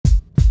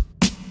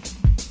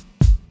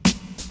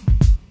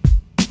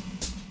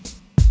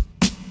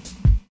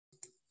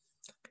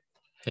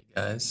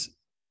Guys,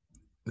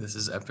 this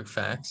is Epic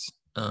Facts.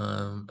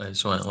 I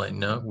just want to let you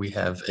know we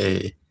have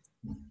a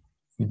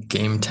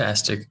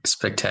game-tastic,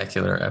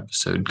 spectacular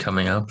episode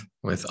coming up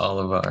with all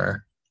of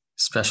our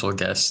special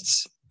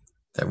guests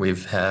that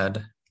we've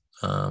had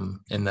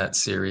in that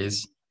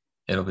series.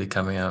 It'll be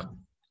coming out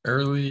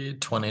early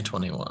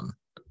 2021.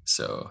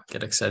 So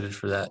get excited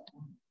for that.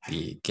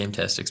 The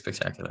game-tastic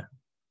spectacular.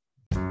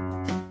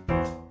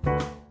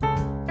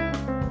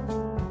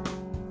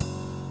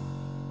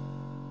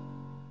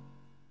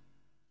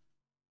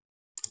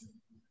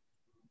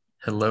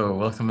 Hello,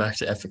 welcome back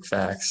to Epic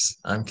Facts.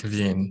 I'm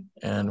Kaveen,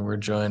 and we're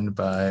joined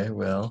by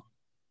Will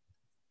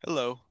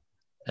Hello.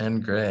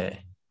 and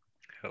Gray.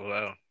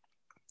 Hello.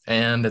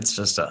 And it's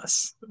just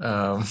us.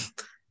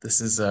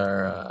 This is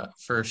our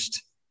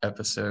first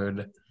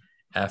episode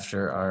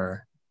after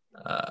our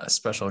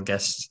special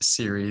guest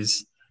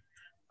series.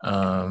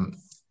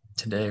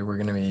 Today we're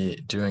going to be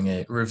doing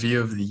a review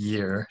of the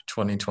year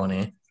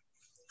 2020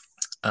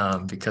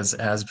 because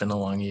it has been a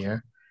long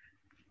year.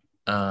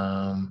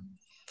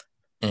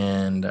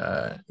 And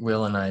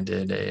Will and I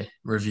did a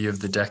review of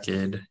the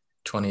decade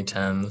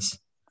 2010s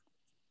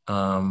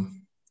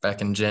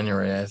back in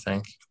January, I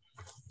think.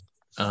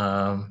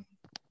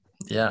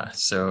 Yeah,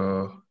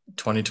 so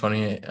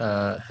 2020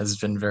 has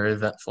been very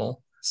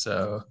eventful.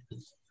 So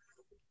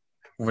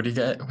what do you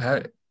guys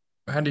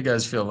how do you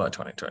guys feel about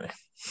 2020?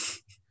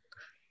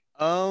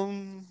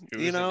 It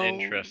was an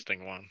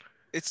interesting one.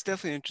 It's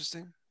definitely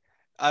interesting.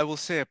 I will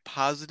say a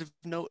positive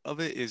note of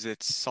it is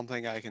it's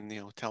something I can,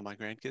 tell my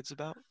grandkids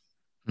about.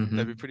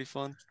 That'd be pretty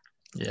fun.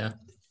 Yeah.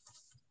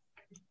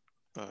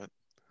 But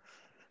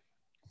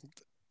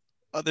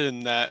other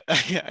than that,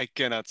 I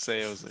cannot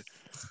say it was a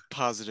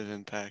positive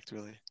impact,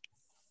 really.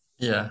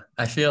 Yeah,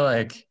 I feel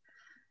like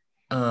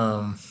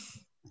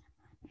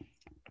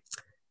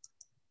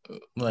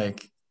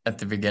at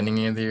the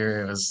beginning of the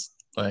year it was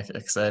like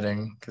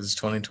exciting because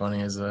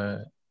 2020 is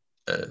a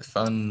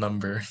fun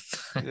number.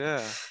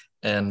 Yeah.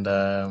 And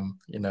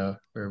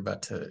we're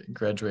about to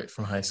graduate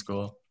from high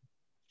school,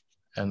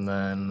 and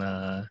then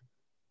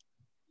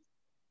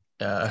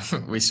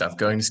we stopped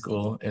going to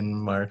school in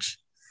March,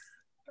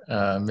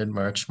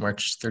 mid-March,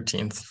 March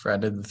 13th,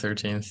 Friday the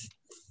 13th.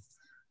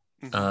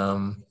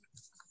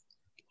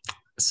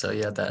 So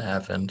yeah, that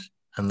happened.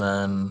 And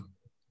then,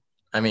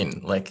 I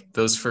mean, like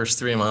those first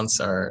 3 months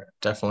are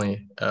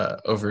definitely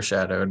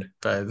overshadowed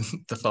by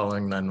the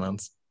following 9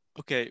 months.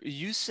 Okay,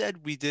 you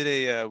said we did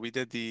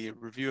the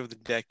review of the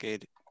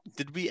decade.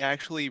 Did we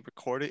actually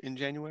record it in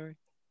January?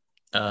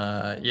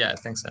 Yeah, I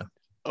think so.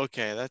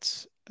 Okay,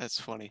 that's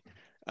funny.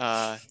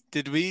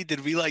 Did we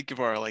like give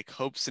our like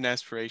hopes and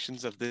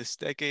aspirations of this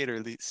decade or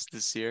at least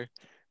this year?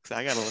 Because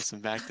I gotta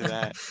listen back to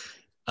that.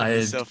 It'd be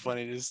I so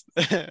funny just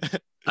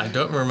I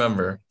don't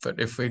remember, but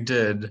if we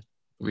did,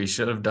 we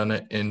should have done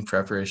it in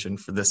preparation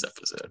for this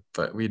episode,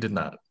 but we did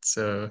not.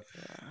 So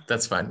Yeah.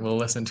 that's fine. We'll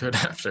listen to it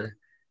after.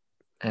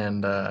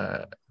 And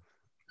I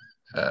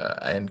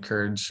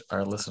encourage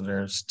our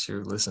listeners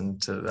to listen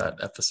to that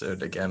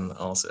episode again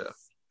also.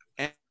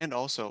 And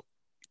also,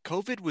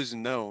 COVID was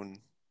known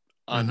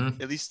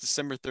on at least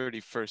December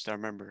 31st, I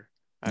remember.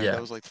 That Yeah.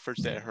 was like the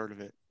first day I heard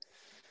of it.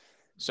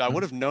 So I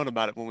would have known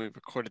about it when we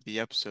recorded the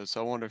episode.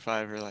 So I wonder if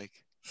I ever like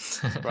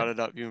brought it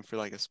up even for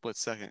like a split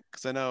second.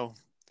 Because I know,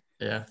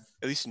 Yeah.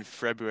 at least in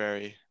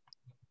February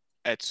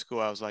at school,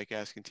 I was like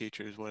asking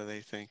teachers, what do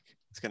they think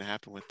is going to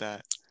happen with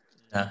that?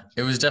 Yeah.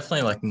 It was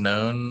definitely like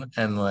known,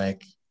 and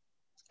like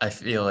I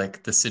feel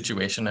like the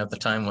situation at the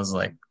time was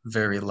like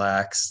very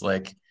lax.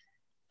 Like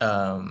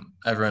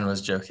everyone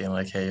was joking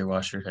like, hey,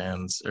 wash your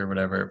hands or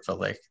whatever, but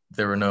like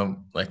there were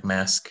no like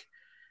mask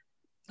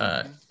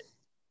uh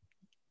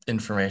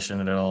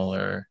information at all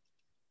or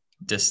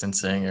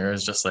distancing, or it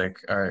was just like,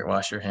 all right,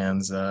 wash your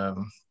hands.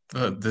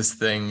 But this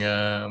thing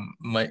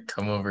might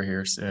come over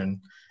here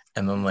soon.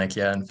 And then like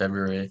yeah, in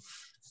February,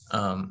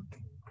 um,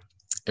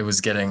 it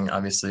was getting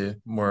obviously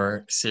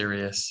more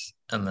serious.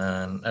 And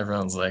then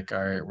everyone's like,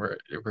 all right,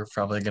 we're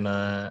probably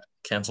gonna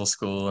cancel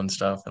school and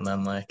stuff. And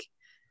then like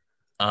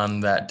on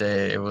that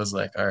day, it was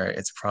like, all right,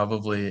 it's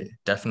probably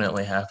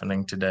definitely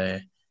happening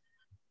today.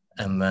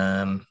 And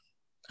then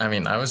I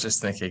mean, I was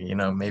just thinking,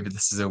 maybe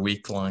this is a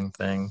week-long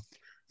thing,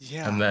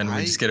 Yeah, and then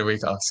we just get a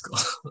week off school.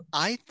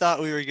 I thought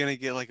we were gonna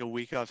get like a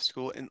week off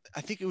school, and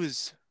I think it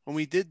was when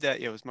we did that.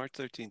 Yeah, it was March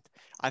 13th.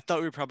 I thought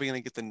we were probably gonna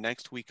get the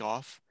next week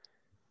off,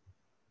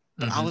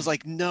 but I was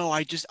like, no,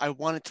 I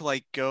wanted to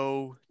like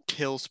go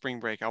till spring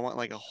break. I want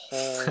like a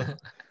whole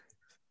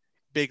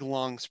big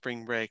long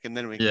spring break, and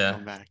then we can Yeah.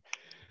 come back.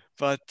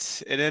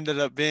 But it ended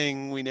up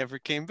being we never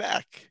came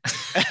back.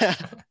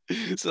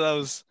 So that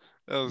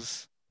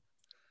was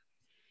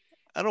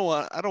I don't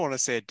want to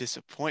say a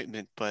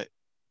disappointment, but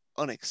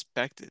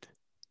unexpected.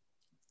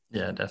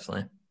 Yeah,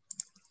 definitely.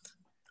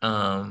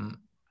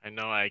 I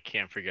know I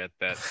can't forget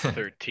that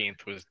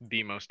 13th was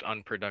the most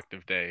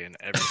unproductive day in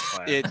every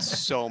class. It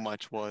so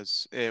much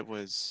was. It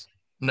was.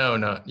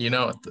 No. You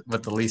know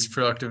what the least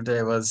productive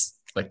day was?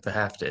 Like the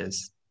half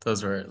days.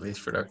 Those were at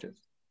least productive.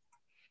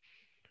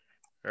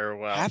 Or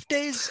well, Half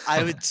days,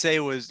 I would say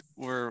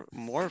were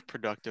more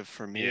productive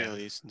for me, Yeah. at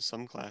least in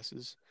some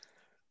classes,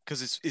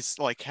 because it's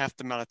like half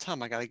the amount of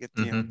time I gotta get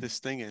Mhm. this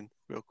thing in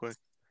real quick.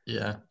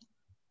 Yeah.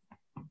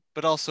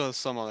 But also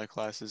some other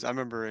classes. I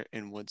remember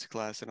in Wood's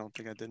class, I don't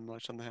think I did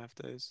much on the half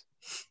days.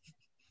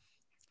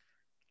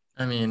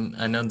 I mean,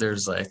 I know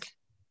there's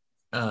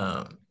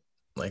um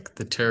like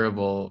the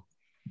terrible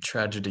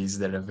tragedies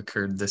that have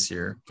occurred this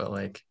year, but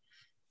like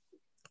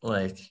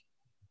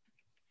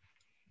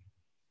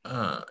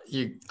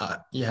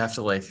you have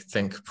to like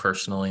think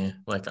personally,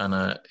 like on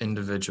a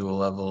individual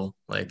level,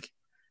 like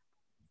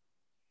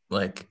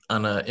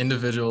on a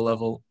individual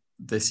level,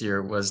 this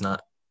year was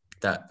not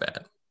that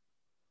bad.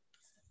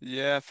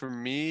 Yeah, for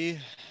me,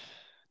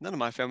 none of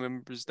my family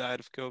members died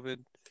of COVID.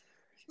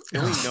 The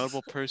only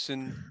notable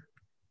person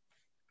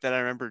that I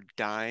remember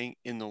dying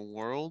in the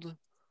world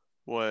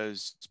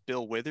was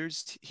Bill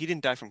Withers. He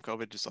didn't die from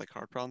COVID, just like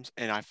heart problems.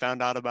 And I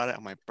found out about it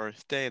on my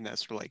birthday, and that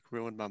sort of like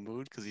ruined my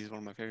mood because he's one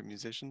of my favorite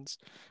musicians.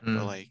 But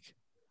Mm, like,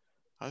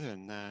 other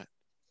than that,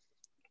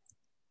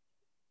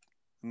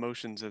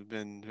 emotions have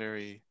been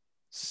very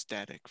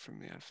static for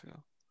me, I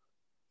feel.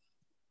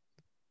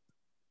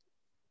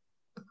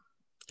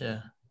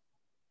 yeah.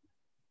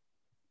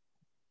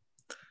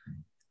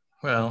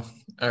 Well,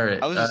 all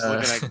right. I was just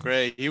looking at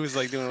Gray. He was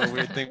like doing a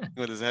weird thing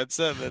with his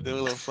headset, that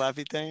little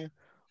flappy thing.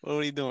 What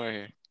are you doing right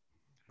here?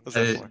 What's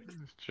that I, for?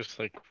 just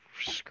like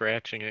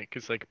scratching it,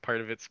 because like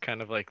part of it's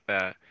kind of like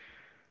that,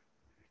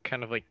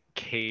 kind of like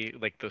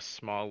like the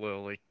small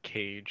little like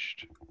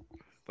caged,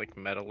 like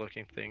metal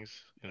looking things,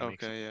 and it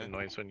makes Okay, a yeah.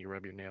 noise when you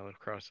rub your nail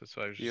across it.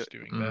 So I was You just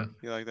doing that. mm,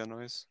 you like that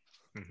noise?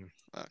 hmm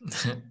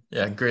Okay.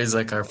 yeah, Gray's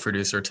like our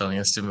producer telling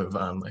us to move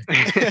on. Like,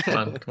 come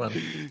on, come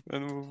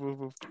on.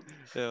 Move.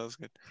 Yeah, that was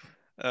good.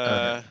 Okay.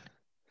 Uh,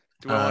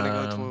 do I want to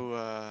go Um,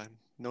 to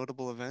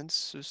notable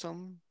events or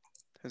something?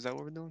 Is that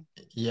what we're doing?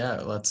 yeah,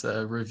 let's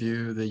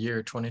review the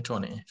year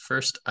 2020.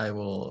 First, I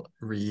will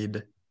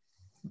read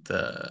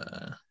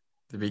the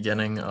the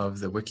beginning of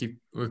the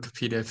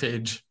Wikipedia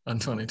page on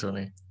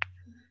 2020,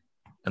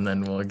 and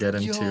then we'll get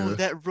Yo, into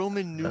that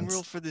Roman numeral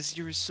events. for this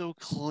year is so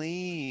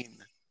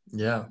clean.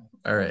 Yeah.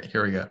 All right,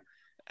 here we go.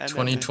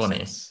 2020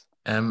 MMXX.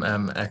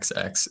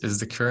 MMXX is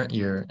the current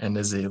year and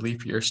is a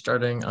leap year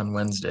starting on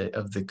Wednesday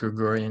of the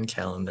Gregorian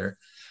calendar,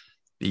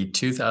 the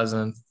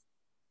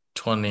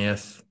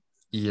 2020th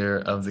year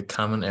of the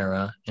Common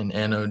Era in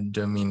Anno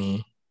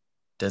Domini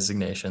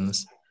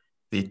designations,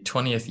 the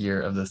 20th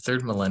year of the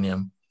third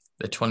millennium,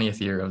 the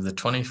 20th year of the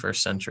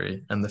 21st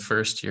century, and the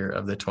first year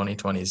of the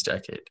 2020s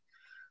decade.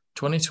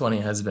 2020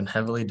 has been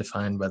heavily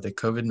defined by the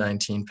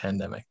COVID-19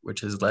 pandemic,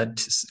 which has led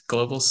to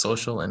global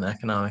social and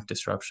economic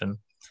disruption,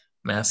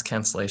 mass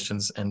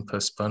cancellations and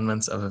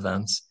postponements of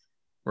events,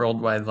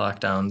 worldwide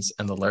lockdowns,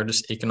 and the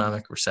largest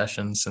economic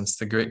recession since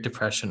the Great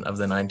Depression of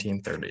the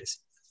 1930s.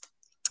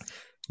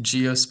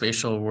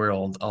 Geospatial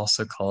World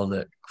also called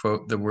it,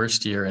 quote, the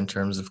worst year in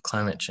terms of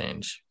climate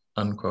change,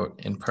 unquote,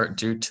 in part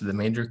due to the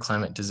major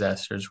climate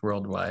disasters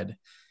worldwide,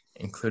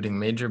 including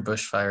major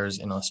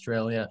bushfires in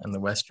Australia and the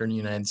Western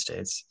United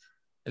States,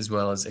 as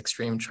well as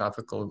extreme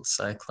tropical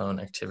cyclone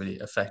activity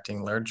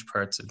affecting large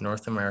parts of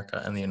North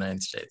America and the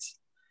United States.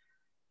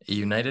 A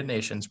United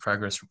Nations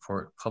progress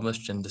report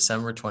published in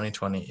December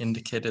 2020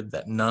 indicated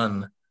that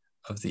none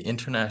of the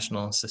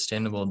International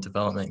Sustainable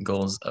Development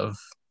Goals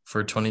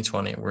for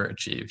 2020 were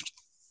achieved.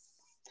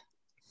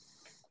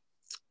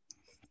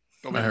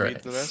 Want me to All read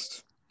right. the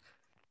rest?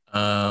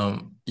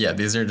 Yeah,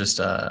 these are just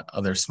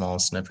other small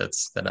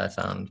snippets that I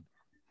found.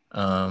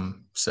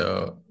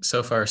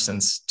 So far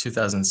since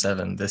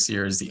 2007, this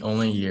year is the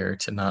only year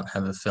to not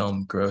have a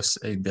film gross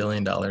 $1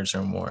 billion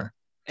or more.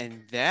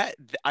 And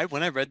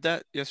when I read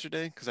that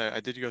yesterday, because I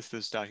did go through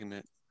this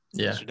document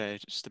Yeah. yesterday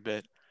just a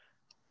bit,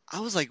 I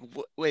was like,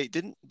 wait,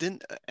 didn't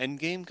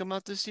Endgame come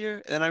out this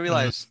year? And then I Mhm.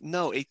 realized,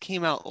 no, it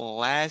came out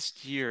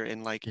last year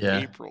in like Yeah.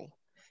 April.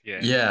 Yeah.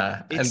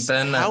 Yeah. And It's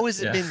then, how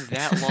has it yeah. been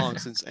that long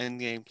since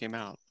Endgame came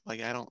out?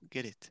 Like, I don't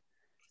get it.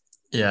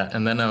 Yeah.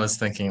 And then I was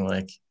thinking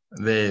like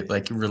they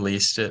like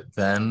released it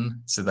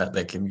then so that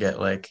they could get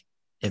like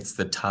it's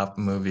the top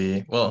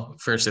movie. Well,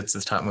 first it's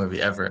the top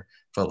movie ever,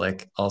 but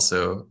like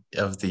also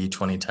of the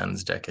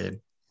 2010s decade.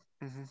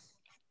 hmm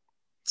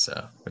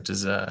So, which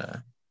is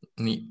a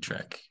neat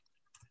trick.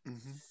 hmm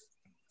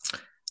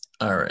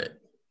All right.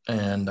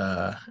 And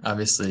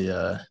obviously,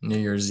 New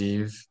Year's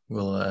Eve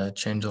will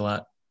change a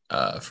lot.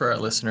 For our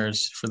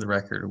listeners, for the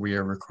record, we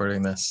are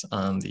recording this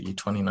on the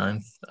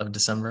 29th of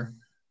December.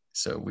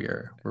 So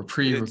we're It's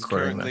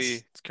pre-recording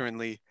this.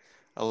 currently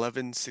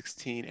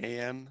 11:16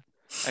 a.m.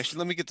 Actually,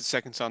 let me get the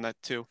seconds on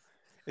that too.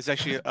 It's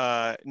actually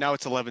now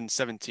it's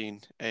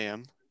 11:17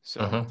 a.m.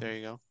 So Uh-huh. there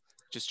you go.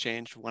 Just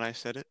changed when I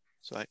said it.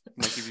 So I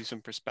might give you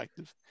some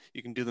perspective.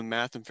 You can do the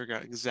math and figure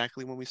out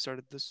exactly when we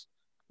started this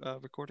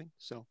recording.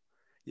 So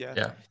yeah.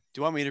 Yeah. Do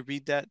you want me to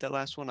read that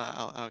last one?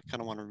 I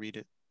kind of want to read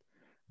it.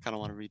 Kind of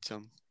want to read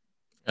some.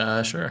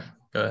 Sure.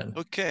 Go ahead.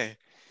 Okay.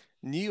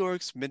 New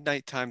York's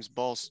Midnight Times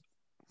ball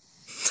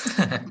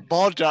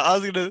drop. I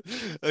was gonna.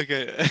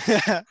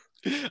 Okay.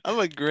 I'm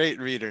a great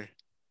reader.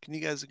 Can you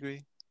guys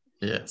agree?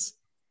 Yes.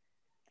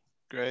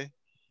 Gray?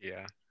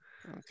 Yeah.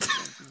 Okay,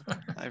 thank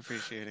you. I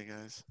appreciate it,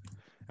 guys.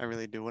 I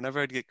really do.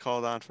 Whenever I'd get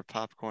called on for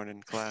popcorn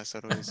in class,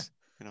 I'd always,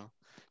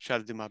 try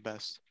to do my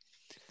best.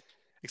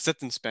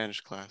 Except in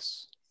Spanish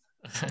class.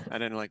 I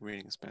didn't like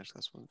reading in Spanish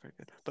class. It wasn't very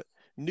good. But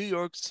New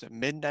York's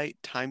midnight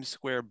Times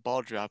Square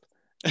ball drop,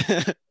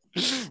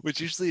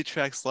 which usually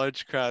attracts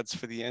large crowds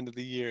for the end of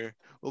the year,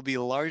 will be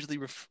largely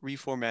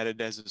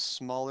reformatted as a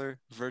smaller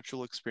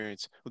virtual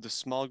experience with a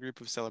small group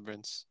of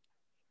celebrants.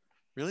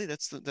 Really?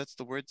 That's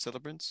the word,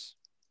 celebrants?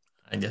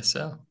 I guess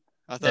so.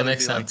 I It thought it'd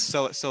makes be like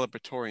sense.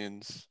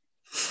 celebratorians.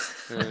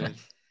 Or,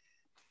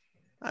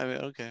 I mean,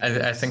 okay.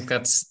 I think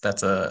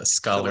that's a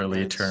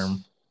scholarly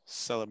term.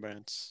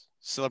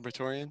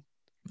 Celebratorian?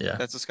 Yeah.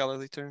 That's a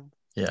scholarly term?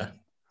 Yeah.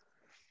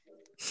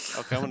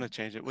 Okay, I'm going to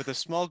change it. With a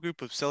small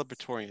group of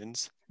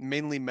celebratorians,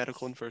 mainly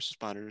medical and first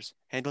responders,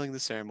 handling the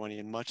ceremony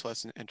and much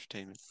less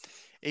entertainment.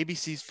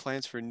 ABC's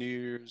plans for New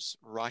Year's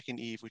Rockin'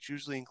 Eve, which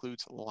usually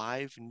includes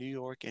live New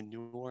York and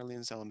New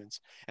Orleans elements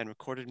and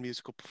recorded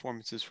musical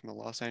performances from the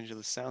Los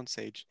Angeles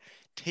soundstage,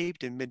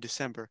 taped in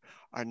mid-December,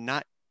 are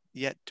not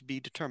yet to be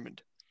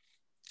determined,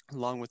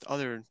 along with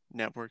other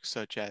networks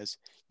such as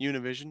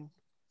Univision,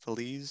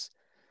 Feliz,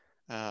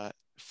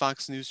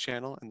 Fox News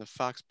Channel, and the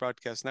Fox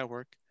Broadcast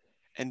Network,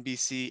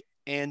 NBC,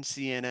 and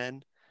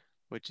CNN,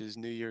 which is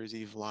New Year's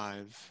Eve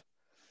Live.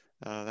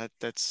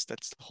 That's the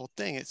whole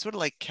thing. It sort of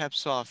like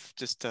caps off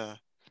just I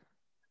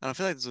don't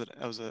feel like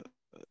that was a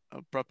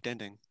abrupt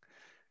ending.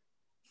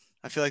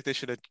 I feel like they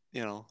should have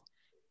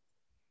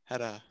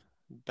had a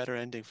better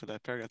ending for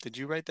that paragraph. Did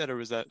you write that, or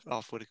was that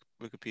off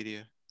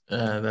Wikipedia?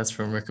 That's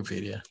from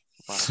Wikipedia.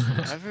 Wow.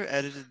 Whoever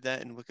edited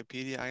that in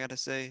Wikipedia, I gotta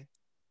say,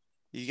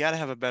 you gotta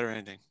have a better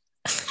ending.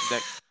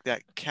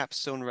 That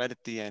capstone right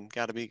at the end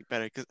gotta be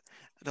better, because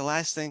the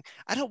last thing,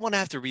 I don't want to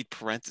have to read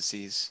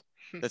parentheses.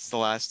 That's the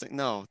last thing.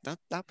 No,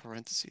 not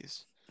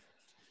parentheses.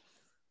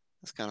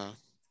 That's kind of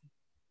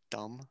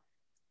dumb.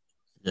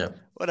 Yep.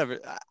 Whatever.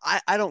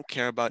 I don't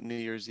care about New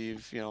Year's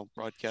Eve,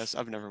 broadcasts.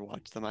 I've never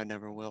watched them. I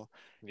never will.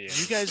 Yeah.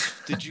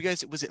 Did you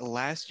guys, was it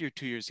last year,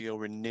 2 years ago,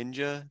 where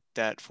Ninja,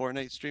 that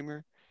Fortnite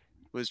streamer,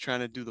 was trying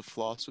to do the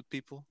floss with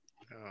people?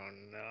 Oh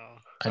no.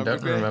 I Remember,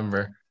 don't Gray?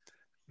 remember.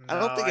 I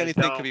No, don't think I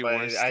anything could don't, be but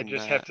worse I than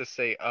just have that. to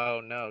say,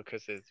 oh no,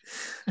 because it's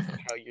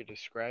how you're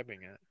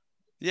describing it.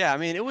 Yeah, I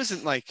mean, it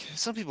wasn't like,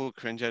 some people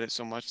cringe at it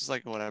so much. It's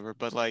like, whatever.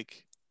 But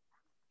like,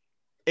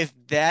 if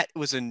that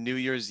was a New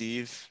Year's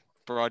Eve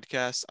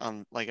broadcast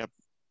on like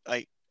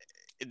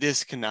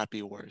this cannot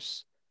be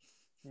worse.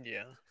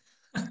 Yeah.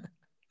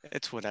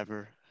 It's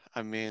whatever.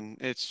 I mean,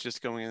 it's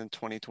just going into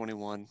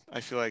 2021. I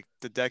feel like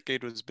the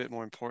decade was a bit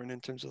more important in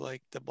terms of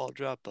like the ball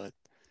drop, but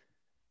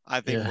I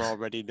think Yeah. we're all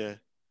ready to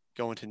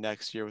go into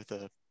next year with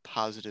a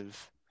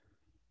positive,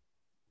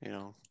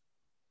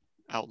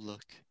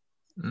 outlook.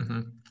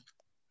 hmm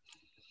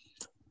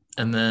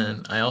And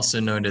then I also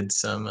noted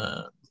some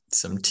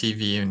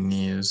TVU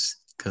news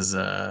because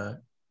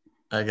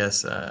I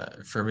guess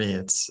for me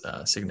it's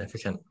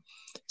significant.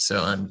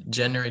 So on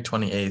January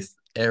 28th,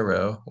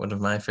 Arrow, one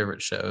of my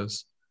favorite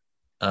shows,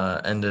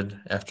 ended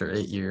after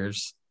 8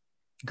 years.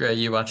 Gray,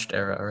 you watched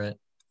Arrow, right?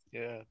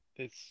 Yeah.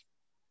 It's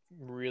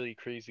really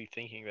crazy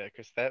thinking that,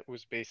 because that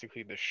was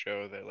basically the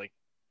show that like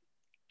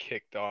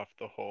kicked off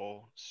the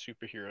whole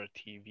superhero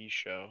TV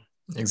show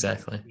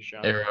Exactly.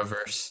 genre.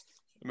 Arrowverse.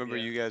 I remember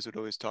Yeah. you guys would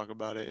always talk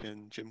about it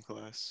in gym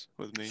class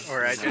with me.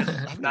 Or I And just I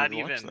haven't not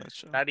even watched even that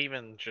show. not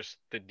even just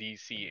the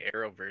DC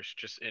Arrowverse,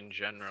 just in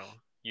general.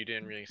 You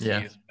didn't really see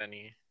Yeah. as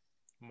many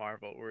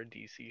Marvel or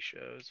DC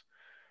shows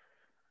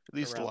At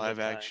least around the live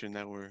time. action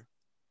that were.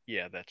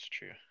 Yeah, that's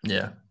true.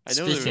 Yeah. I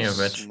know there Speaking was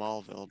of which,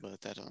 Smallville,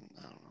 but I don't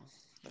know.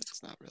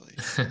 That's not really.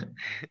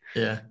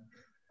 yeah.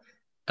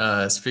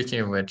 Speaking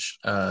of which,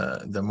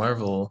 the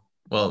Marvel,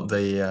 well,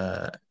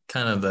 the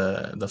kind of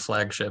the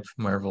flagship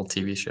Marvel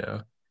TV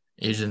show,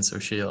 Agents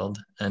of Shield,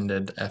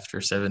 ended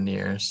after 7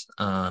 years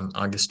on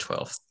August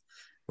 12th,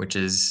 which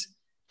is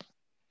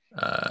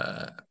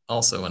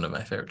also one of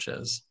my favorite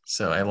shows.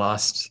 So I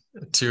lost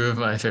two of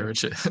my favorite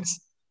shows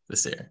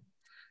this year.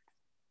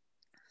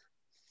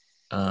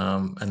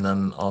 And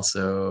then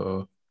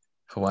also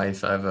Hawaii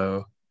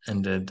Five-O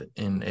ended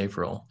in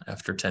April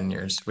after 10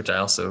 years, which I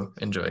also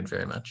enjoyed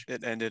very much.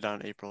 It ended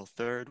on April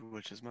 3rd,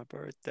 which is my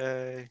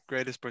birthday.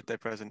 Greatest birthday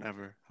present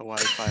ever.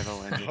 Hawaii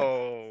Five-O ended.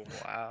 Oh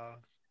wow.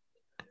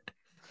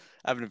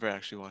 I've never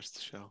actually watched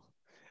the show.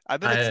 I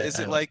bet is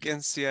I it like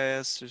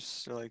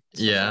NCIS or like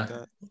stuff yeah, like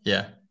that?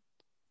 yeah.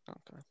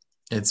 Okay.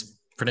 It's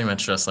pretty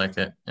much just like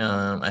it.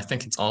 I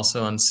think it's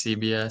also on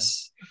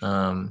CBS.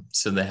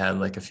 So they had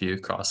like a few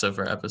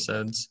crossover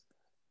episodes.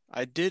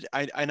 I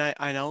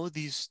know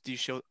these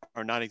shows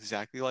are not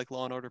exactly like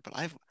Law and Order, but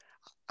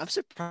I'm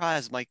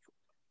surprised. Like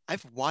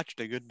I've watched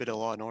a good bit of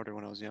Law and Order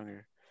when I was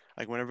younger.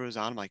 Like whenever it was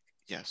on, I'm like,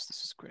 yes,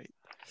 this is great.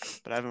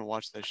 But I haven't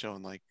watched that show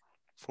in like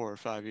 4 or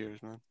 5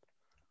 years, man.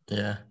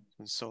 Yeah. It's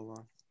been so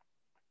long.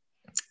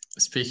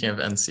 Speaking of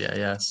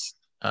NCIS,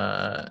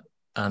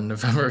 on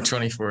November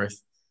 24th,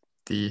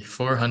 the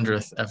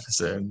 400th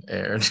episode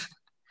aired.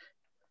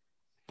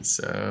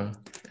 So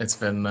it's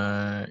been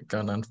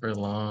going on for a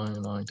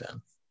long, long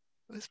time.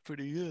 That's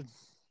pretty good.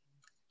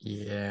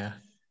 Yeah.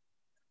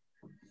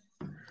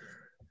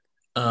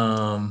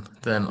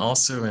 Then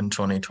also in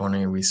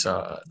 2020, we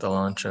saw the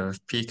launch of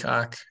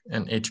Peacock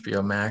and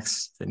HBO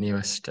Max, the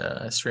newest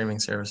streaming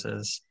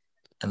services.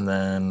 And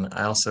then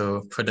I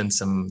also put in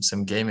some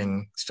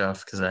gaming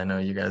stuff because I know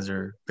you guys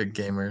are big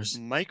gamers.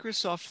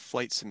 Microsoft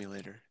Flight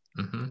Simulator.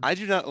 Hmm. I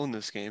do not own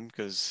this game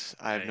because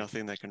I have I-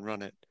 nothing that can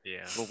run it.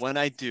 Yeah. But when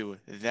I do,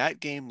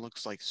 that game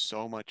looks like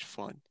so much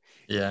fun.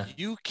 Yeah.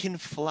 You can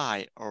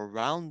fly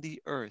around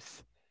the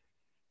Earth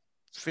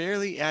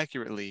fairly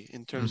accurately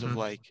in terms of Hmm.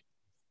 like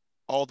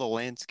all the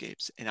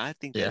landscapes, and I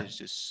think that Yeah. is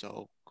just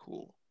so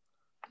cool.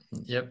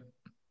 Yep.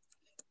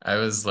 I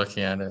was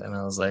looking at it and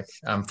I was like,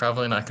 I'm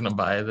probably not going to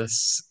buy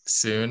this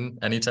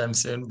anytime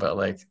soon, but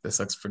like this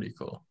looks pretty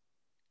cool.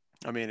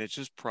 I mean, it's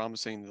just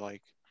promising to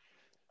like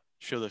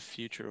show the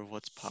future of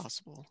what's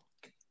possible.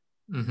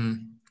 Hmm.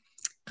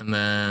 And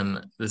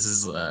then this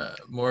is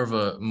more of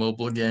a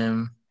mobile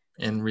game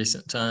in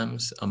recent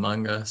times,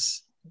 Among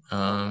Us.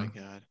 Oh my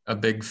God. A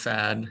big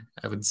fad,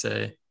 I would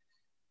say,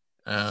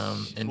 in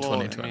Well,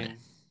 I 2020. mean,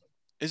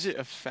 is it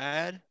a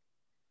fad?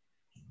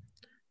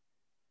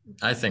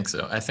 I think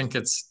so. I think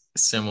it's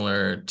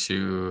similar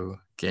to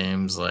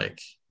games like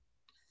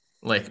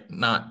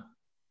not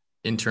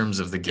in terms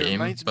of the It game,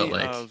 reminds but me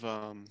like of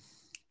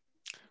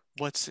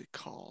what's it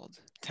called?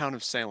 Town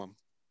of Salem.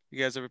 You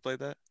guys ever played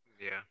that?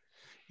 Yeah.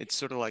 It's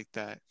sort of like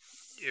that.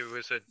 It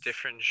was a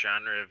different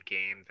genre of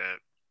game that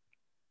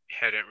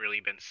hadn't really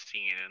been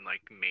seen in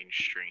like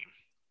mainstream.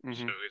 So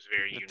Mm-hmm. it was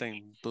very That unique.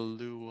 thing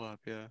blew up,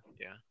 yeah.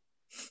 Yeah.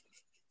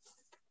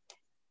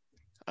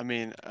 I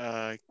mean,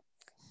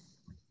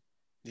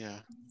 yeah,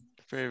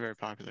 very, very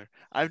popular.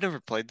 I've never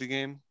played the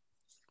game,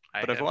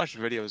 I but I've haven't, watched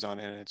videos on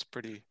it, and it's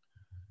pretty.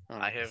 I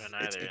don't I know, haven't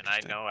it's either, and I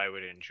interesting. know I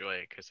would enjoy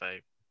it because I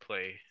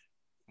play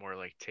more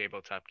like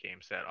tabletop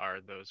games that are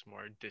those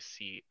more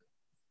deceit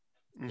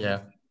Mhm. yeah,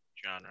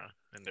 genre,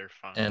 and they're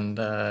fun. and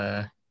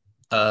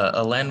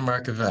a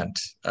landmark event.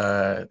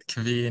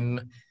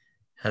 Kaveen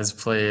has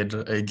played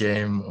a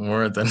game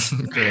more than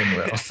Crane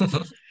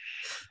will.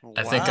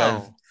 I think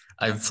Wow.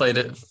 I've played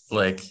it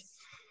like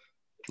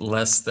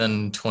less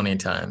than 20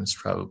 times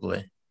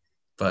probably.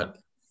 But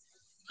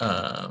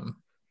um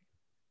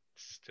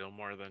Still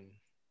more than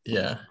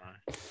yeah.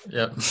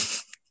 Yep.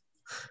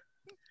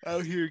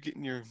 Out here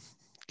getting your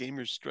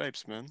gamer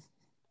stripes, man.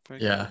 Very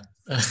cool. Yeah.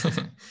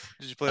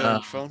 Did you play it on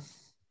your phone?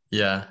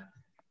 Yeah.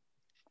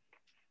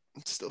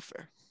 It's still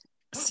fair.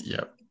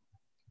 Yep.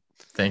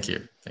 Thank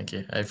you. Thank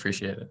you. I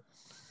appreciate it.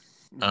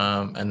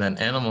 Mhm. And then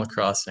Animal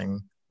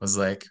Crossing was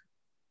like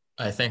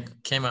I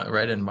think came out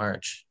right in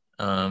March.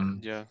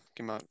 Yeah,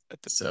 came out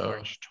at the So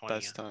March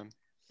best 20th. time.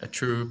 a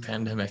true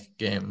pandemic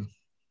game.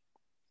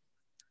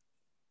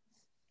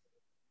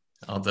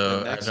 The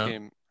Although next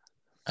game,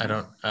 I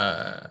don't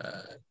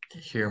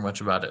hear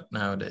much about it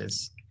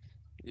nowadays.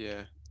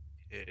 yeah.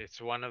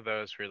 It's one of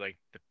those where like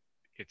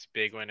it's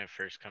big when it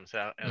first comes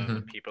out, and then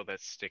the Mhm. people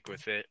that stick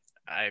with it.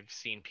 I've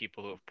seen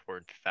people who have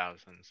poured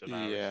thousands of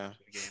hours Yeah.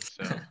 into the game.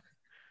 So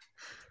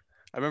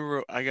I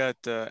remember I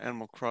got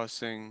Animal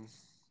Crossing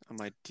on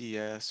my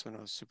DS when I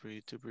was super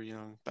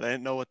young, but I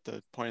didn't know what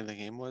the point of the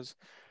game was.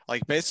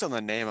 Like based on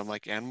the name, I'm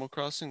like Animal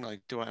Crossing.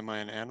 Like, am I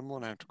an animal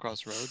and I have to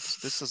cross roads?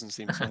 This doesn't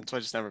seem fun, so I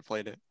just never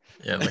played it.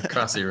 Yeah, like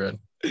Crossy Road.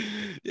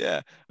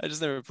 Yeah, I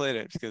just never played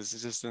it because it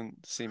just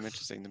didn't seem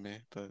interesting to me.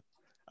 But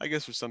I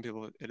guess for some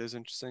people it is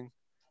interesting.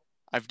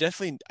 I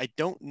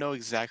don't know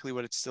exactly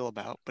what it's still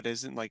about, but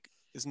isn't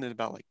it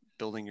about like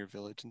building your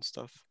village and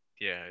stuff?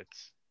 yeah,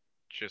 it's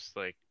just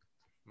like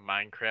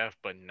Minecraft,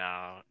 but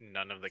now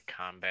none of the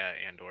combat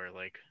and or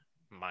like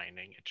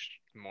mining. It's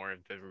more of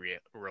the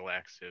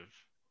relaxive,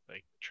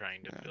 like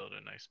trying to Yeah. build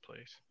a nice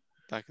place.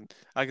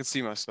 I can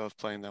see myself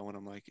playing that when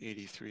I'm like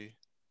 83,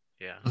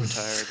 Yeah.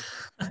 retired,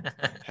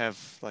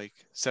 have like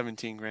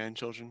 17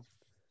 grandchildren,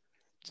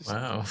 just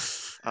Wow.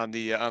 on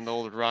the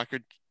old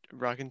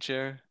rocking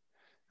chair.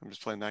 I'm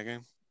just playing that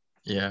game.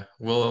 Yeah,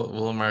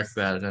 we'll mark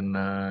that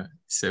and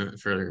save it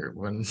for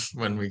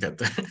when we get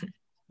there.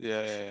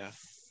 Yeah.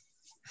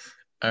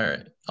 All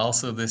right.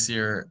 Also this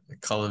year,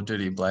 Call of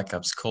Duty Black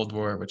Ops Cold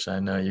War, which I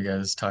know you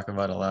guys talk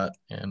about a lot,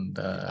 and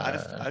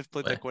I've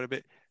played that quite a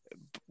bit.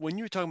 When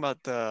you were talking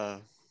about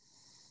the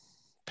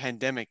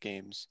pandemic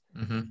games,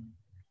 hmm.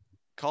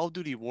 Call of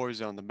Duty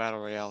Warzone, the battle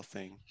royale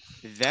thing,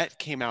 that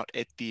came out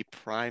at the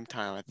prime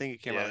time. I think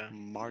it came out like Yeah.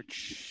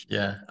 March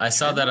Yeah, I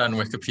saw 10th. that on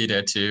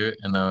Wikipedia too,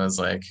 and I was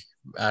like,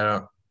 I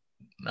don't,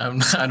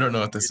 I don't know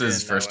what this You is,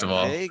 didn't know first of what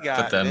all. They But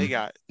got they then,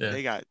 got yeah,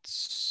 they got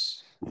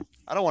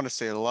I don't want to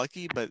say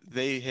lucky, but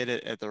they hit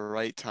it at the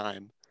right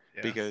time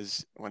Yeah.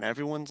 because when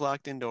everyone's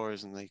locked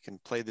indoors and they can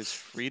play this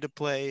free to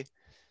play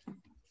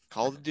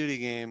Call of Duty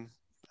game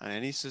on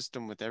any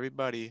system with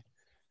everybody,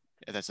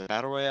 that's a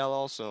battle royale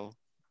also,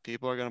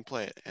 people are going to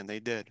play it, and they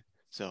did.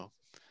 So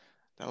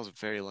that was a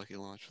very lucky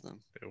launch for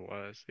them. It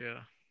was.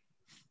 Yeah.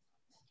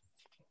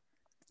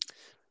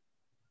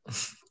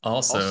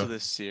 Also also,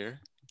 this year,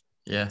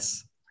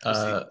 yes, was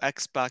Uh, the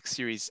Xbox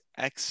Series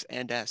X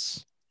and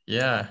S.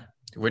 yeah,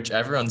 which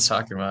everyone's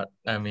talking about.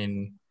 I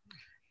mean,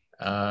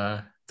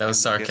 that was And the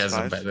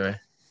sarcasm, by PS5. the way.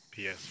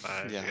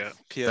 PS5. Yeah,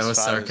 Yeah. That was PS5 is.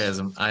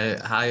 sarcasm.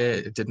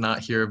 I did not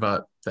hear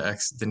about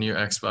the new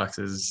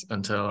Xboxes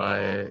until Oh.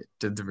 I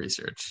did the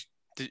research.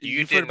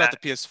 You've did heard about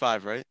not- the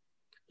PS5, right?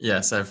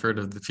 Yes, I've heard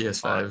of the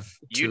PS5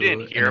 you to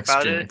didn't an hear about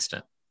extreme it?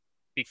 extent.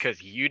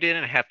 Because you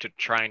didn't have to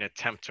try and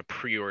attempt to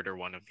pre-order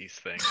one of these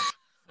things.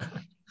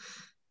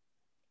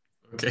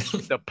 Okay.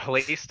 The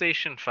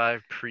PlayStation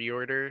 5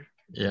 pre-order,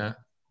 Yeah.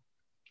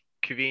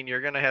 Kaveen, you're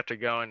gonna have to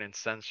go in and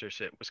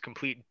censorship. It was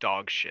complete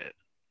dog shit.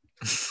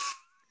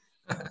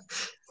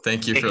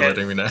 Thank you They for had-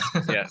 letting me know.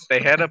 Yeah,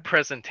 they had a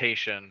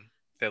presentation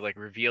that like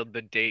revealed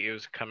the date it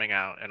was coming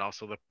out and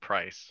also the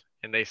price.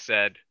 And they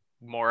said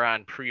more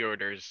on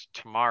pre-orders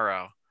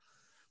tomorrow.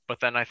 But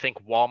then I think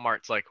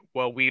Walmart's like,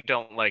 well, we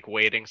don't like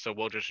waiting, so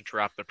we'll just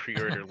drop the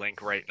pre-order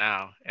link right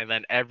now. And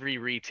then every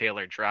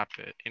retailer dropped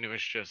it, and it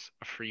was just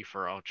a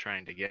free-for-all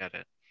trying to get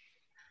it.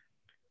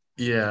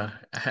 Yeah.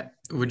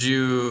 Would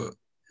you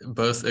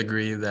both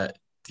agree that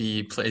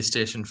the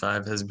PlayStation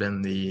 5 has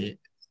been the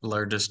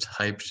largest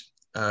hyped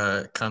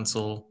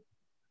console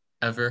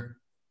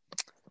ever,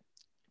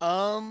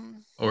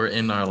 Um, or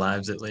in our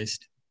lives at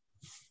least?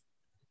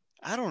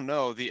 I don't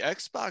know. The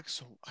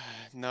Xbox,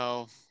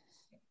 no.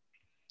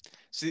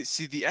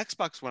 See, the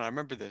Xbox One. I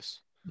remember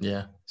this.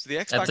 Yeah. So the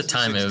At Xbox the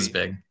time, it was 360,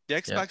 big. the Yeah.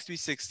 Xbox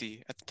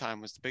 360 at the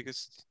time was the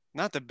biggest,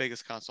 not the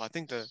biggest console. I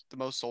think the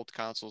most sold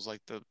consoles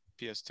like the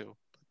PS2,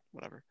 but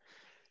whatever.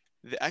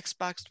 The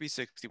Xbox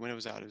 360 when it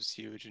was out, it was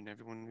huge and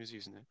everyone was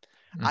using it.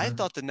 I Mhm.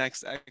 thought the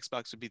next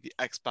Xbox would be the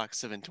Xbox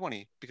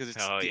 720 because it's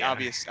Oh, the yeah.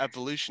 obvious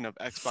evolution of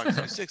Xbox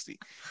 360.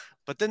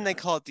 But then they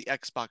call it the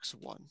Xbox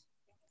One.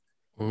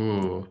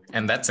 Ooh,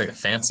 and that's a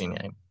fancy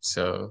name.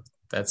 So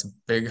that's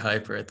big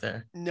hype right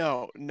there.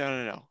 No.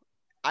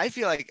 I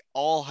feel like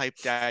all hype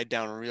died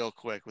down real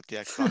quick with the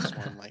Xbox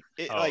One. Like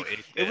it, Oh,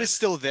 it was did.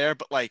 still there,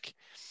 but like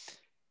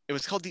it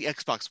was called the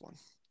Xbox One.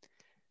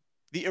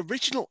 The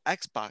original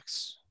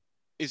Xbox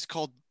is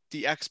called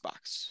the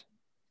Xbox.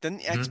 Then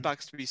the Mhm.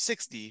 Xbox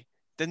 360.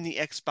 Then the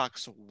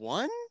Xbox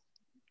One.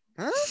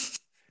 Huh?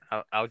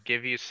 I'll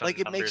give you some Like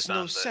it numbers makes no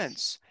on this.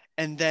 sense.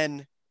 And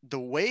then the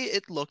way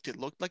it looked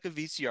like a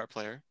VCR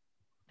player.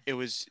 It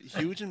was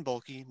huge and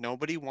bulky.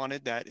 Nobody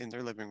wanted that in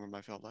their living room,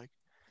 I felt like.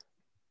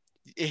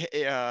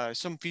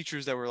 Some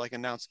features that were like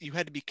announced, you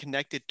had to be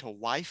connected to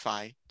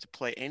Wi-Fi to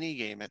play any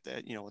game at the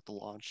at the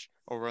launch,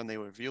 or when they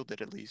revealed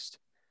it at least.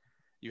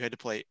 You had to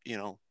play,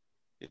 you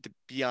had to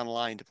be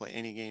online to play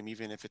any game,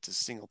 even if it's a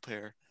single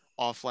player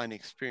offline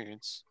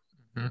experience.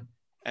 Mhm.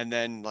 And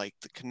then like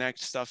the Connect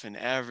stuff and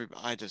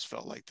I just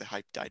felt like the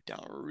hype died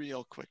down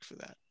real quick for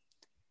that.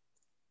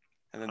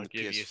 And then I'll the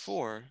give you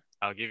PS4,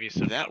 I'll give you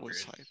some that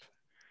numbers. was hype.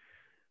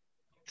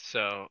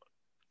 So,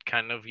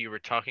 kind of, you were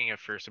talking at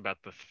first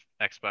about the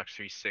Xbox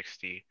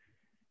 360.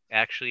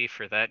 Actually,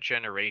 for that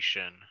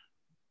generation,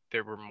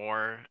 there were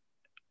more.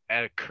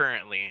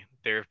 Currently,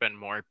 there have been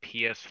more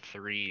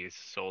PS3s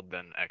sold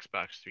than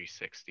Xbox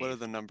 360. What are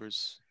the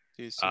numbers?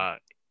 Do you see?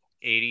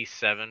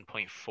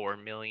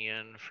 87.4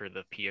 million for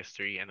the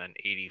PS3 and then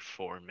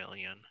 84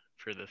 million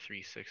for the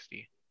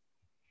 360.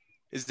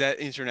 Is that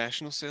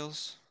international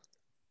sales?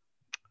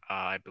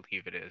 I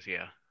believe it is,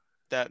 yeah.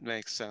 That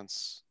makes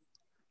sense.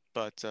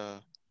 But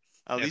at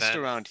Yeah, least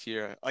around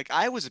here, like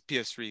I was a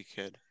PS3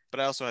 kid, but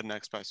I also had an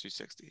Xbox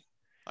 360.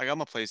 Like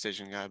I'm a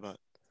PlayStation guy, but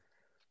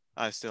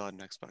I still had an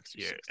Xbox 360.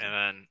 Yeah,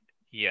 and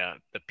then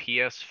the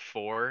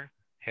PS4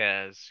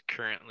 has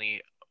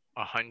currently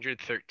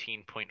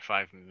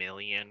 113.5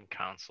 million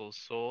consoles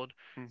sold.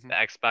 Mhm. The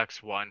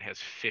Xbox One has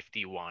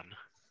 51.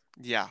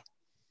 Yeah.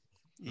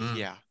 Mm.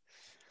 Yeah.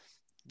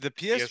 The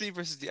PS3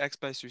 versus the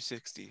Xbox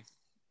 360.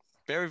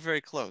 Very,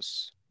 very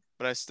close.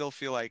 But I still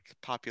feel like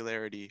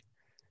popularity,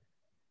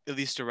 at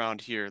least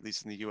around here, at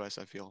least in the US,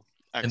 I feel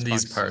In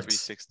these Xbox parts.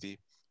 360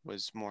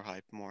 was more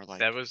hype, more like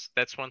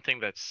That's one thing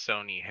that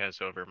Sony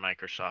has over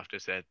Microsoft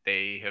is that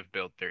they have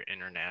built their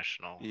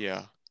international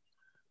yeah.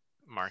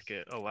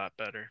 market a lot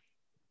better.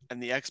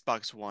 And the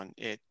Xbox One,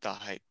 the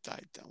hype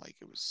died down like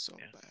it was so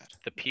Yeah. bad.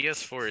 The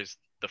PS4 is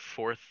the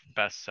 4th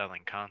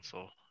best-selling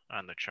console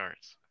on the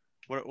charts.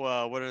 What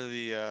are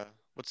the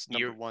what's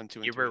number 1, 2,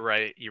 and You 3? were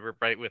right. You were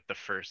right with the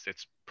first.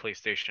 It's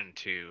PlayStation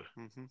 2.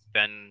 Mm-hmm.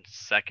 Then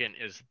second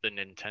is the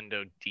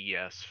Nintendo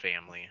DS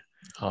family.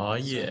 Oh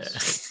yeah.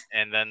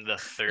 And then the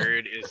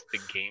third is the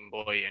Game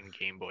Boy and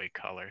Game Boy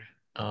Color.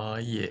 Oh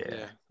yeah.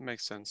 Yeah,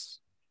 makes sense.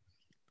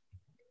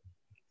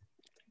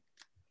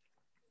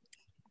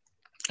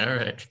 All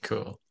right,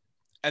 cool.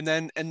 And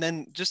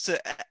then just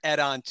to add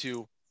on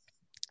to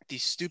the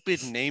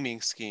stupid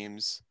naming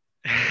schemes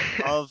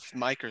of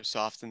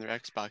Microsoft and their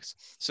Xbox.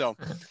 So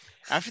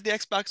after the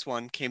Xbox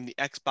One came the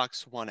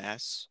Xbox One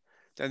S,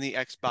 then the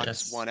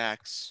Xbox One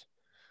X.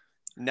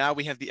 Now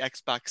we have the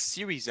Xbox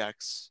Series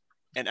X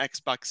and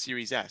Xbox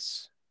Series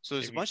S. So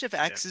there's a bunch of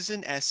X's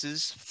and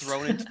S's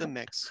thrown into the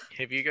mix.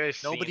 Have you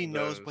guys Nobody seen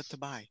knows those, what to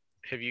buy.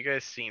 Have you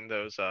guys seen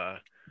those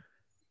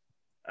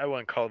I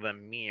wouldn't call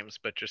them memes,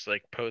 but just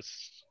like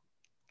posts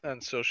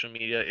on social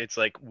media. It's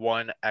like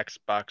one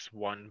Xbox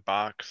One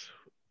box,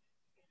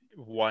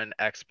 one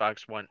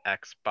Xbox One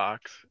Xbox,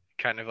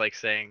 kind of like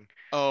saying,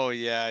 Oh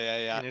yeah.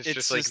 and it's It's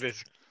just like just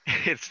this.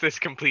 It's this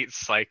complete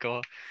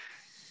cycle.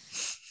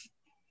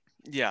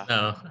 yeah.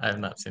 No, I have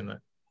not seen that.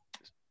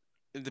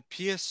 The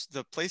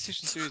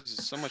PlayStation series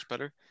is so much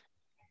better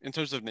in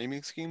terms of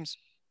naming schemes.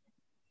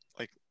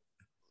 Like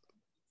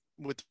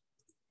with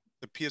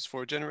the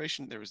PS4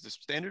 generation, there was the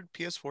standard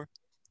PS4,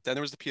 then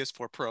there was the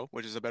PS4 Pro,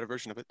 which is a better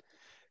version of it.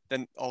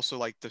 Then also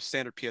like the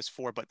standard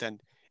PS4, but then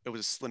it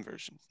was a slim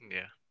version.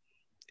 Yeah.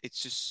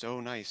 It's just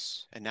so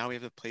nice. And now we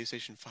have the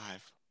PlayStation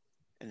 5.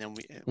 And then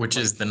Which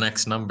is the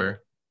next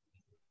number.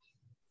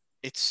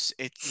 It's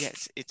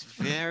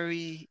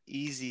very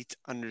easy to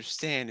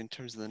understand in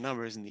terms of the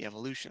numbers and the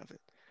evolution of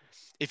it.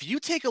 If you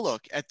take a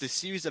look at the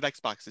series of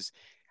Xboxes,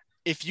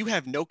 if you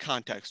have no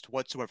context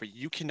whatsoever,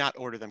 you cannot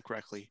order them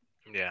correctly.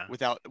 Yeah.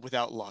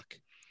 Without luck.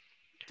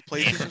 The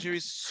PlayStation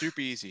series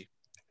super easy.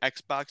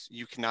 Xbox,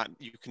 you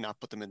cannot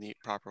put them in the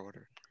proper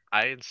order.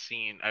 I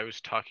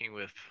was talking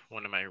with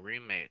one of my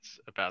roommates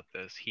about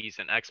this. He's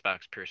an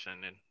Xbox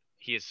person and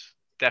he is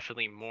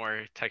definitely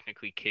more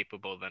technically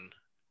capable than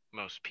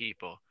most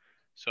people.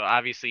 So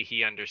obviously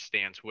he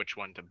understands which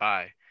one to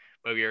buy.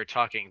 But we were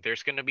talking,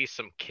 there's going to be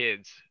some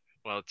kids,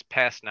 well, it's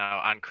past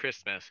now, on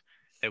Christmas,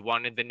 that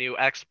wanted the new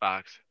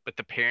Xbox, but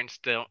the parents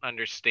don't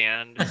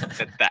understand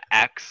that the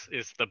X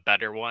is the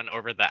better one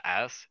over the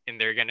S,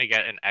 and they're going to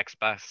get an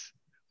Xbox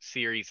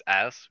Series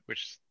S,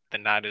 which is the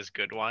not as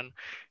good one,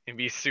 and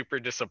be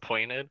super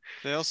disappointed.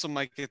 They also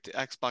might get the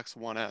Xbox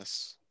One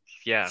S.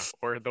 Yeah,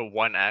 or the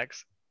One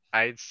X.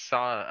 I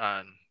saw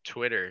on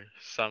Twitter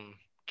some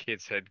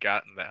kids had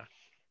gotten that.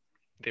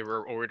 They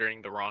were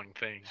ordering the wrong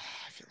thing.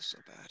 I feel so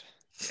bad.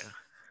 Yeah.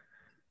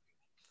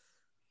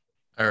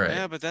 All right.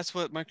 Yeah, but that's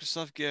what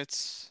Microsoft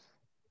gets.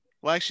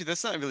 Well, actually,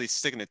 that's not really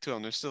sticking it to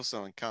them. They're still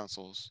selling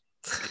consoles.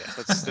 Yeah.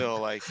 But still,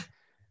 like,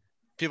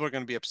 people are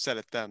going to be upset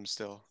at them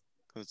still.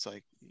 Because it's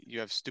like,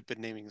 you have stupid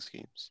naming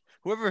schemes.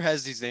 Whoever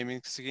has these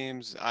naming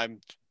schemes, I'm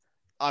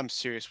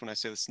serious when I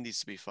say this needs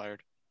to be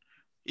fired.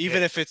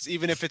 Even if it's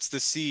the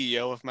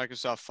CEO of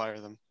Microsoft, fire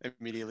them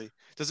immediately.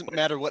 Doesn't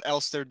matter what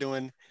else they're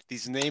doing.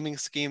 These naming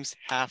schemes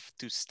have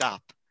to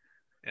stop.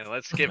 And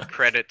let's give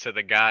credit to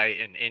the guy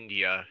in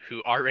India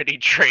who already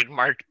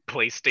trademarked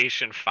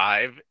PlayStation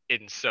 5,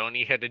 and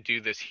Sony had to do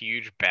this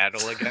huge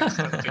battle against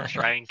them to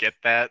try and get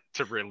that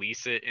to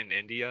release it in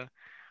India.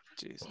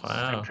 Jesus.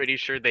 Wow. I'm pretty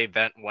sure they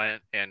then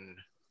went and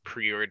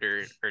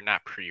copyrighted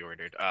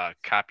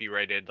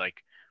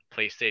like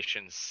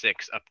PlayStation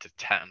 6 up to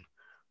 10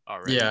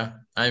 already. Yeah,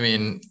 I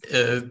mean,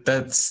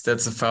 that's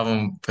a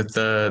problem with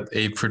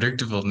a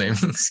predictable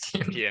naming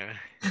scheme. Yeah.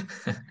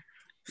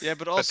 Yeah,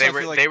 but But also I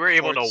feel like they were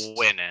able courts- to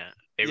win it.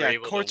 They were yeah,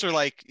 able courts to are win.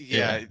 like,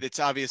 yeah, Yeah. it's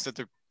obvious that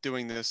they're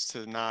doing this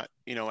to not,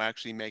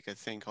 actually make a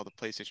thing called the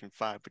PlayStation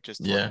 5, but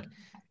just to Yeah. like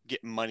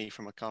get money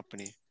from a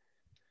company.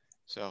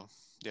 So,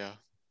 yeah.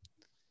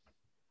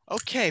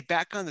 Okay,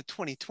 back on the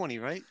 2020,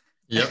 right?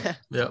 Yep.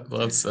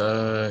 Let's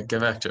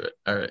get back to it.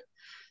 All right.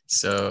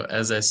 So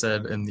as I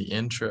said in the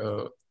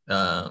intro,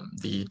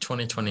 the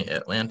 2020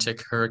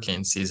 Atlantic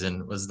hurricane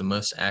season was the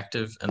most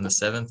active and the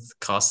seventh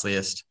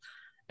costliest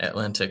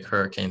Atlantic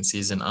hurricane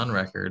season on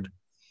record.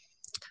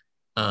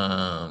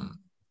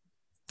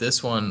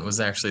 This one was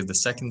actually the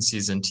second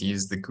season to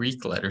use the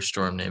Greek letter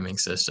storm naming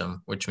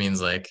system, which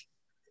means like,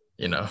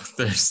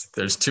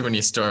 there's too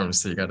many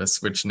storms, so you got to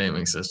switch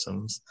naming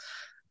systems.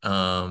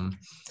 And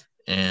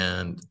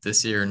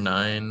this year,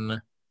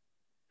 12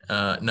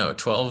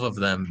 of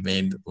them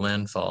made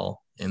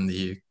landfall in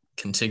the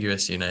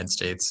contiguous United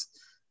States,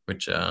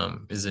 which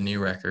is a new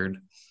record.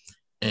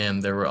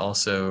 And there were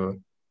also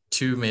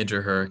 2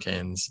 major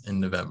hurricanes in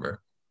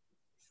November,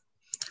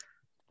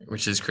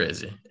 which is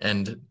crazy.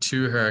 And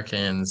 2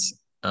 hurricanes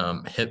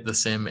hit the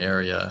same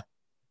area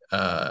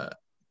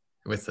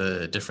with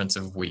a difference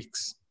of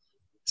weeks.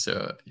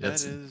 So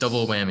that's a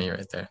double whammy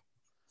right there.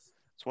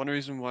 It's one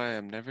reason why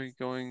I'm never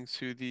going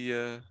to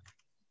the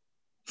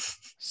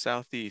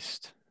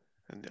southeast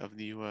of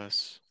the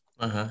U.S.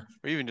 Uh-huh.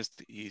 Or even just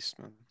the east,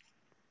 man.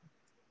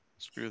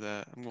 Screw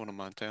that. I'm going to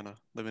Montana,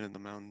 living in the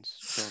mountains,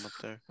 chilling up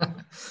there.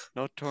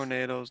 No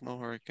tornadoes, no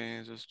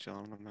hurricanes, just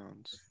chilling in the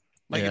mountains.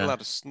 Might get a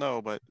lot of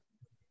snow, but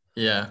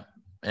yeah,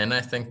 and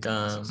I think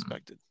it's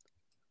expected.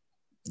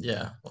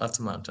 Yeah, lots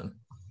of mountain.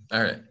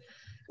 All right.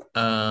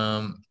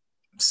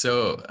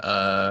 So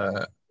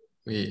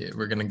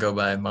we're gonna go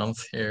by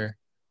month here.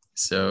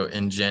 So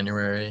in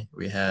January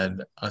we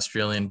had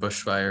Australian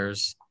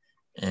bushfires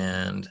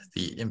and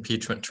the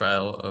impeachment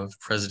trial of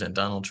President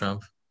Donald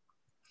Trump.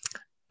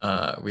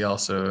 We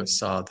also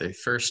saw the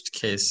first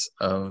case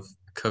of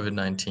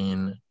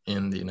COVID-19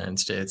 in the United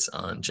States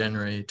on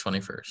January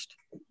 21st.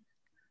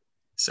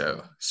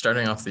 So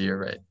starting off the year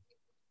right.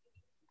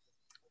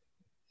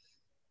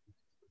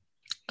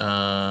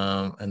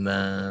 And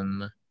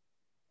then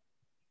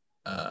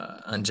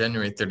on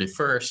January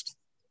 31st,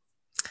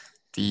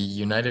 the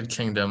United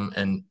Kingdom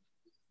and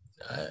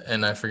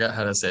and I forgot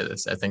how to say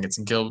this. I think it's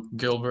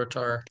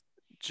Gibraltar.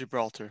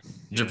 Gibraltar.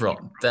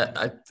 Gibraltar.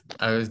 That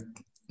I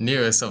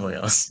knew it was something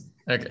else.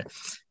 Okay.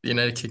 The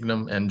United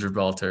Kingdom and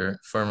Gibraltar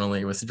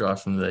formally withdraw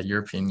from the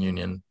European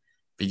Union,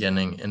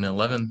 beginning an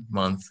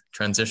 11-month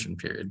transition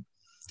period.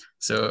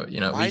 So, you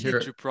know, we Why did hear,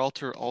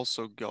 Gibraltar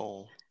also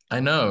go? I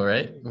know,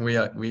 right?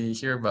 We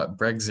hear about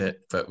Brexit,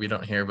 but we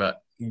don't hear about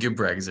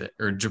Gibrexit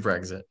or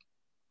Gibrexit.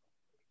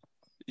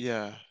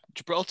 Yeah.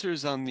 Gibraltar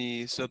is on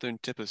the southern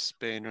tip of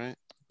Spain, right?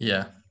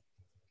 Yeah.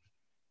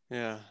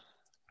 Yeah.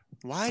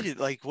 Why did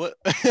what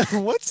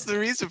what's the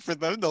reason for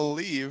them to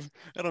leave?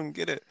 I don't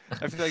get it.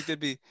 I feel like they'd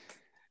be,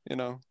 you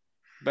know,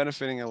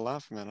 benefiting a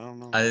lot from it. I don't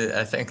know.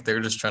 I think they're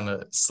just trying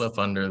to slip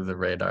under the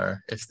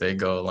radar if they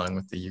go along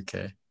with the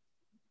UK.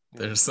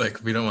 They're Yeah. just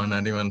like, we don't want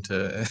anyone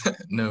to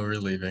know we're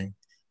leaving.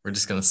 We're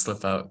just gonna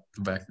slip out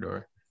the back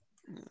door.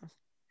 Yeah.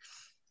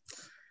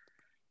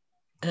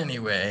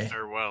 Anyway.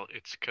 Or well,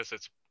 it's because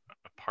it's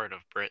a part of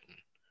Britain.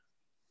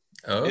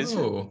 Is it?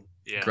 Oh,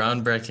 Yeah.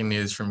 groundbreaking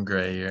news from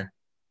Gray here.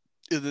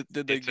 Did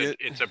they get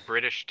It's a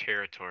British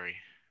territory.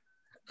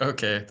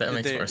 Okay, that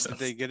makes more did sense.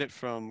 they get it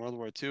from World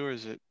War II, or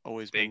has it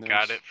always They been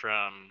got theirs? it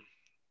from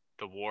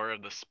the War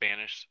of the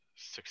Spanish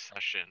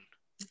Succession.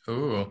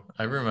 Ooh,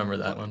 I remember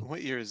that one.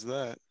 What year is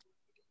that?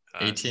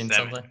 18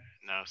 something?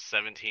 No,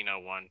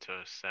 1701 to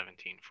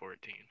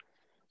 1714.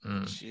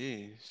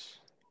 Jeez.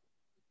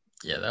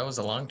 Yeah, that was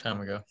a long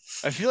time ago.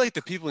 I feel like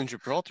the people in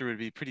Gibraltar would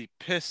be pretty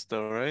pissed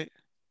though, right?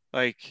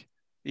 Like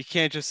you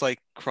can't just like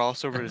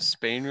cross over to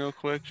Spain real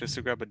quick just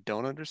to grab a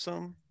donut or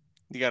something.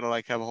 You gotta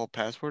like have a whole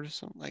passport or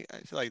something. Like I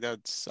feel like that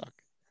would suck.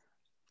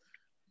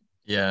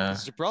 Yeah.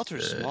 Because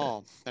Gibraltar's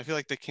small. I feel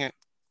like they can't.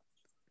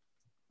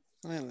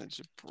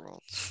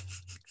 Gibraltar.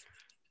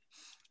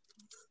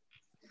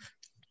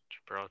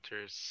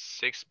 Gibraltar is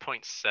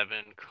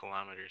 6.7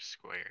 kilometers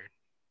squared.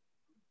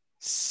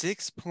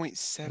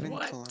 6.7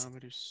 What?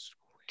 kilometers.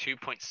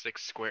 2.6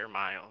 square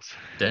miles.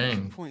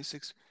 Dang.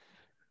 2.6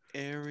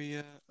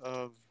 area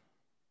of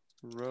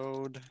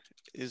Rhode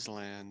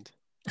Island.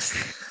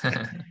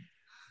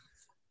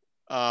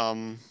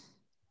 Oh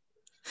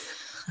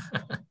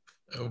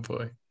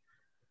boy.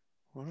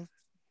 What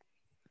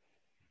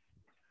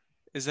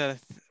is that?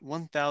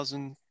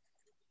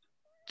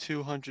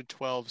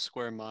 1,212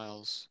 square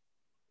miles.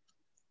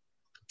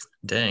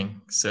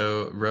 Dang.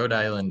 So Rhode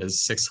Island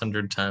is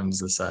 600 times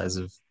the size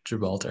of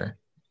Gibraltar.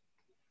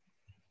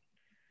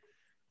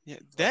 Yeah,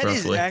 that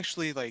is Roughly.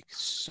 actually like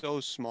so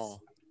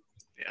small.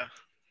 Yeah.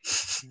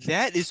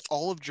 That is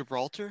all of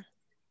Gibraltar?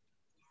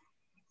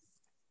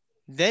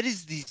 That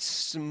is the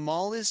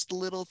smallest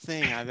little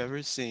thing I've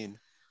ever seen.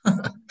 All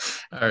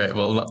right,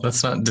 well,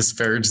 let's not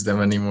disparage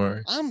them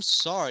anymore. I'm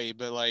sorry,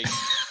 but like,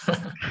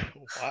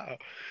 Wow.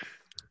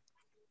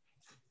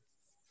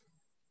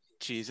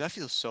 geez, I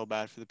feel so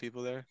bad for the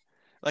people there.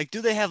 Like, do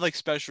they have like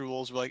special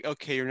rules where like,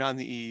 okay, you're not in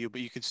the EU,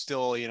 but you can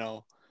still,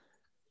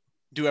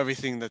 do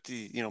everything that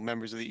the,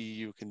 members of the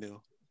EU can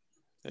do?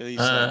 At least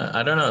like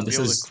I don't know. be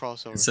able to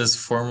cross It over. says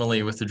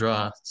formally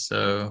withdraw.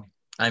 So,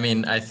 I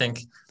mean, I think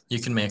you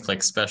can make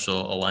like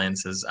special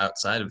alliances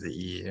outside of the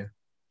EU,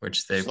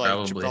 which they It's like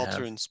probably Gibraltar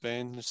have. and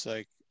Spain. It's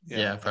like,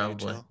 Yeah, that'd be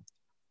probably. chill.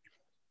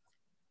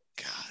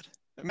 God,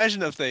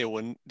 imagine if they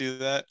wouldn't do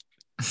that.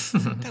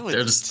 That would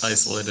They're just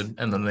isolated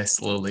and then they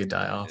slowly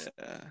die off.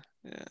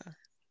 Yeah.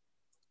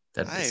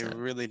 That'd be I sad.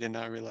 really did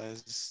not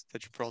realize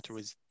that Gibraltar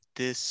was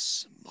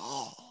this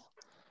small.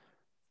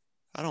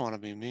 I don't want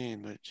to be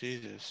mean, but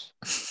Jesus,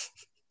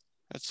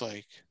 that's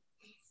like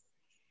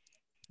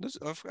this.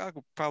 I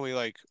could probably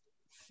like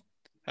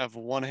have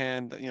one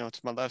hand, to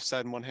my left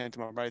side and one hand to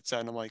my right side,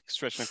 and I'm like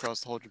stretching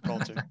across the whole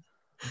Gibraltar.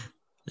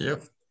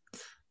 Yep.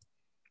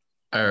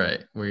 All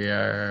right, we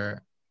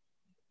are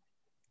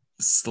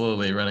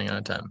slowly running out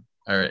of time.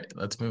 All right,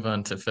 let's move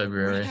on to We're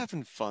February.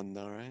 having fun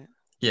though, right?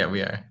 Yeah, we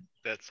are.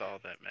 That's all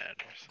that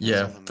matters.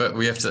 Yeah, all that but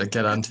we have matters. to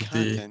get on Good to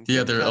content, the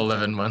good other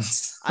 11 content.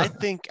 months. I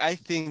think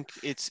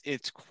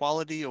it's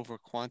quality over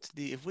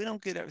quantity. If we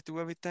don't get through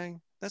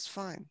everything, that's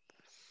fine.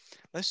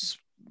 Let's just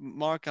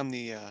mark on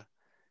the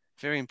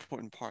very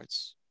important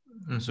parts.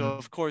 So Mhm.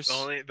 of course,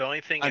 The only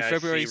thing on I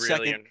February see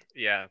really, 2nd,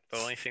 the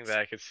only thing that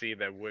I could see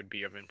that would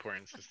be of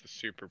importance is the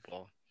Super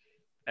Bowl.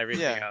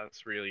 Everything yeah,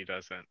 else really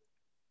doesn't.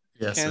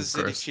 Yes, Kansas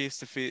of City course. Chiefs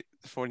defeat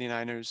the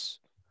 49ers.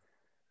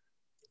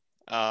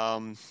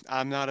 I'm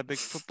not a big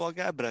football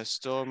guy, but I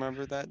still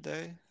remember that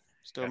day.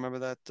 Still remember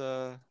that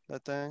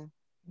thing.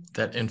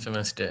 That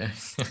infamous day.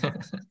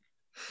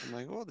 I'm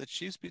like, oh, the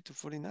Chiefs beat the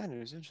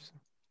 49ers. Interesting.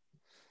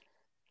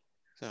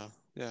 So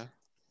yeah,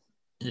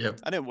 Yep.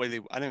 I didn't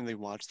really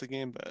watch the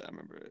game, but I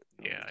remember it.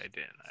 Yeah, I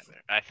didn't either.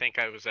 I think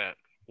I was at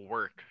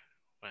work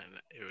when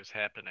it was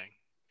happening.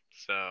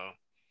 So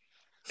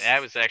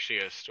that was actually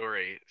a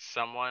story.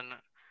 Someone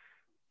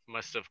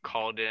must have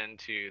called in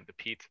to the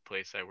pizza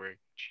place I work,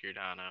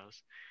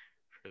 Giordano's,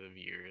 for the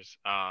viewers.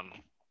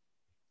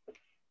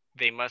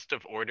 They must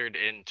have ordered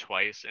in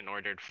twice and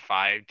ordered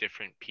 5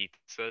 different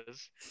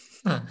pizzas.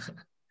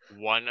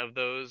 One of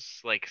those,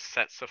 like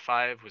sets of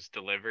 5, was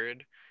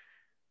delivered.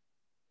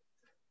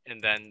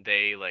 and then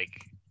they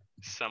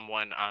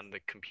someone on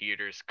the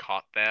computers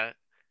caught that.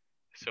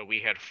 So we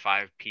had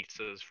 5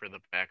 pizzas for the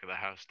back of the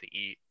house to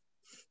eat.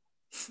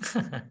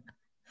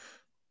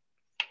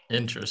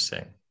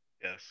 Interesting.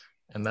 Yes.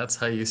 And that's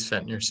how you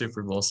spent your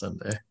Super Bowl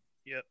Sunday.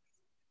 Yep.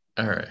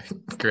 All right,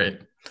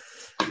 great.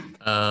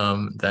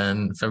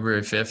 Then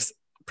February 5th,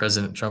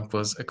 President Trump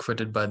was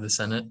acquitted by the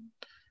Senate,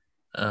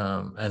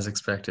 as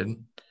expected.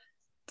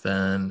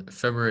 Then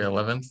February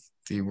 11th,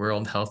 the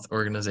World Health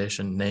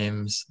Organization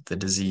names the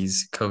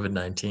disease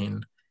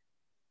COVID-19,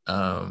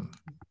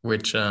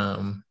 which,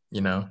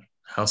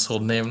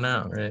 household name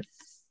now, right?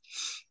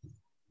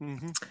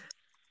 Mm-hmm.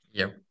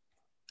 Yep.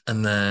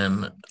 And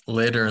then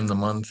later in the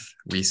month,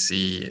 we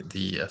see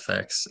the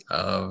effects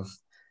of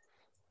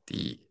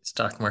the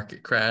stock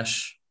market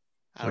crash,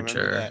 I which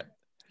remember are that.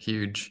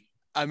 huge.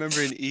 I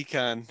remember in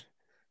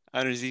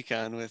honors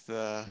econ with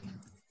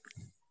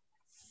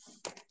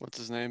what's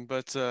his name?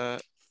 But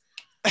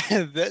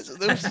this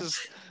was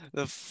just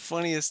the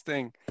funniest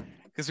thing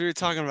because we were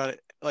talking about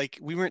it. Like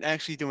we weren't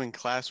actually doing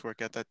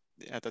classwork at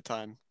the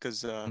time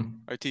because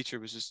our teacher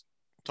was just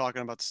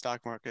talking about the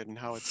stock market and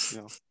how it's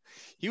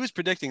he was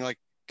predicting like,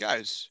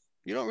 guys,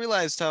 you don't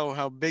realize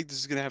how big this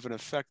is going to have an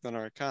effect on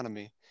our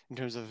economy in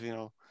terms of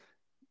the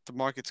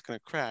market's going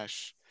to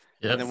crash.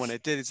 Yep. And then when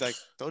it did, he's like,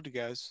 told you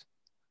guys.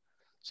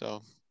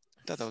 So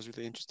I thought that was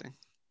really interesting.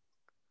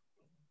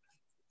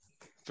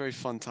 Very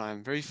fun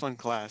time, very fun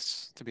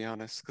class, to be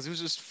honest, because it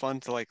was just fun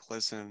to like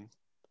listen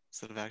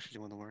instead of actually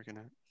doing the work in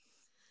it.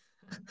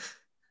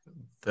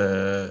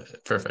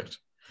 Perfect.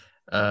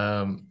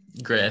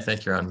 Great. I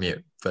think you're on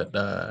mute, but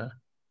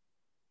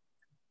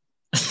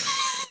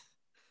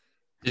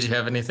did you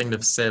have anything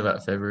to say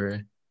about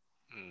February?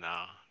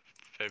 No,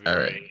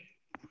 February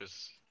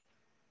was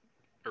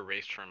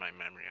erased from my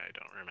memory. I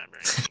don't remember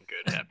anything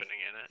good happening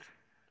in it.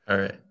 All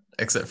right,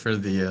 except for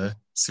the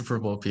Super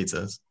Bowl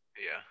pizzas.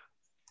 Yeah.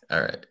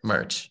 All right,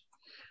 March.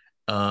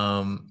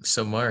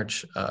 So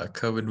March,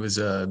 COVID was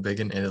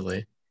big in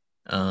Italy.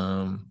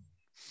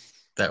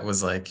 That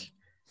was like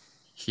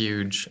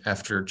huge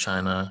after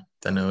China.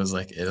 Then it was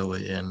like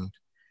Italy, and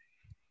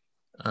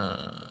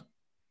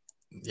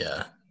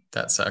yeah,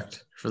 that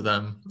sucked for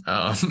them.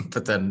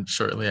 But then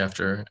shortly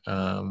after,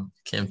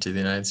 came to the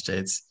United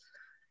States.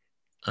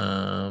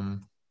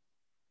 Well,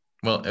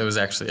 it was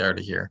actually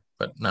already here,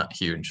 but not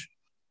huge.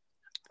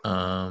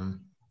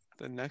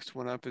 The next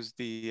one up is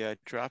the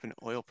drop in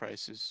oil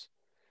prices.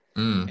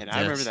 And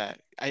I remember that.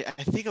 I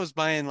think I was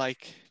buying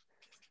like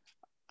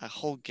a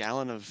whole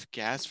gallon of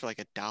gas for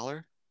like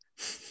 $1.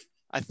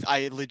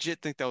 I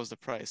legit think that was the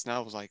price. Now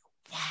I was like,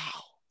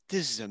 wow,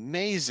 this is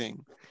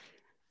amazing.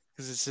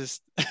 Because it's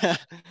just the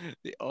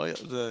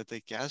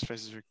gas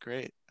prices were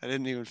great. I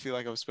didn't even feel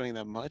like I was spending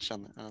that much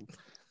on when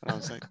I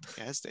was at the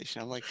gas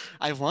station. I'm like,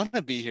 I want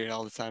to be here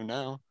all the time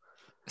now.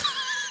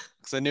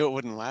 Because I knew it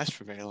wouldn't last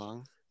for very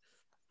long.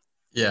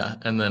 Yeah,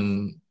 and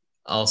then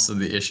also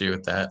the issue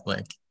with that,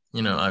 like,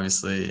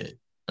 obviously,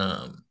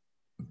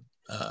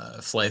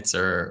 flights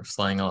are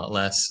flying a lot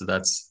less, so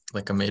that's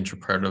like a major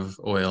part of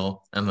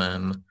oil. And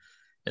then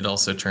it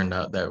also turned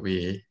out that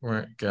we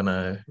weren't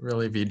gonna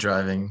really be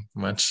driving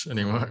much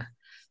anymore.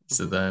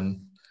 So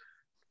then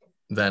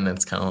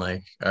it's kind of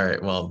like, all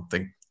right, well,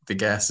 the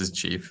gas is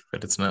cheap,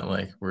 but it's not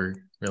like we're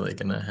really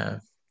gonna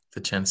have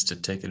the chance to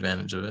take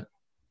advantage of it.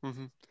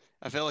 Mm-hmm.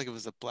 I felt like it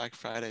was a Black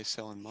Friday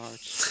sale in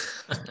March.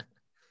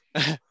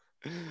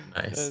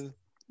 Nice.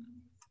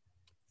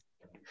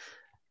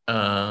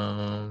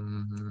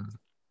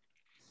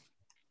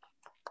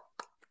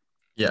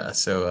 Yeah,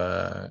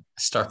 so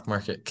stock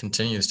market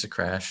continues to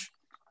crash.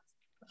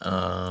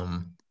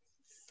 We're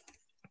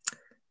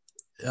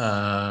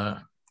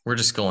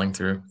just going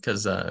through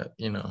because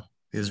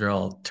these are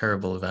all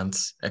terrible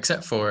events,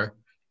 except for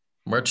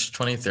March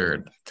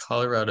 23rd,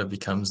 Colorado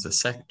becomes the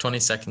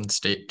 22nd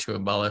state to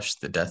abolish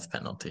the death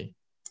penalty,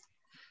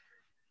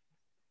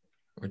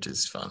 which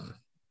is fun.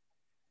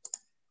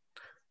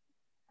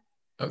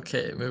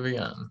 Okay, moving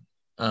on.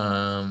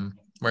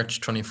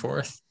 March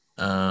 24th,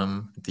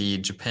 the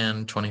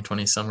Japan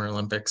 2020 Summer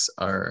Olympics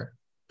are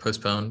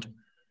postponed.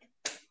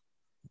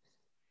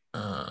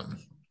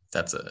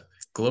 That's a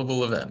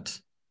global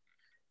event.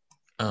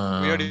 We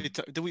already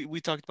we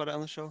talked about it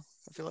on the show.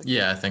 I feel like.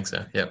 Yeah, I think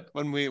so. Yep.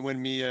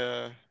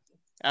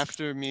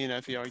 After me and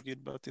Effie argued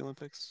about the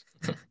Olympics.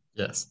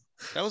 Yes.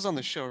 That was on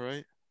the show,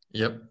 right?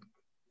 Yep.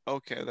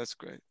 Okay, that's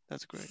great.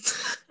 That's great.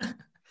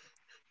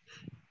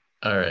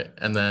 All right.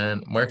 And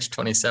then March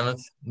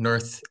 27th,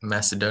 North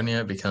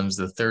Macedonia becomes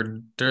the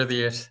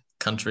 30th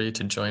country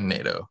to join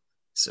NATO.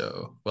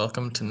 So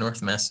welcome to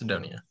North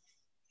Macedonia.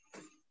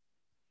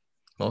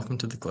 Welcome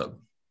to the club.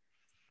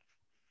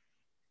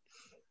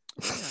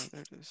 Yeah,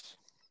 there it is.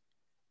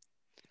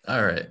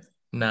 All right.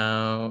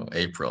 Now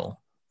April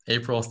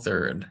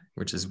 3rd,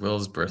 which is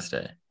Will's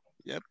birthday.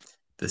 Yep.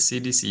 The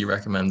CDC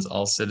recommends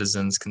all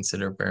citizens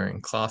consider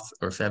wearing cloth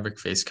or fabric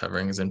face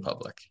coverings in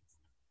public.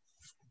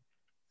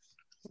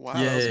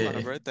 Wow, Yay. That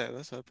was my birthday.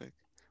 That's epic.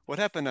 What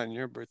happened on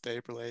your birthday,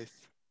 April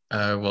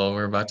 8th? Well,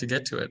 we're about to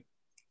get to it.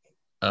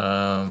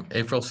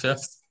 April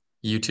 5th,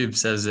 YouTube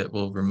says it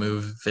will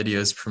remove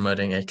videos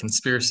promoting a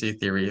conspiracy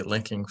theory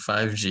linking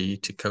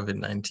 5G to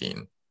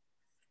COVID-19,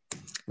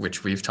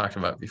 which we've talked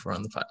about before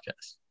on the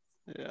podcast.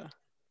 Yeah.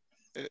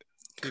 People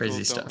Crazy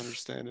don't stuff.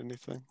 understand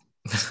anything.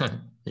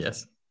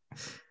 Yes.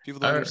 People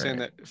don't All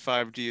understand right. that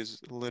 5G is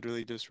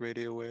literally just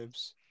radio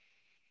waves.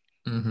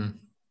 Mm-hmm.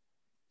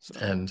 So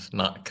And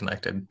not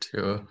connected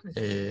to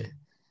a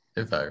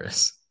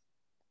virus,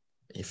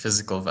 a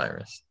physical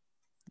virus.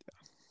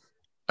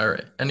 All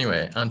right.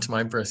 Anyway, on to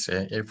my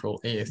birthday, April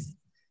 8th.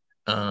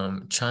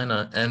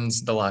 China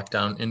ends the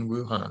lockdown in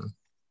Wuhan,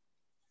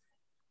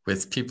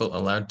 with people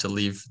allowed to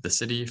leave the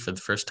city for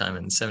the first time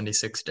in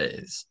 76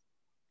 days,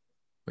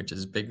 which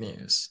is big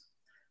news.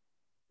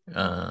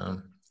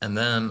 And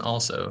then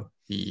also,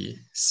 the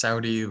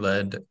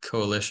Saudi-led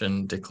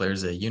coalition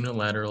declares a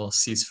unilateral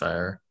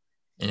ceasefire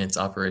in its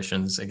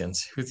operations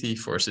against Houthi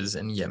forces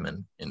in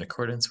Yemen, in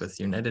accordance with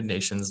United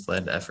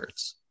Nations-led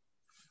efforts.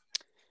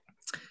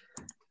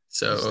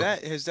 So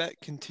has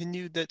that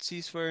continued, that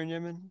ceasefire in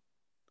Yemen?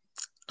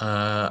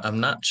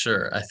 I'm not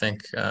sure. I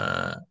think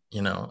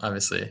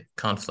obviously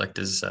conflict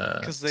is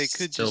Because they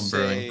could still just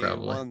brewing, say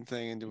probably. one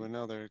thing and do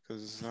another.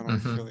 Because I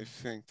don't really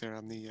think they're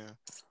on the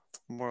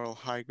moral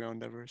high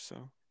ground ever.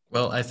 So.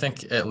 Well, I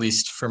think at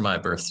least for my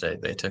birthday,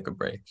 they took a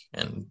break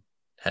and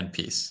had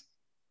peace.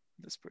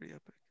 That's pretty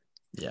epic.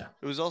 Yeah.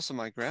 It was also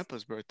my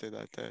grandpa's birthday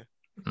that day.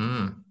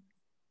 Mm.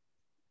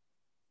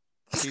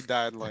 He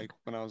died like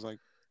when I was like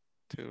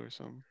 2 or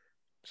something.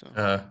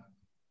 So.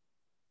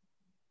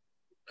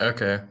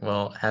 Okay.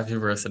 Well, happy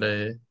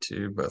birthday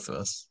to both of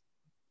us.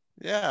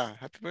 Yeah.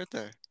 Happy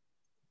birthday.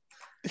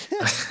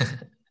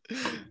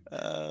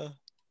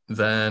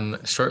 Then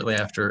shortly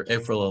after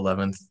April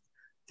 11th,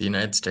 the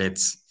United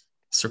States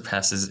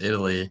surpasses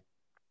Italy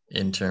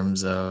in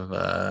terms of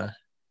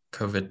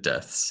COVID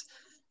deaths.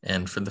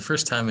 And for the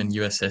first time in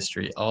US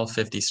history, all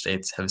 50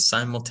 states have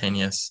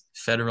simultaneous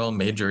federal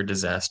major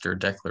disaster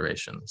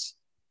declarations.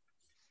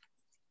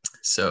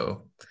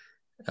 So,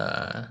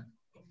 yeah,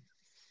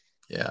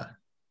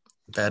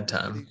 bad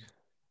time.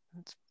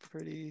 That's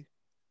pretty,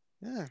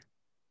 yeah,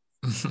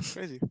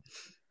 crazy.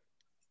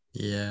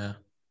 Yeah.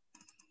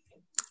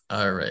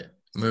 All right.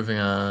 Moving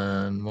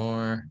on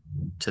more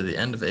to the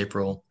end of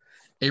April.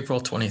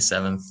 April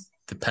 27th,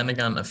 the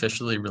Pentagon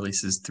officially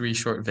releases 3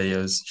 short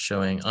videos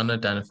showing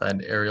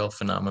unidentified aerial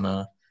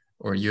phenomena,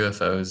 or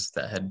UFOs,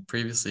 that had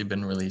previously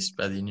been released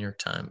by the New York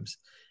Times.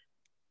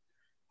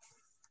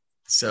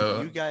 So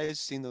have you guys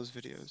seen those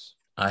videos?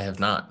 I have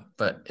not,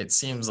 but it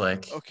seems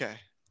like okay.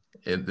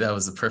 That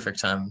was the perfect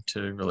time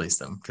to release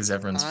them because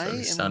everyone's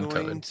focused on COVID. I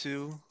am going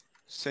to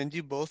send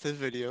you both a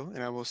video,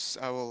 and I will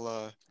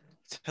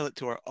tell it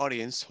to our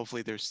audience.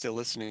 Hopefully, they're still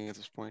listening at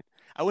this point.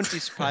 I wouldn't be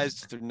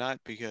surprised if they're not,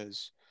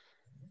 because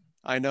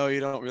I know you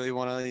don't really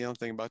want to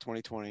think about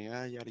 2020,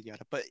 yada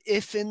yada. But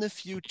if in the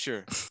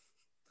future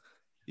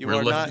you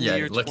are not in the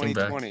year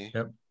 2020,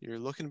 you're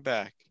looking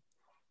back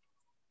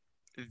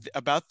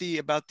about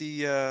the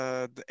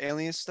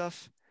alien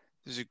stuff.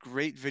 There's a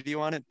great video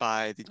on it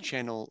by the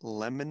channel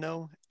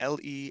Lemino,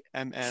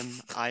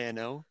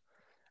 Lemmino.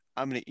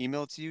 I'm gonna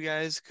email it to you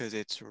guys because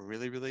it's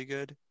really, really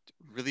good,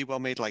 really well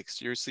made, like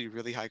seriously,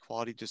 really high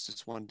quality. Just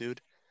this one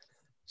dude.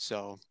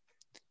 So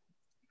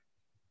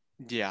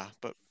yeah,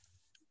 but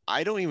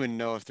I don't even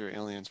know if they're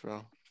aliens,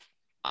 bro.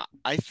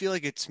 I feel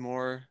like it's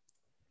more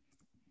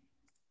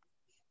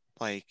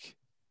like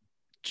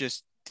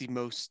just the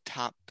most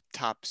top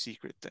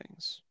secret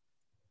things,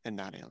 and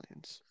not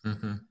aliens.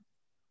 Mm-hmm.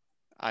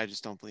 I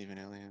just don't believe in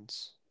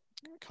aliens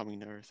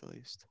coming to Earth, at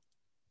least.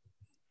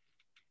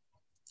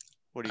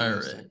 What do you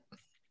guys think?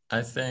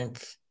 I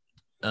think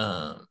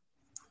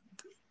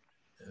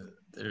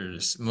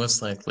there's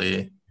most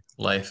likely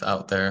life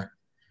out there,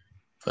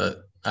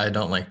 but I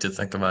don't like to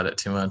think about it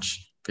too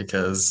much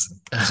because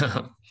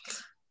I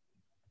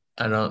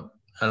don't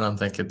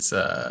think it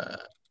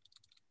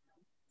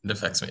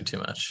affects me too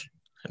much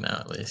right now,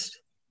 at least.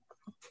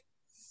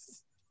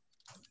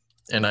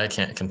 And I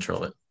can't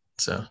control it,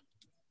 so.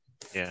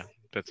 Yeah,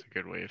 that's a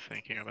good way of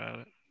thinking about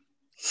it.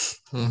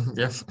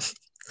 Yeah.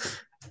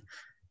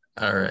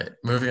 All right,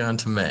 moving on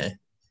to May.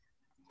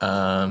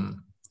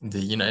 The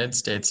United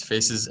States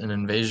faces an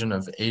invasion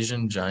of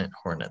Asian giant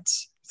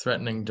hornets,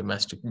 threatening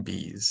domestic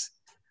bees.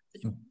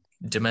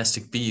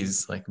 Domestic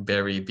bees like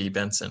Barry B.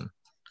 Benson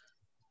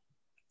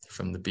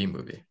from the Bee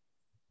Movie,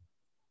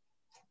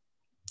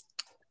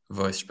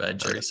 voiced by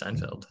Jerry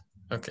Seinfeld.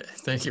 Okay,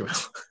 thank you,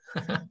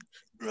 Will.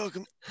 You're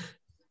welcome.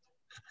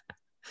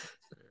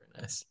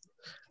 Very nice.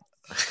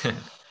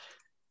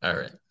 All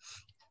right.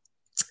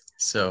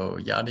 So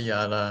yada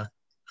yada.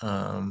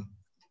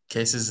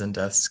 Cases and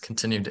deaths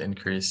continue to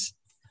increase.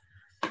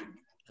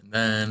 And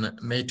then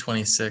May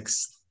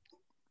 26th,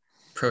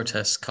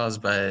 protests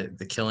caused by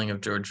the killing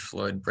of George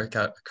Floyd break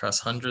out across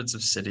hundreds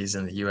of cities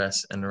in the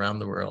US and around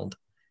the world.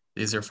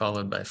 These are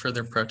followed by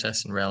further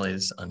protests and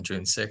rallies on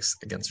June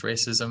 6th against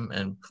racism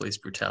and police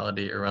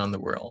brutality around the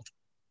world.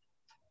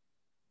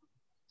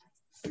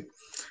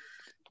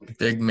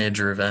 Big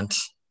major event.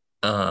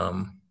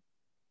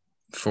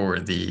 for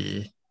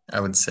the, I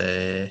would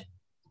say,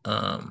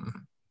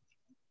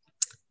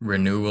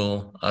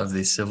 renewal of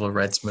the civil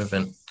rights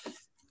movement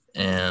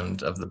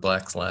and of the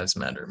Black Lives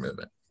Matter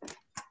movement.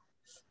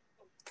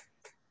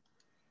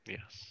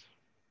 Yes.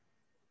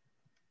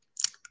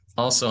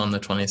 Also on the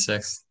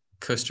 26th,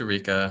 Costa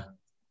Rica.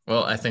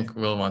 Well, I think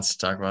Will wants to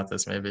talk about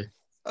this maybe.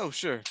 Oh,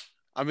 sure.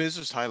 I mean, it's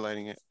just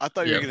highlighting it. I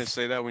thought you were Yep. going to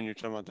say that when you're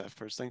talking about that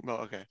first thing. Well,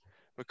 okay.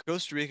 But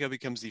Costa Rica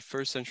becomes the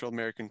first Central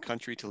American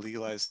country to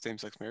legalize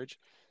same-sex marriage,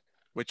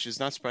 which is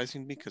not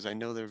surprising to me because I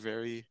know they're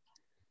very,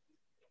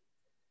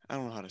 I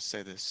don't know how to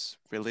say this,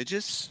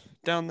 religious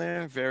down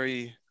there.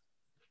 Very,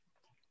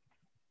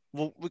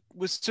 well,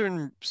 with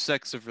certain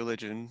sects of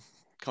religion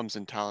comes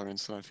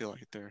intolerance, and I feel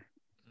like they're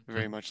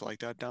very much like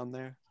that down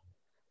there.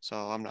 So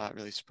I'm not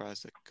really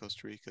surprised that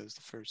Costa Rica is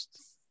the first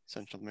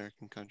Central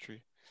American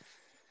country.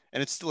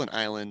 And it's still an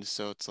island,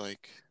 so it's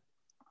like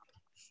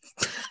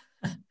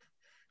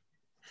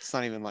it's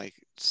not even like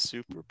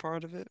super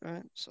part of it,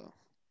 right? So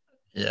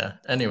Yeah.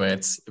 Anyway,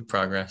 it's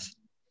progress.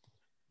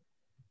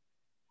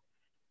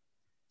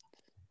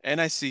 and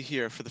I see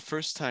here for the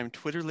first time,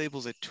 Twitter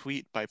labels a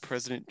tweet by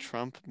President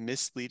Trump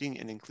misleading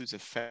and includes a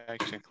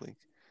fact check link.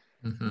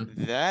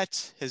 Mm-hmm.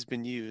 That has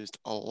been used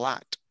a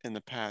lot in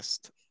the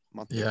past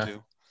month Yeah. or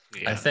two.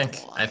 Yeah. I think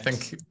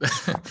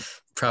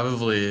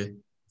probably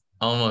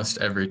almost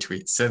every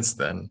tweet since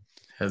then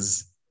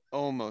has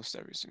Almost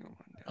every single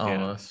one. Yeah.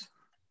 almost.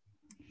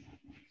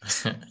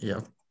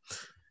 Yep.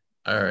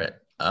 All right.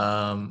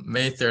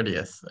 May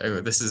 30th.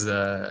 Oh, this is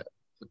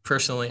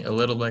personally a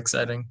little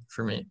exciting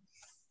for me.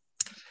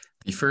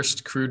 The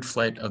first crewed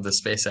flight of the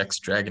SpaceX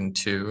Dragon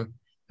 2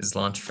 is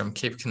launched from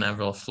Cape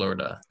Canaveral,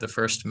 Florida, the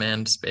first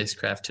manned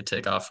spacecraft to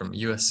take off from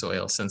U.S.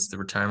 soil since the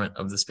retirement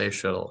of the space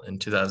shuttle in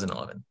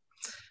 2011.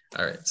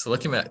 All right, so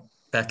looking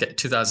back at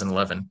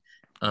 2011,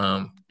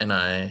 and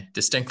I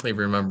distinctly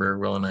remember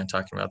Will and I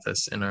talking about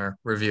this in our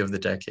review of the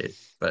decade,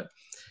 but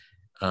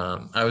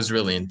I was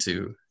really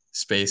into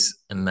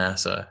space and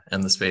NASA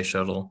and the space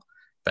shuttle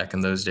back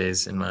in those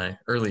days in my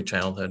early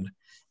childhood.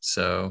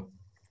 So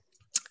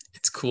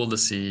it's cool to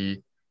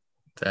see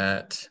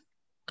that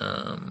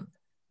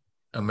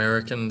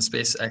American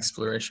space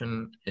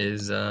exploration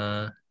is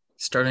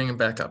starting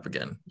back up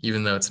again,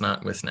 even though it's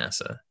not with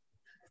NASA.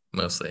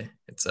 Mostly,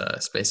 it's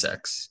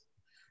SpaceX,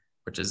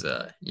 which is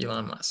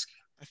Elon Musk.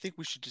 I think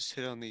we should just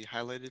hit on the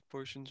highlighted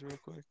portions real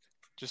quick,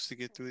 just to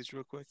get through these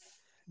real quick.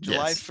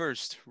 July Yes.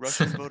 1st,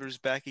 Russian voters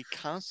back a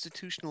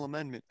constitutional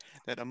amendment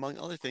that, among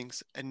other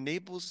things,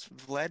 enables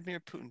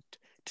Vladimir Putin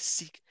to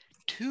seek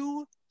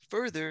 2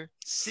 further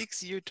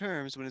 6-year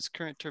terms when his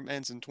current term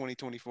ends in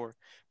 2024,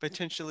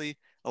 potentially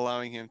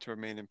allowing him to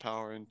remain in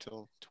power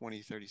until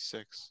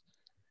 2036.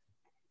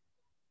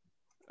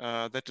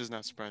 That does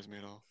not surprise me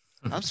at all.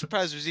 I'm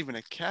surprised there's even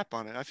a cap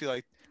on it. I feel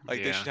like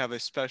they should have a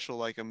special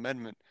like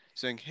amendment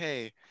saying,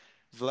 "Hey,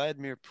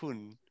 Vladimir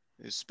Putin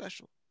is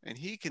special and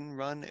he can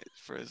run it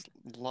for as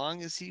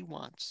long as he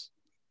wants."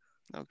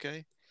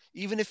 Okay,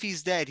 even if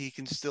he's dead, he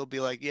can still be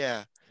like,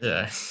 "Yeah,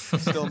 Yeah.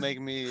 still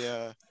make me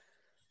the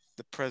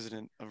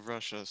president of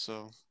Russia."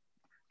 So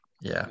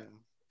yeah.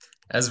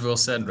 As Will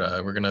said,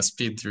 we're gonna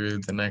speed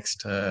through the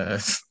next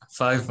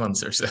 5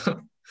 months or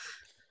so.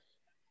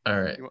 All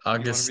right, you want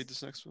August. to read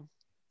this next one?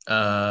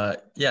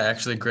 Yeah,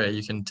 actually, Gray,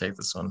 you can take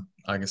this one.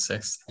 August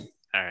 6th.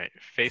 All right.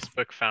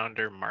 Facebook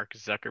founder Mark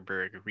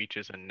Zuckerberg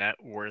reaches a net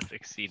worth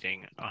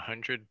exceeding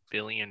 $100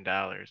 billion,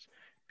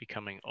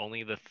 becoming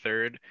only the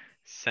third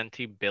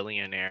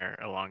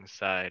centibillionaire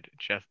alongside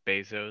Jeff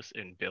Bezos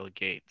and Bill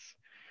Gates.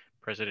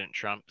 President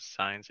Trump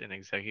signs an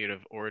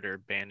executive order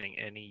banning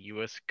any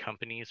U.S.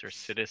 companies or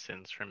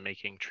citizens from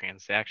making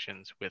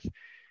transactions with,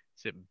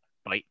 is it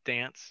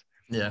ByteDance?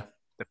 Yeah.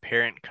 The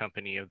parent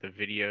company of the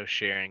video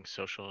sharing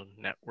social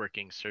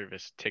networking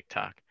service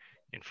TikTok.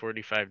 In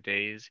 45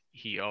 days,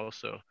 he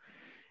also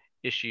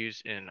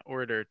issues an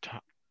order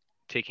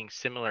taking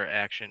similar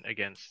action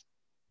against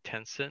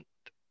Tencent,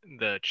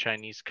 the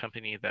Chinese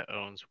company that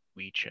owns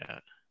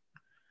WeChat.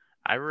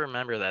 I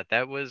remember that.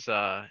 That was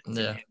an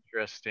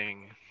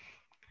interesting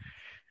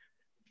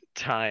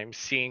time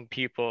seeing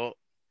people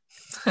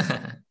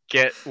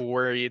get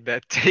worried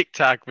that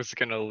TikTok was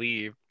going to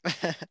leave.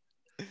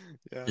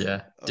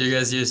 Yeah. Do you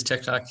guys use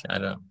TikTok? I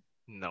don't.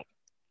 No.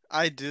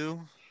 I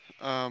do,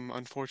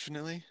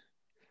 unfortunately.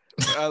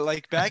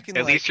 Like back in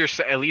at least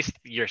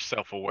you're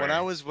self-aware. When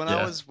I was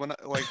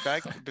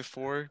back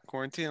before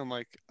quarantine, I'm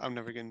like, I'm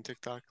never getting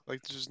TikTok.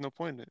 Like, there's just no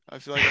point in it. I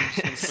feel like I'm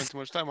just gonna spend too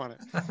much time on it.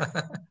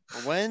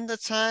 But when the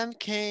time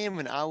came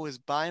and I was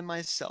by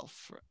myself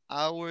for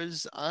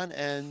hours on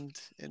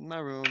end in my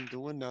room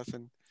doing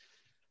nothing,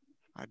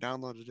 I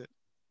downloaded it,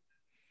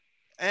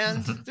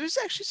 and there's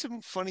actually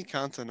some funny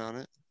content on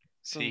it.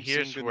 See,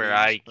 here's where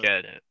I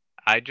get it.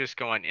 I just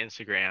go on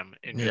Instagram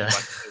and just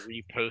watch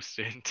the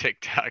reposted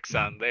TikToks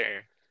on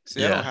there.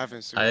 See, I don't have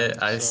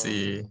Instagram. I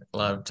see a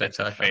lot of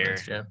TikTok on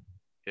Instagram.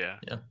 Yeah.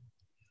 Yeah.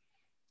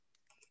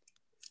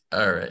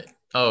 All right.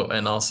 Oh,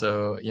 and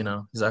also,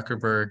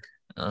 Zuckerberg,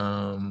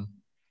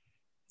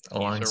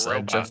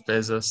 alongside Jeff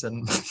Bezos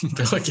and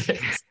Bill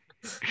Gates.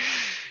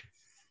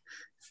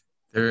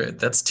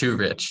 That's too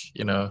rich,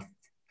 you know.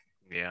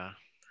 Yeah.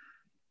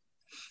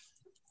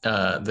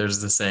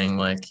 There's the saying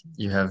like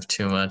you have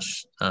too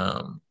much,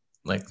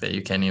 like that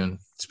you can't even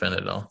spend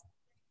it all.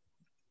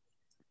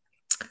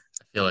 I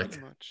feel Pretty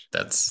like much.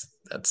 that's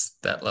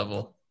that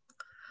level.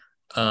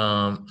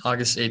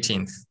 August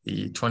 18th,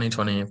 the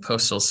 2020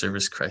 Postal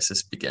Service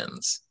crisis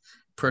begins.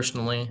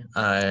 Personally,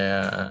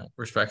 I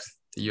respect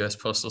the U.S.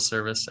 Postal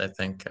Service. I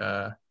think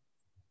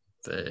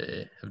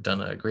they have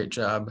done a great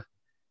job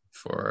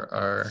for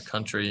our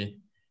country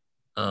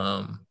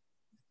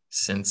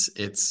since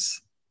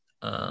its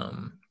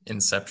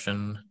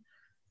inception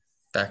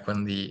back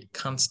when the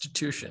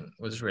Constitution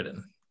was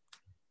written.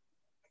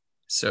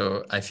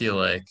 So I feel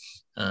like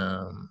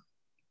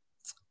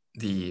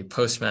the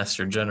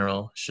Postmaster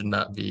General should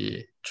not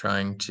be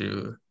trying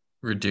to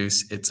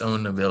reduce its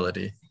own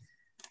ability.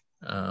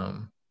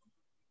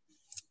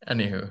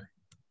 Anywho,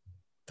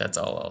 that's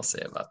all I'll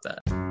say about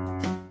that.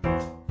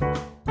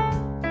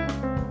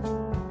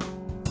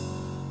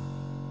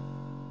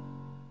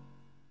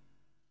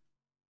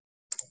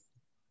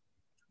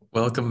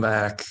 Welcome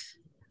back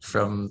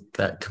from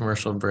that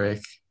commercial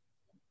break.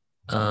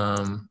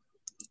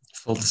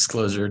 Full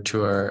disclosure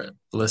to our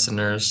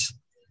listeners,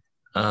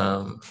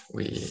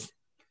 we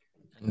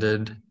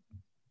ended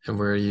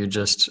where you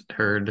just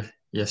heard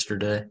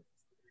yesterday.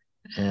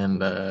 And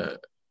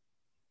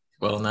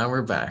well, now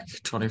we're back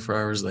 24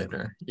 hours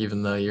later,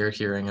 even though you're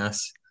hearing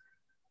us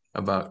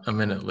about a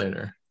minute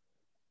later.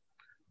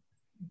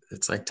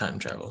 It's like time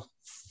travel.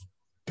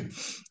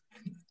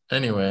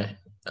 Anyway,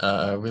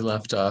 we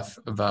left off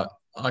about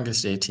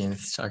August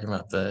 18th, talking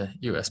about the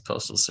U.S.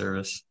 Postal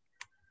Service.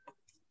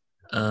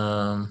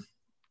 Now,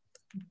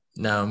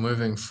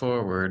 moving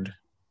forward,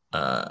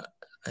 I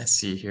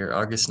see here,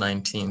 August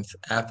 19th,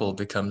 Apple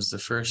becomes the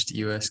first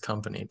U.S.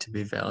 company to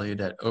be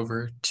valued at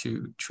over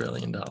 $2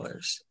 trillion,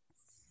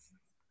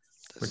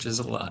 which is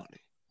a lot.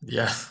 Money.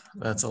 Yeah,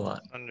 that's a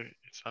lot.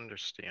 It's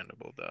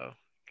understandable though,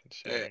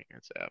 considering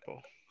it's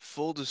Apple.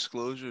 Full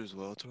disclosure as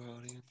well to our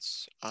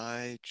audience.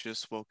 I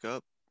just woke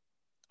up.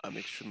 I'm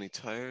extremely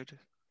tired.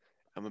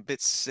 I'm a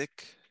bit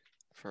sick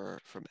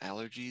from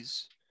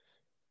allergies.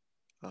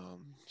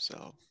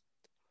 So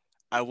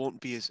I won't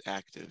be as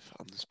active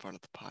on this part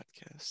of the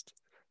podcast.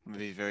 I'm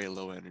gonna be very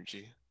low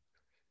energy.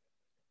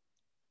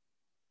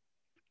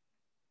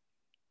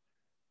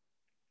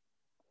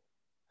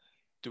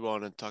 Do you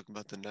want to talk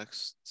about the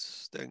next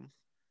thing?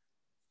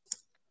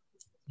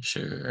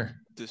 Sure.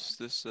 This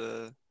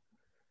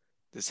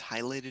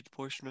highlighted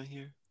portion right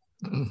here.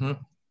 Mm-hmm.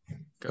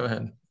 Go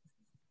ahead.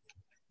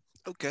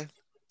 Okay.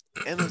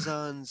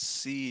 Amazon's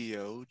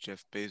CEO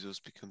Jeff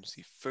Bezos becomes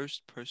the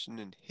first person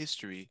in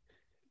history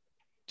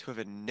to have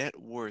a net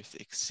worth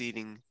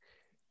exceeding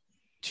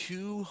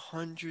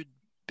 200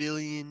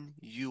 billion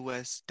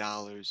US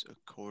dollars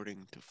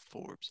according to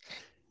Forbes.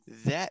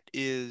 That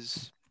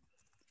is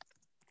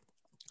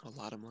a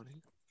lot of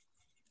money.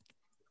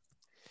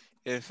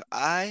 If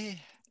I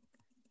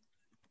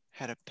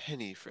had a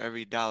penny for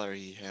every dollar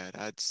he had,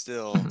 I'd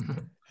still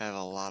have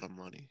a lot of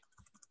money.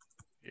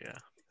 Yeah.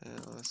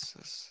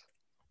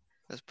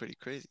 That's pretty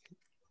crazy.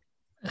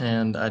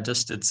 And I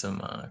just did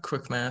some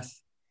quick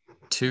math.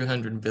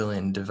 200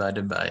 billion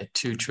divided by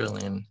 2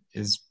 trillion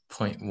is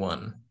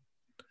 0.1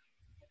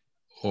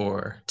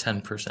 or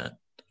 10%.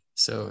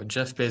 So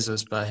Jeff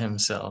Bezos by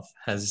himself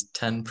has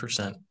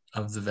 10%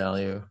 of the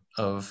value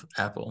of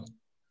Apple.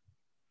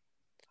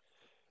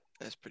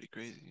 That's pretty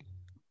crazy.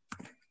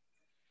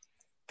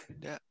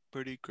 Yeah,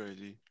 pretty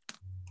crazy.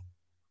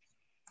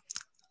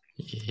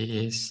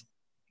 Yes.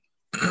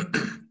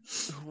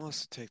 Who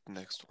wants to take the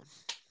next one?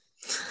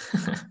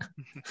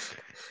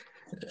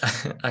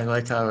 I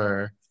like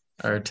how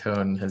our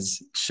tone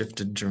has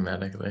shifted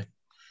dramatically.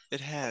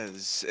 It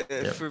has.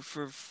 Yep.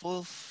 For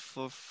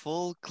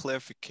full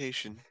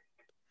clarification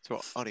to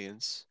our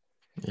audience,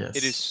 Yes.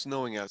 it is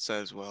snowing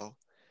outside as well,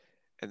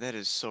 and that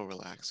is so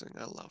relaxing.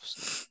 I love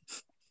snow.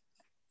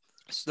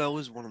 Snow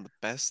is one of the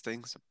best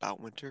things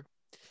about winter.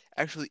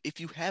 Actually, if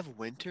you have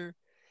winter,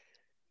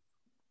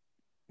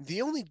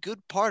 the only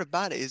good part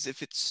about it is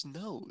if it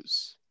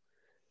snows.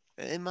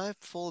 In my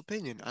full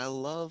opinion, I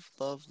love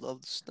the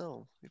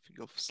snow. If you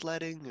go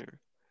sledding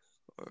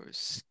or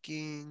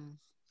skiing,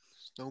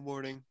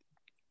 snowboarding,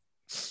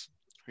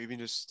 or even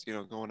just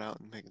going out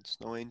and making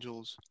snow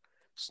angels,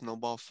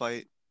 snowball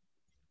fight.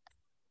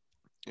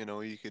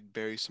 You could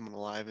bury someone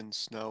alive in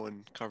snow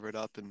and cover it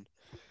up and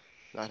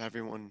not have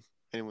anyone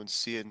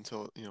see it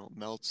until it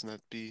melts, and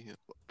that'd be a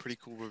pretty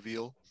cool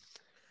reveal.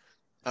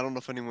 I don't know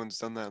if anyone's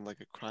done that in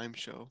like a crime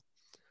show.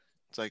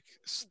 It's like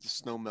the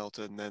snow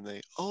melted and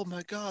then oh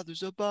my God,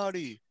 there's a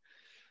body.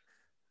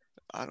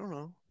 I don't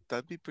know.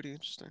 That'd be pretty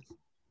interesting.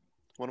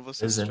 One of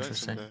us It is has to try it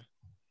interesting. someday.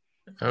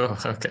 Oh,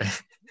 okay.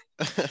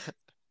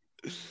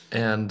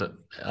 And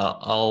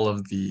all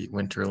of the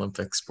Winter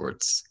Olympic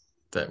sports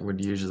that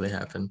would usually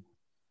happen.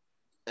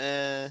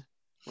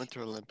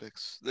 Winter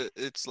Olympics.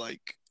 It's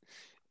like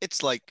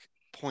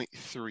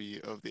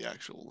 0.3 of the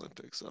actual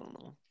Olympics. I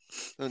don't know.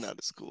 They're not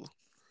as cool.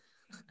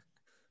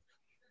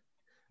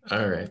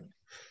 All right.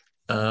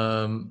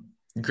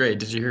 Great.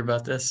 Did you hear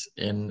about this?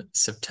 In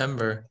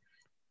September,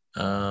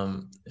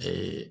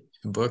 a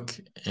book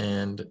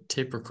and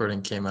tape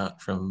recording came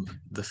out from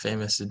the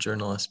famous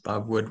journalist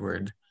Bob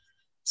Woodward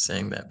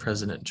saying that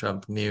President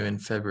Trump knew in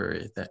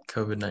February that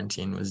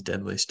COVID-19 was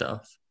deadly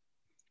stuff.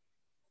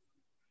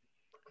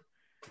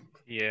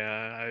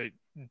 Yeah, I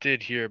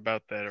did hear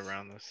about that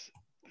around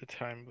the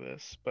time of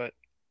this, but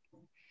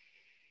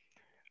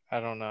I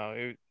don't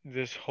know.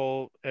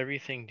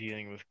 Everything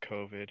dealing with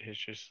COVID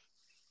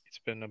it's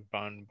been a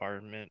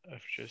bombardment of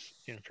just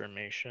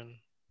information.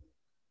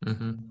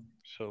 Mm-hmm.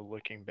 So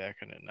looking back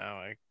on it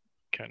now,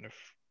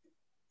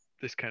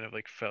 this kind of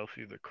like fell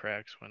through the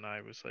cracks when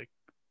I was like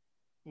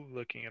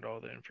looking at all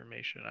the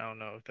information. I don't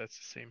know if that's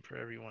the same for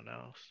everyone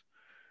else.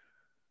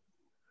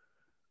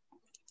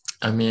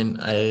 I mean,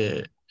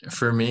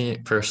 for me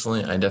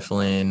personally, I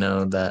definitely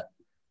know that,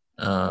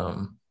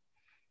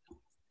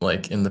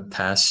 like in the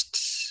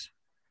past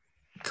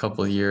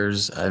couple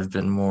years, I've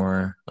been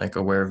more like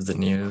aware of the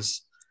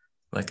news.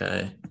 Like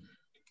I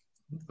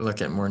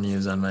look at more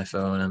news on my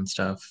phone and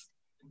stuff.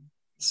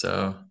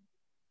 So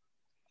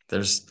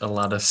there's a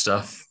lot of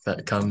stuff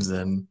that comes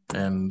in,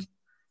 and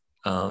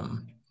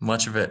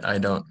much of it I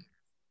don't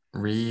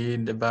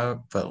read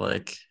about, but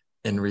like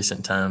in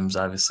recent times,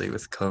 obviously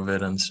with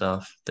COVID and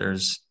stuff,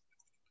 there's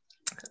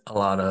a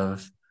lot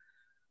of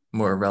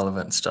more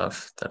relevant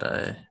stuff that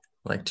I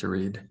like to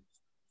read.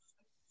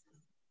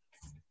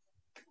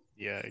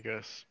 Yeah, I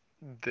guess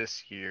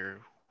this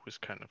year was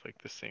kind of like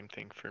the same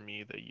thing for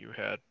me that you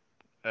had.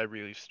 I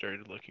really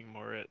started looking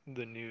more at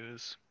the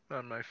news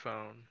on my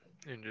phone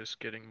and just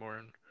getting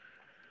more,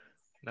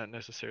 not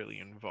necessarily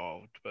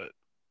involved, but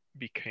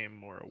became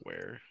more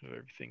aware of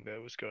everything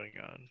that was going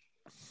on.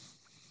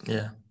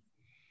 Yeah.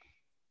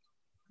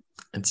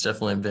 It's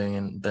definitely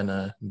been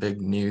a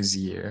big news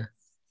year.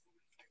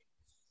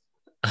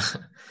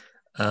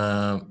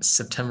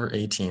 September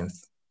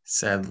 18th,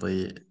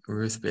 sadly,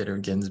 Ruth Bader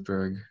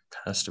Ginsburg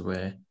passed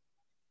away.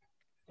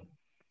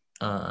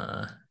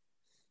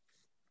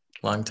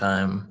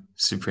 Longtime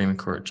Supreme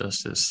Court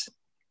Justice.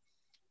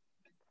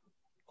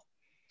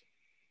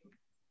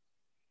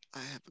 I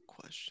have a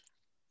question.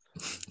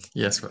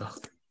 Yes, Will.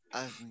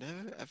 I've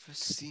never ever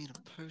seen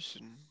a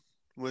person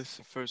with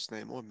the first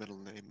name or middle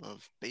name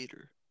of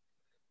Bader.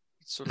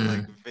 It's sort of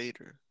like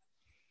Vader.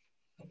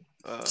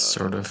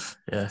 Sort of,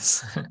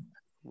 yes.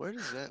 Where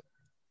does that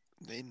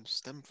name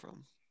stem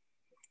from?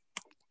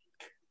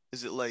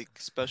 Is it like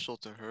special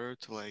to her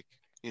to like,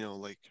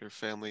 like her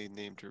family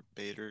named her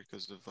Bader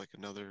because of like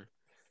another,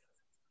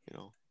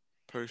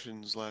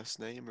 person's last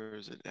name, or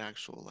is it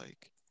actual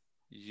like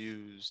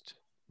used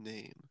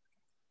name?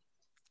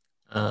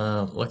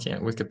 Looking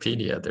at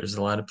Wikipedia, there's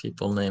a lot of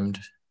people named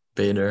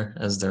Bader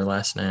as their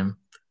last name,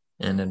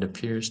 and it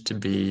appears to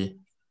be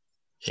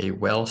a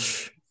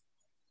Welsh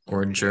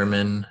or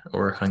German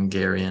or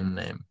Hungarian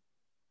name.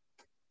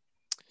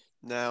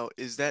 Now,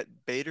 is that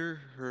Bader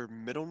her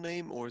middle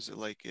name, or is it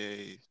like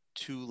a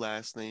two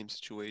last name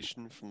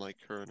situation from like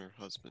her and her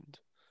husband?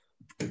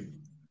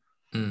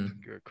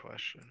 Good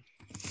question.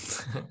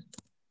 Let's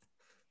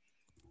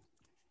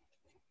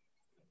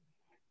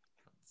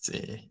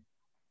see.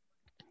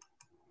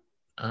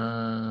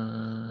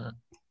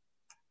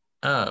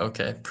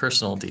 Okay.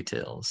 Personal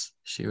details.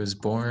 She was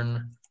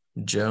born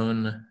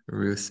Joan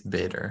Ruth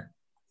Bader.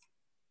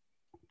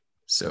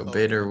 So Okay.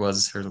 Bader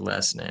was her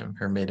last name,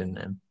 her maiden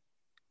name.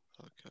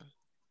 Okay.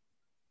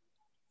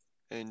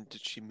 And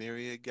did she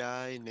marry a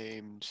guy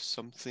named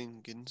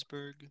something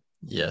Ginsburg?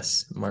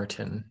 Yes,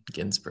 Martin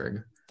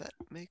Ginsburg. That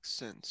makes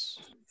sense.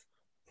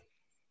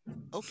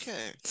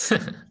 Okay.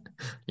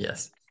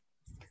 Yes.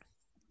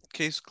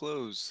 Case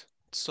closed.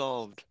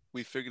 Solved.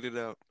 We figured it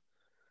out.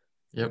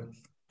 Yep.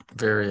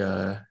 Very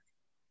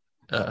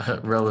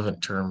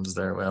relevant terms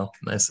there. Well,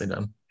 nicely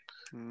done.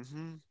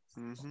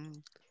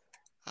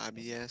 I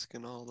be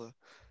asking all the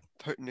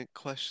pertinent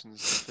questions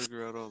to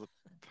figure out all the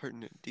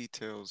pertinent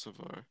details of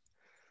our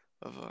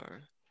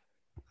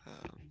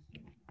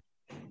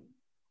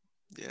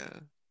yeah.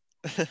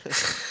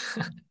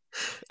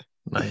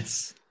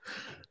 Nice.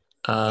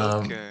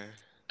 Okay.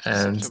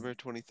 And September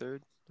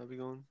 23rd, I'll be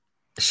going.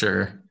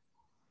 sure.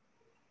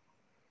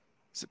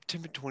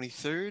 September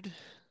 23rd,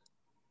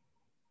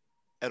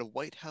 at a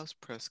White House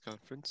press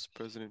conference,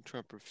 President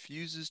Trump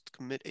refuses to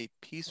commit a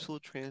peaceful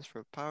transfer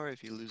of power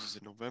if he loses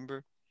in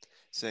November,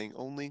 saying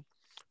only,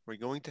 "We're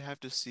going to have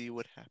to see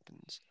what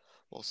happens,"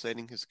 while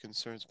citing his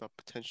concerns about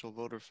potential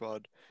voter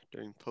fraud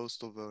during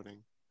postal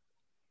voting.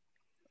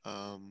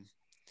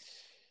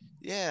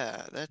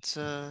 Yeah, that's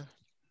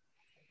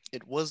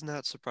it was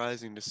not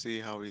surprising to see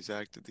how he's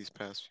acted these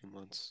past few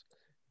months,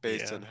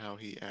 based on how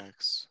he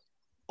acts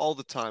all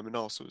the time and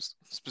also his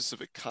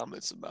specific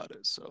comments about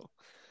it. So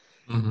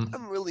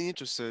I'm really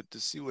interested to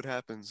see what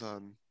happens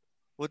on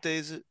what day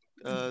is it?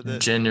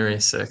 January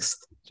 6th.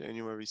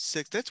 January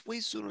 6th. That's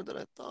way sooner than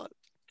I thought.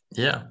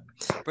 Yeah.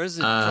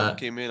 President Trump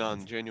came in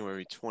on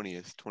January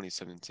 20th,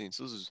 2017.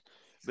 So this is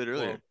a bit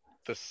earlier.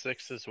 The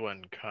 6th is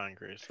when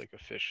Congress like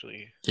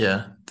officially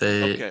Yeah,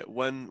 they Okay,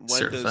 when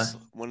certify.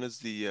 is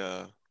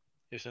the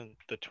isn't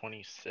the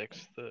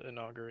 26th the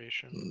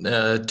inauguration?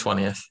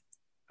 20th.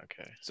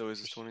 Okay. so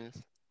is the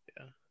 20th?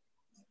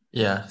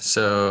 Yeah,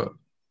 so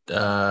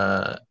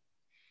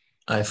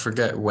I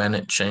forget when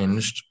it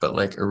changed, but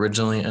like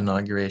originally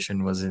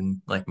inauguration was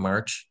in like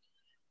March,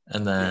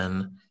 and Yeah.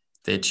 then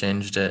they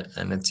changed it,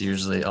 and it's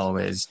usually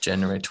always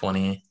January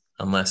 20,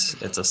 unless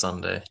it's a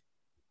Sunday.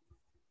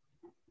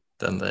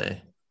 Then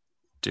they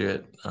do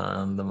it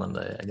on the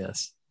Monday, I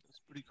guess. That's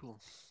pretty cool.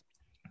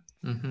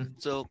 Mm-hmm.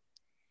 So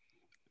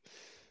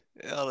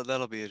yeah,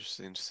 that'll be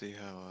interesting to see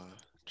how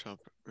Trump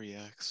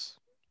reacts.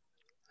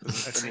 I I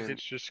think mean,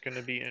 it's just going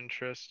to be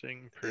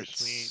interesting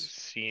personally it's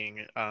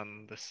seeing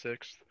on the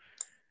 6th.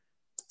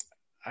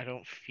 I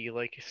don't feel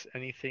like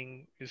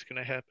anything is going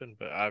to happen,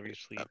 but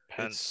obviously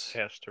Pence it's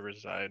has to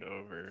reside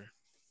over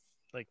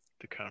like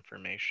the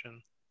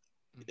confirmation.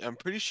 I'm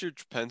pretty sure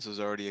Pence has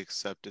already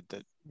accepted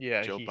that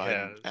Yeah, Joe he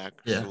Biden has.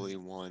 Yeah. actually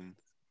won.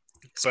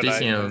 But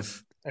Speaking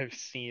of, I've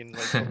seen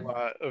like a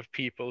lot of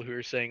people who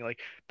are saying like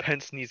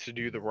Pence needs to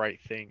do the right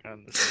thing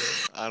on the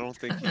 6th. I don't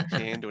think he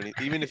can do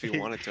anything. Even if he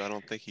wanted to, I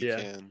don't think he Yeah.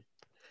 can.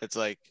 It's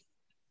like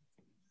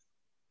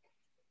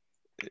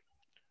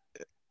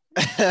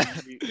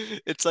You-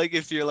 it's like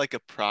if you're like a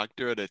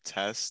proctor at a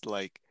test,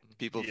 like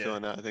people yeah,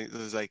 filling out. I think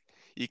this is like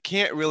you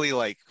can't really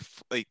like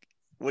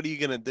what are you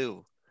gonna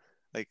do?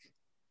 Like,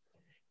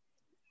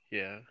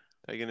 yeah.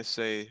 are you gonna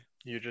say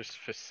You're just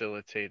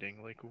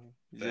facilitating like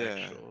the yeah?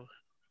 actual.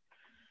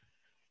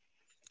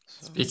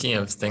 So speaking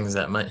of things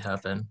that might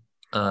happen,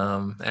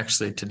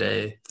 actually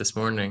today, this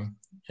morning,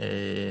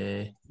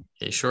 a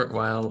short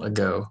while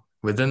ago,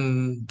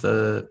 within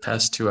the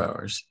past 2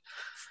 hours,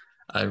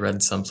 I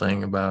read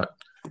something about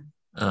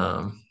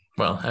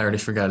well, I already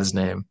forgot his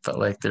name, but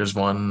like there's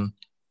one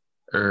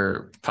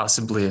or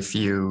possibly a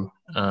few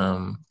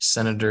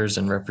senators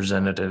and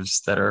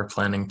representatives that are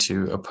planning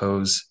to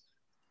oppose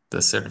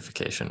the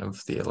certification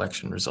of the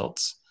election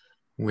results,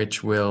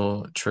 which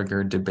will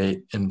trigger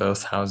debate in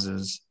both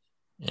houses,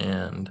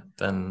 and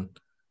then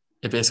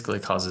it basically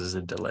causes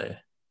a delay.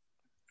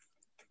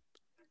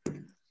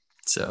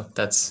 So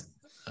that's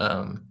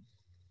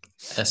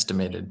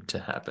estimated to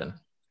happen.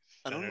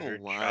 I don't know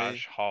Senator why.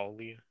 Josh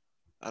Hawley.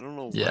 I don't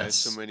know why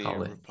so Yes, many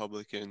Holly.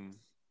 Republican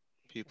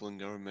people in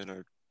government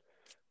are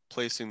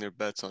placing their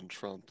bets on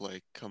Trump.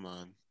 Like, come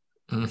on,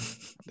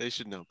 they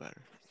should know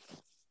better.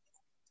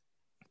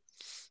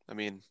 I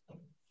mean,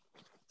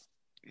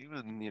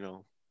 even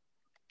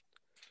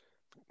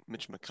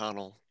Mitch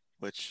McConnell,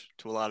 which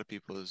to a lot of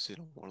people is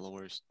one of the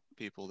worst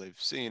people they've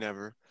seen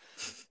ever.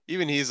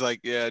 Even he's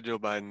like, yeah, Joe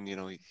Biden,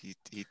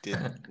 he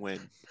did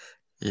win.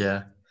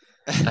 Yeah.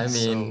 I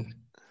So mean,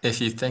 if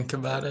you think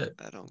about it,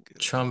 I don't get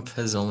it. Trump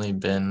has only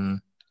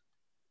been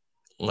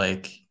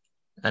like,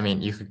 I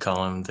mean, you could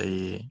call him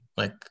the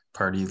like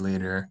party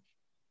leader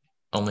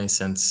only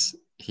since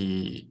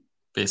he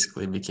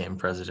basically became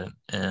president.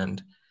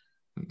 And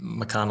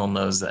McConnell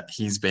knows that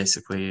he's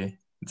basically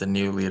the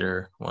new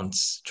leader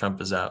once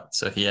Trump is out.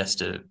 So he has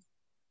to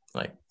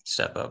like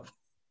step up.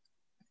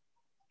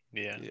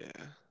 Yeah. Yeah.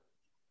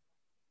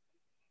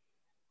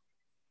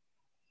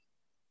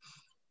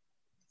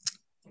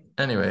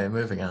 Anyway,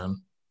 moving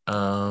on.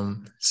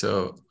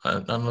 So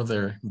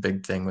another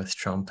big thing with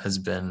Trump has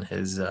been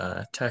his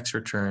tax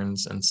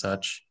returns and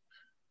such.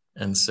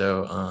 And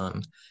so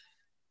on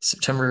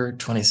September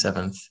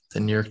 27th, the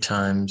New York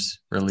Times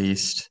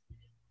released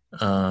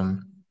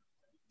um,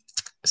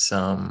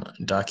 some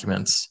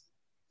documents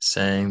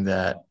saying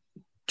that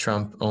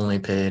Trump only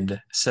paid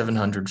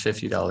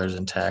 $750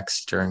 in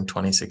tax during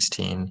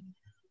 2016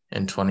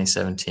 and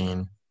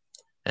 2017,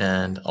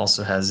 and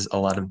also has a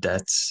lot of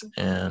debts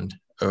and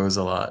owes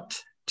a lot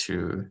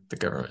to the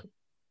government.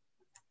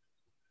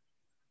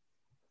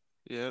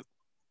 Yep.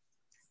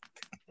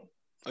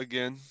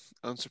 Again,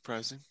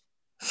 unsurprising.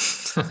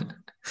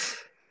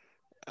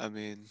 I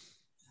mean,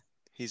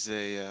 he's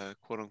a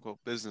quote unquote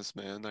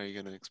businessman. Are you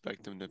going to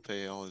expect him to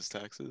pay all his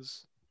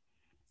taxes?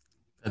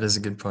 That is a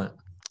good point.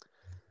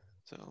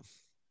 So,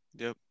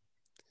 yep.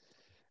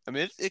 I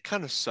mean, it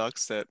kind of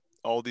sucks that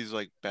all these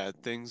like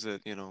bad things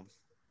that,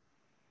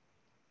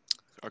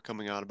 are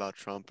coming out about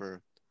Trump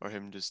or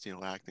him just,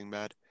 acting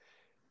bad.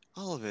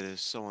 All of it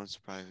is so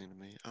unsurprising to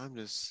me.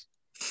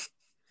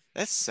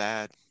 That's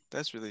sad.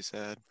 That's really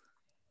sad.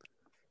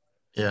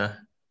 Yeah.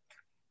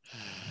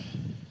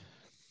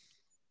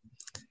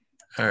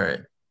 All right.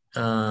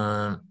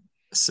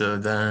 So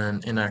then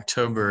in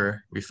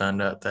October, we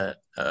found out that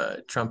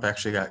Trump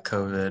actually got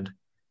COVID,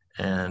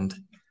 and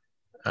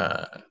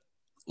uh,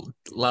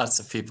 lots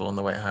of people in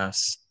the White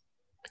House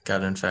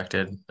got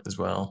infected as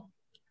well.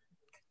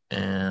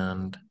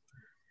 And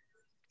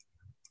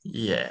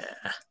yeah,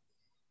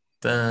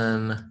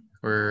 then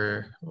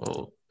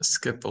we'll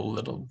skip a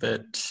little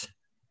bit.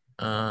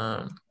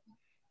 Um,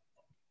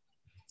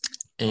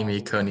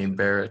 Amy Coney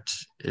Barrett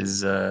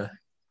is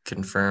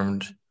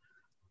confirmed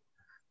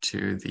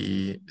to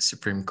the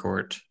Supreme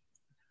Court.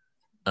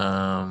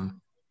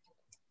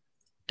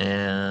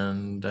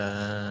 And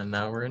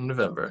now we're in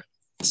November.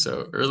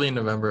 So early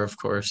November, of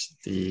course,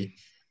 the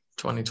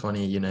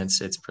 2020 United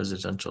States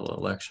presidential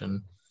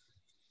election.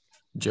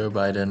 Joe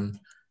Biden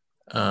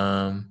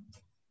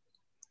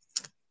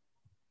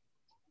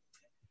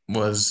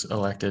was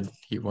elected.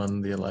 He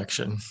won the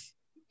election.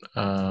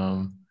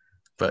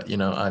 But,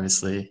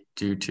 obviously,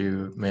 due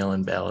to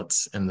mail-in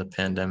ballots and the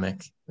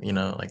pandemic,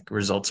 like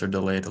results are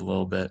delayed a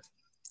little bit.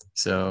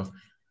 So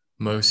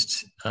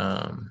most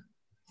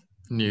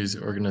news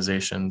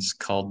organizations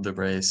called the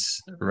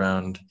race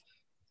around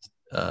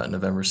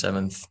November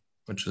 7th,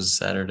 which was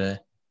Saturday.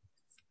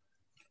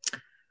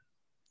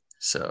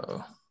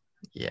 So,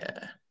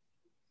 yeah.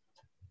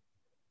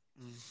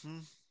 Mm-hmm.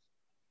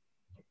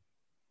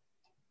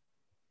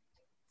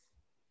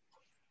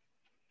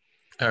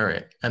 All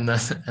right. And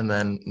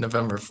then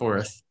November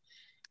 4th,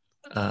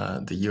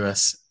 the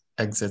US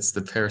exits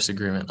the Paris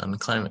Agreement on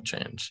climate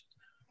change.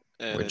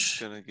 And it's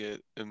Which gonna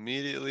get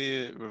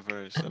immediately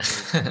reversed.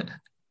 I mean,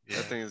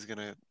 I think it's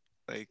gonna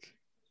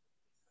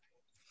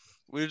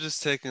we're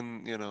just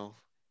taking,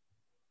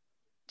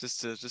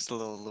 just a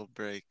little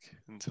break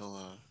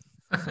until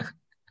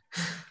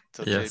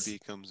yes.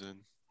 JB comes in.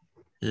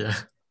 Yeah.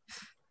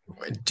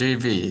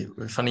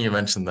 JB, funny you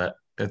mentioned that.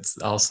 It's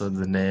also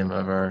the name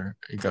of our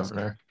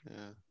governor.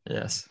 Yeah.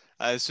 Yes.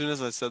 As soon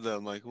as I said that,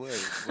 I'm like, wait,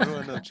 where do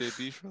I know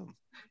JB from?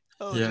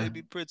 Oh, Yeah.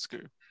 JB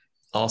Pritzker.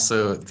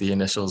 Also the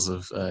initials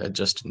of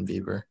Justin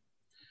Bieber.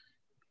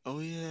 Oh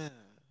yeah.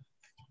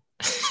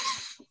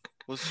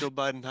 What's Joe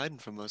Biden hiding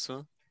from us,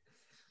 huh?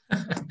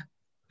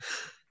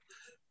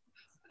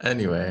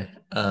 Anyway,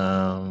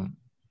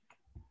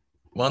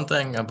 one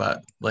thing about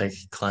like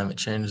climate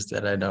change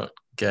that I don't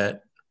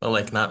get, well,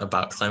 like not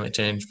about climate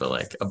change, but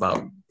like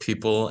about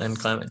people and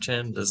climate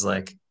change is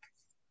like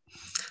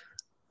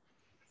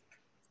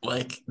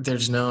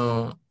there's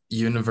no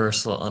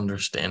universal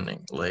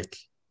understanding. Like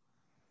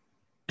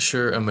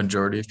sure, a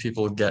majority of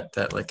people get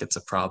that like it's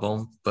a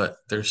problem, but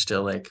there's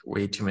still like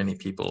way too many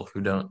people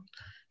who don't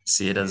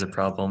see it as a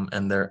problem,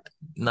 and they're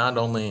not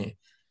only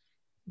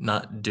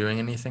not doing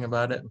anything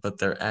about it, but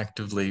they're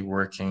actively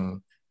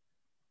working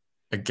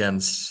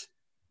against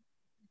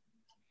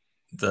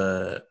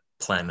the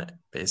planet,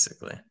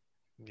 basically.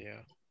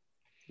 Yeah.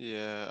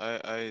 Yeah,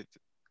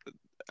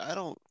 I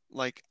don't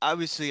like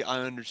obviously I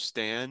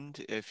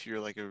understand if you're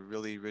like a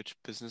really rich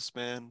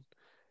businessman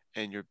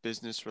and your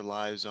business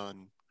relies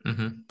on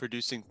Mm-hmm.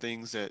 producing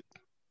things that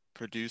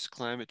produce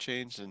climate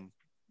change and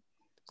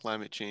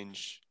climate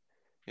change,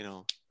 you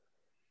know,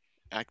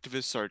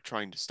 activists are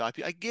trying to stop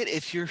you. I get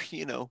if you're,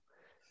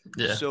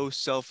 Yeah, so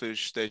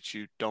selfish that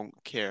you don't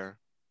care.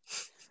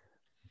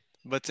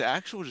 But to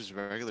actual just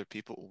regular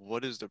people,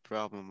 what is the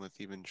problem with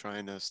even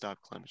trying to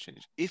stop climate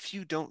change? If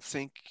you don't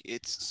think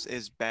it's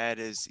as bad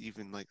as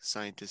even like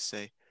scientists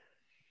say,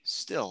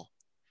 still,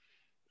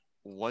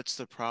 what's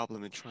the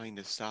problem in trying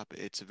to stop it?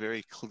 It's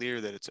very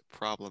clear that it's a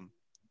problem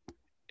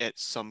at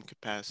some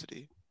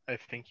capacity. I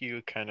think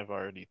you kind of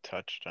already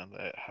touched on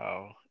that,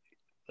 how,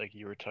 like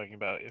you were talking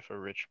about, if a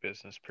rich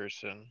business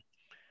person,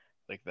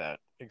 like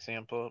that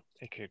example,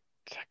 it could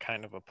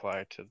kind of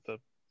apply to the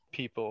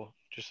people,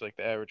 just like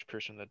the average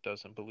person that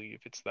doesn't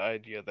believe. It's the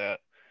idea that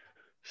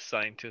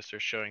scientists are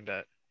showing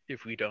that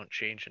if we don't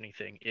change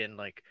anything in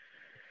like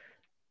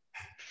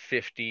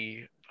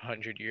 50,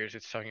 100 years,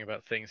 it's talking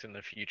about things in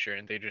the future,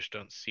 and they just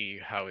don't see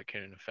how it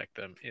can affect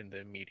them in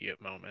the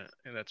immediate moment.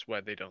 And that's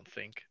why they don't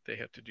think they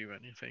have to do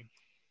anything.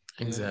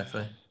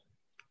 exactly.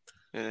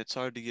 And it's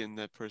hard to get in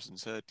that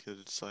person's head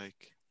because it's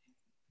like,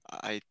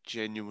 I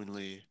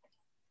genuinely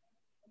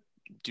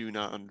do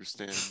not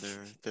understand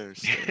their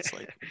stance.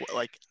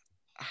 Like,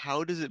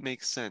 how does it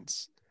make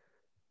sense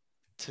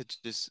to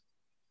just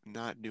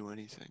not do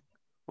anything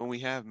when we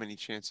have many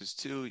chances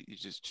to? You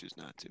just choose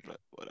not to. But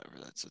whatever,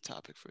 that's a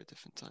topic for a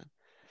different time.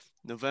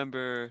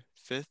 November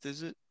 5th,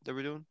 is it that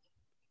we're doing?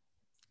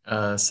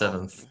 Oh,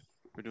 7th.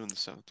 we're doing the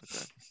 7th.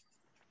 Okay.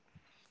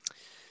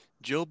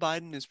 Joe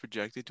Biden is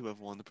projected to have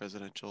won the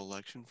presidential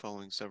election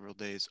following several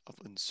days of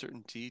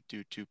uncertainty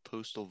due to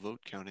postal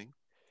vote counting.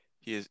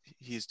 He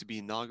is to be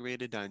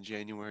inaugurated on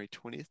January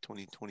 20th,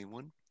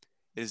 2021.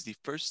 It is the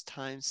first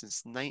time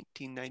since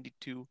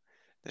 1992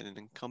 that an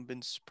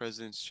incumbent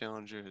president's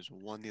challenger has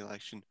won the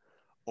election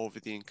over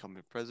the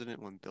incumbent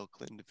president when Bill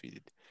Clinton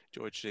defeated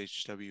George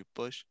H.W.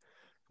 Bush.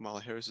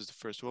 Kamala Harris is the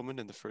first woman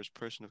and the first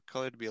person of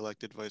color to be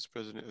elected vice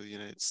president of the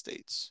United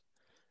States.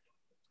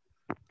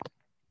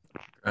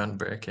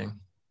 Groundbreaking.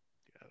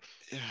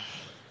 Yeah.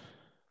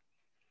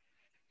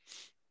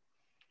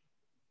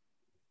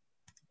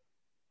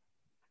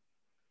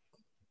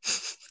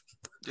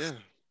 Yeah.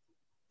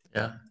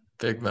 Yeah,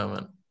 big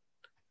moment.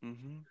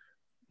 Mm-hmm.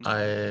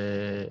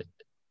 I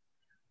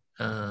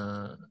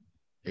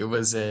it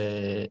was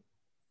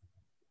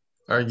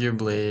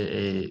arguably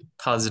a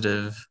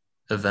positive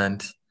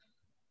event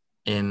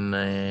in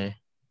a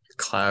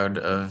cloud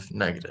of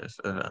negative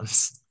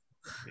events.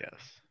 Yes.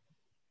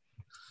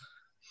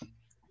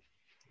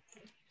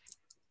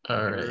 All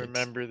Do you right.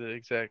 remember the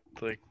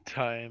exact like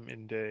time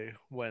and day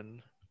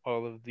when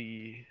all of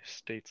the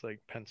states like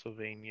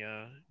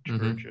Pennsylvania,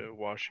 Mm-hmm. Georgia,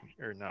 Washington,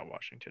 or not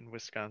Washington,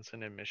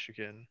 Wisconsin, and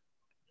Michigan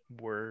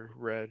were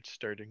red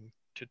starting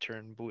to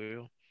turn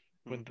blue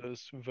when Mhm.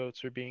 those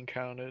votes were being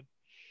counted.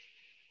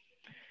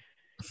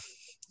 It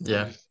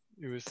Yeah. was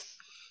it was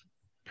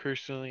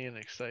personally an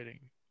exciting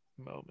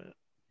moment.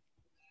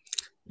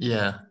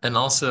 Yeah. And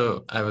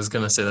also, I was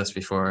gonna say this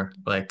before,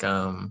 like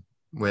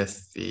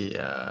with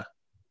the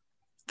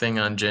thing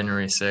on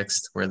January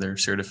 6th where they're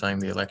certifying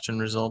the election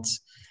results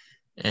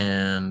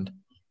and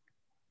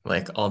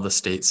like all the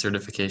state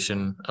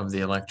certification of the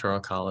Electoral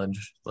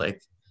College,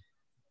 like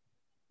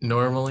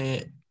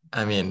normally,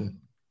 I mean,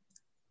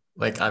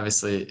 like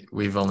obviously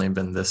we've only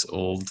been this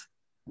old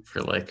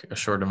for like a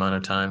short amount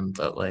of time,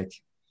 but like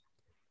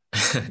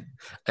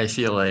I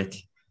feel like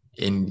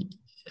in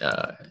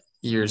uh,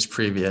 years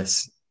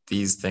previous,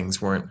 these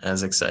things weren't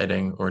as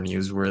exciting or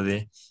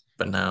newsworthy,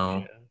 but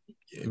now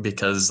Yeah.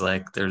 because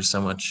like there's so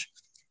much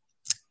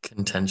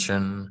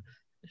contention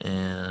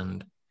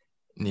and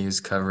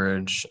news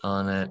coverage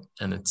on it,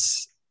 and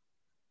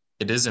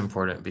it is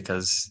important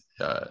because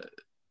uh,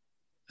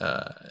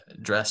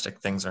 drastic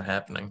things are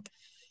happening.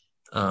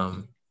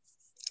 Um,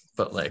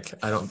 but like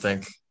I don't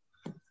think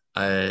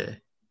I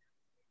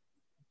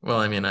well,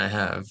 I mean I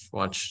have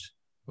watched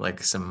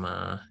like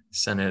some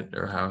Senate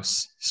or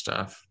House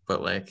stuff,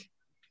 but like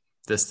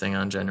this thing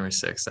on January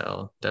 6th,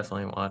 I'll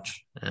definitely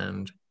watch,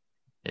 and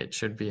it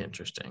should be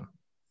interesting.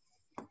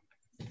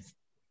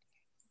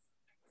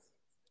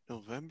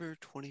 November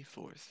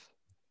 24th.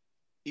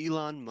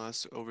 Elon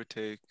Musk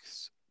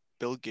overtakes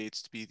Bill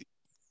Gates to be.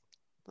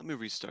 Let me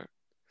restart.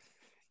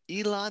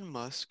 Elon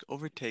Musk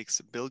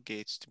overtakes Bill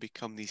Gates to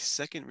become the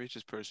second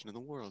richest person in the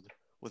world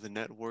with a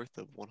net worth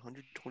of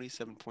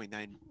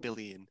 127.9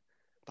 billion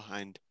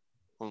behind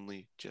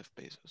only Jeff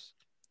Bezos.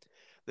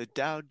 The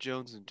Dow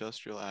Jones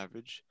Industrial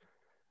Average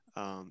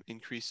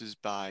increases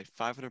by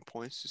 500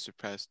 points to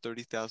surpass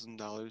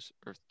 $30,000,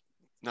 or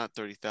not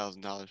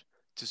 $30,000,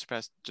 to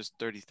surpass just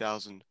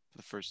 30,000 for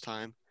the first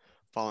time,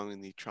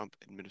 following the Trump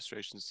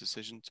administration's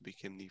decision to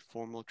begin the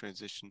formal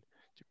transition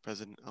to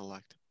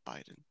President-elect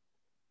Biden.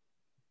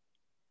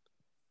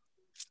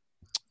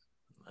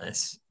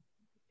 Nice.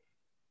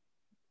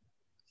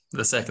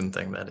 The second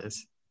thing, that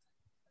is.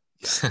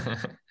 Yeah.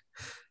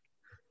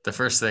 The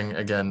first thing,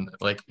 again,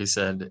 like we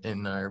said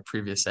in our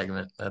previous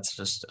segment, that's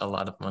just a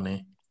lot of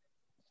money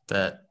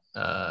that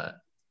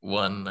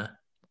one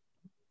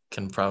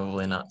can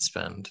probably not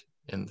spend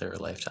in their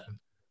lifetime.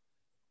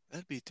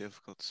 That'd be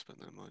difficult to spend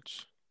that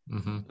much.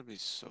 Mm-hmm. That'd be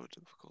so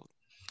difficult.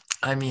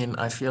 I mean,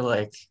 I feel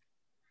like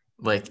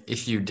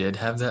if you did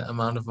have that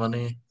amount of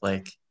money,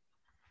 like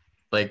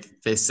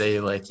they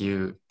say like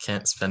you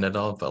can't spend it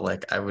all, but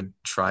like I would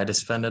try to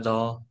spend it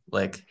all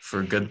like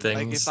for good Like if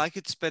things. I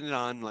could spend it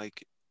on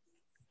like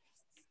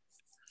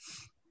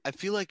I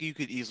feel like you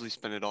could easily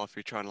spend it all if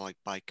you're trying to like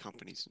buy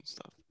companies and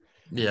stuff.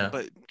 Yeah.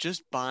 But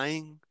just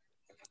buying,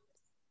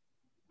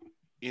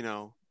 you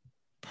know,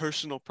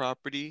 personal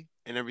property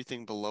and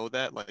everything below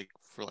that, like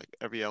for like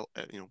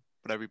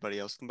what everybody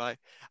else can buy,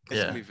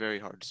 it's gonna Yeah. be very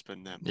hard to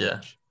spend that Yeah.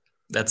 much.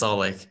 That's all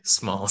like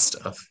small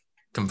stuff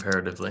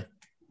comparatively.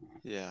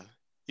 Yeah.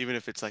 Even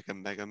if it's like a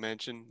mega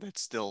mansion,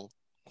 that's still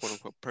quote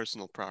unquote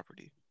personal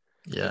property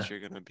Yeah. that you're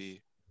gonna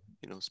be,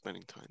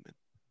 spending time in.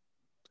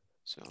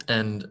 So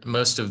And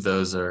most of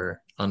those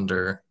are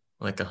under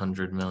like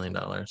 $100 million.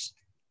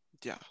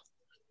 yeah,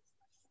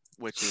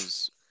 which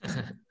is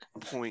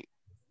point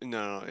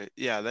no, no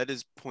yeah, that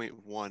is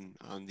point one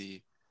on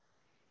the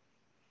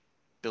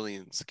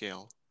billion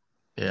scale.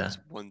 Yeah. It's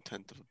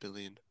 1/10 of a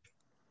billion.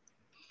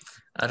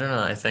 I don't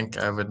know. I think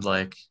I would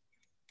like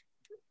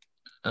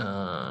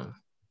um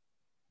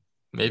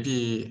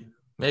maybe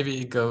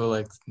go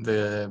like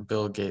the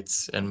Bill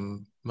Gates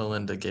and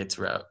Melinda Gates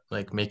route,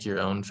 like make your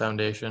own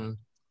foundation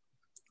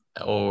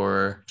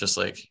or just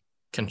like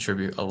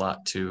contribute a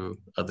lot to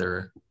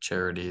other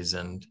charities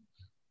and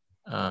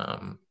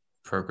um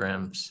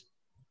programs.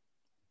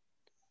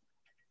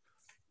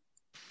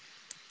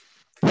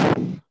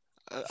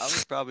 I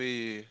would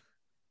probably.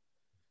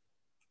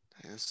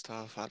 Dang, that's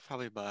tough. I'd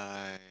probably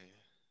buy.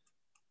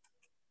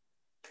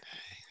 Dang,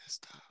 that's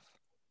tough.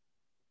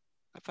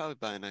 I'd probably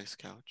buy a nice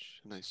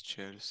couch, a nice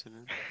chair to sit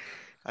in.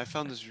 I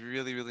found this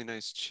really, really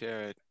nice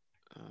chair at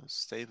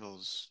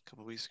Staples a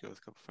couple weeks ago with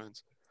a couple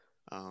friends.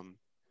 Um,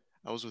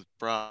 I was with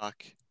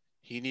Brock.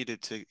 He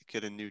needed to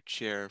get a new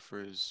chair for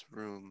his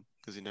room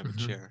because he didn't have a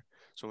Mm-hmm. chair.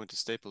 So I went to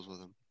Staples with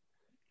him,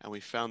 and we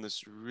found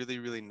this really,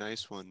 really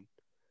nice one.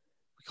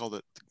 We called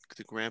it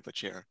the grandpa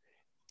chair.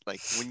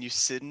 Like when you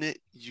sit in it,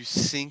 you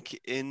sink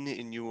in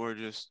and you are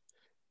just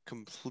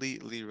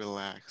completely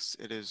relaxed.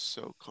 It is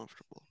so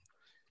comfortable.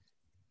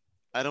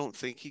 I don't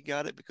think he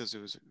got it because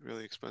it was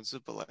really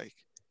expensive, but like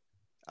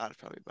I'd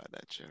probably buy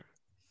that chair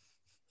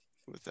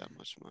with that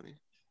much money.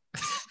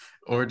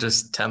 Or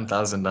just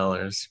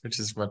 $10,000, which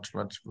is much,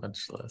 much, much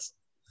less.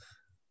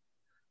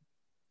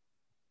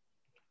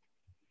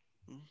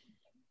 Mm.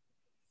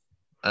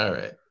 All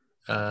right.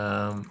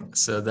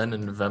 So then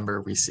in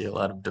November, we see a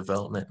lot of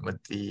development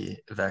with the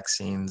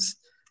vaccines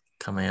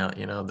coming out.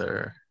 You know,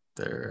 they're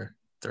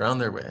on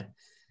their way.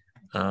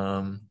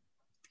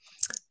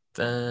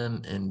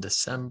 Then in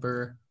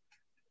December,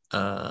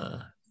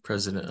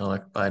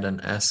 President-elect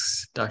Biden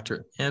asks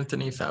Dr.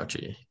 Anthony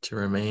Fauci to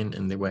remain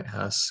in the White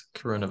House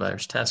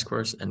Coronavirus Task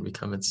Force and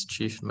become its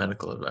chief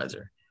medical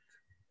advisor,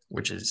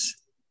 which is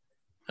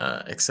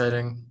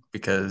exciting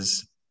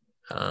because,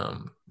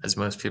 as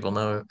most people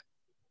know,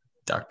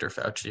 Dr.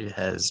 Fauci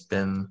has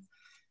been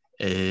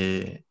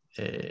a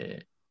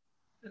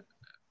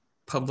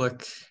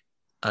public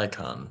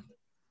icon.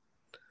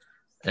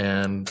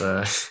 And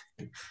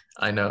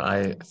I know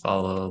I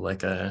follow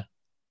like a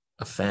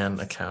fan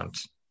account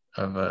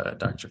of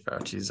Dr.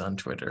 Fauci's on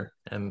Twitter,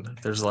 and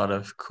there's a lot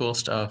of cool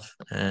stuff.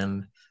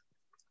 And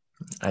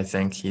I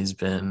think he's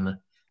been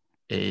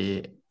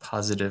a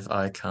positive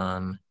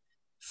icon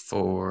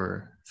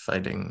for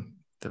fighting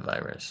the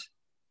virus.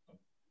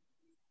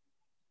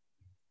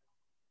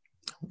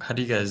 How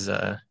do you guys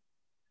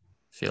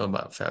feel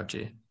about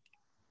Fauci?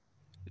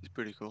 It's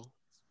pretty cool.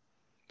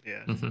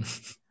 Yeah.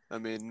 I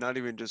mean, not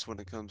even just when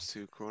it comes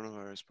to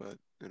coronavirus, but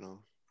the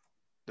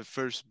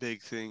first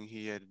big thing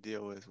he had to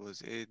deal with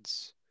was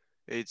AIDS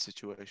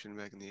situation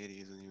back in the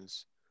 80s, and he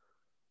was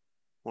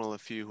one of the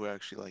few who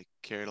actually like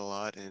cared a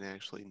lot and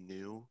actually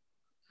knew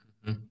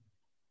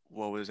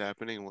what was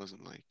happening and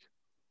wasn't like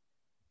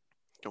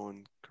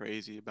going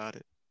crazy about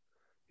it.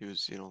 He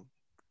was,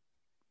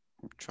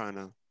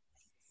 trying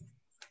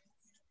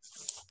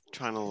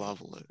to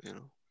level it.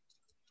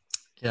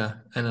 Yeah,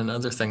 and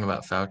another thing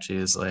about Fauci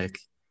is like,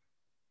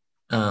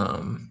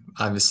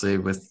 obviously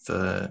with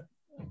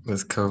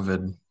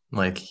COVID,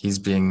 like he's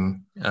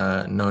being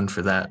known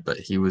for that, but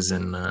he was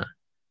in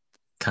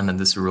kind of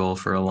this role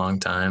for a long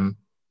time,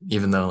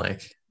 even though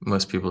like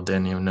most people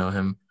didn't even know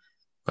him.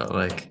 But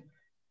like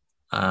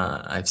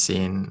I've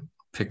seen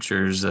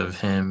pictures of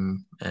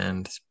him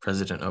and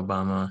President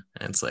Obama,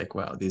 and it's like,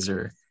 wow, these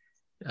are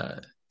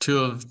two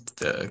of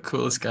the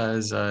coolest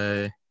guys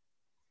I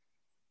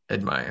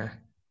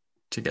admire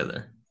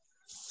together.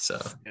 So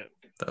Yep.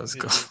 that was It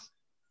cool.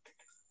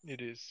 It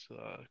is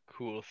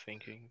cool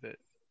thinking that,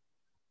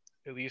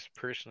 at least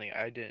personally,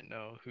 I didn't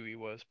know who he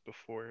was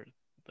before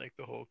like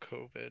the whole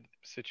COVID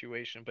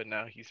situation, but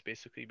now he's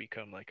basically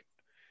become like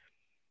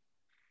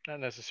not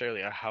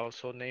necessarily a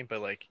household name,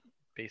 but like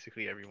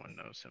basically everyone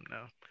knows him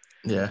now.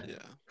 Yeah.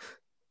 Yeah.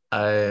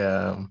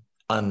 I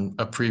on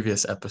a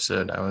previous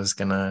episode I was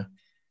gonna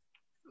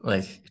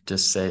like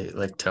just say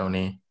like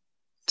Tony,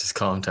 just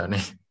call him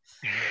Tony,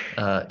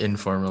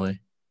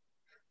 informally.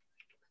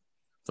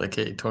 Like,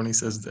 hey, Tony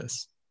says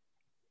this.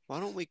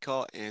 Why don't we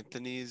call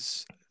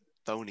Anthony's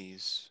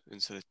Thonies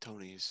instead of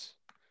Tonys?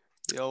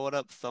 Yo, what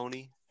up,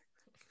 Thony?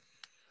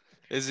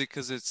 Is it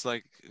because it's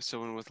like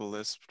someone with a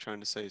lisp trying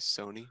to say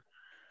Sony?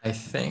 I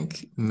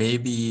think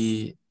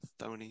maybe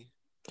Thony.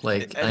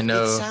 like I It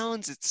know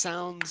sounds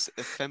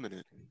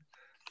effeminate,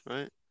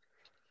 right?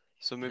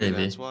 So maybe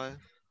that's maybe. why.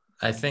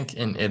 I think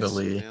in Like it's a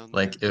Italy, male name.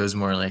 like it was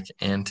more like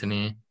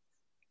Anthony,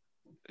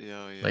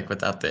 Yeah, yeah. like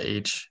without the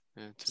H.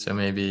 So Anthony,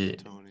 maybe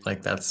Tony.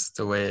 like that's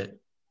the way it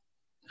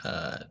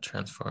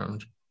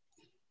transformed.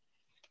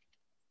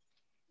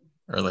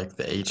 Or like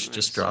the That H makes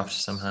just dropped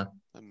sense. somehow.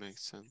 That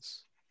makes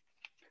sense.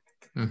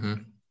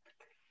 Mm-hmm.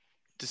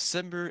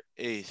 December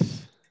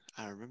 8th.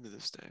 I remember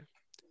this day.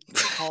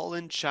 Nepal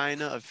and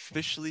China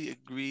officially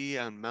agree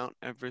on Mount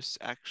Everest's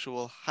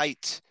actual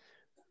height,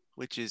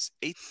 which is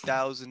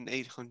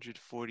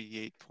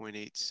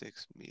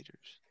 8,848.86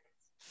 meters.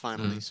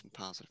 Finally, some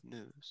positive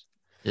news.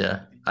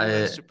 Yeah. The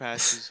U.S.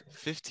 surpasses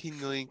 15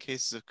 million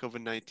cases of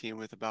COVID-19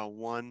 with about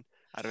 1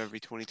 out of every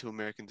 22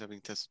 Americans having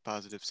tested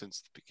positive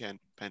since the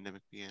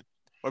pandemic began.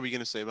 What were you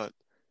going to say about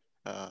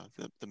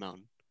the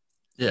mountain?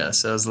 Yeah,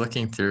 so I was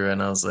looking through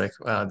and I was like,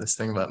 wow, this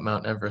thing about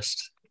Mount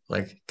Everest,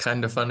 like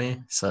kind of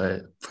funny. So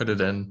I put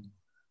it in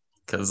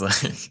because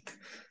like,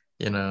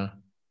 you know,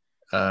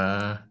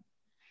 uh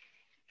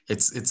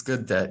it's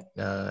good that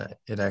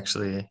it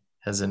actually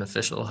has an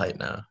official height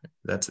now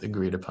that's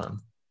agreed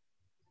upon,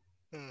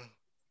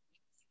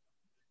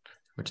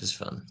 which is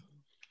fun.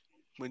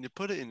 When you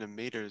put it into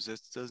meters,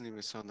 it doesn't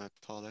even sound that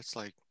tall. That's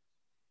like,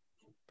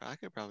 I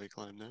could probably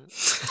climb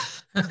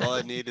that. All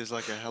I need is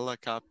like a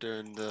helicopter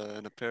and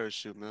a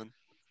parachute, man.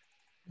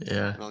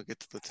 Yeah. And I'll get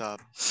to the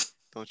top.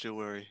 Don't you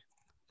worry.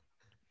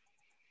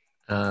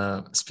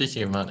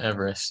 Speaking of Mount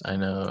Everest, I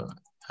know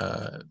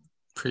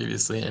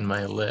previously in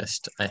my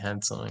list I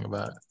had something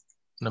about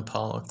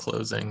Nepal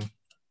closing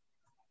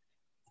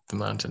the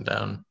mountain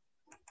down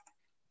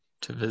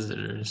to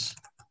visitors.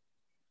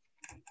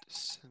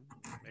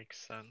 Makes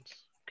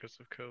sense because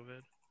of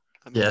COVID.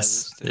 I'm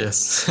Yes,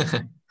 yes.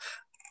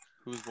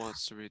 Who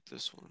wants to read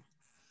this one?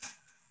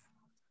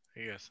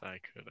 I guess I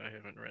could. I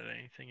haven't read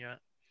anything yet.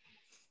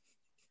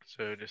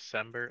 So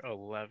December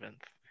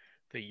 11th,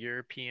 the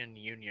European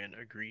Union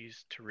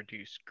agrees to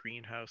reduce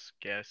greenhouse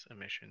gas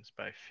emissions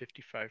by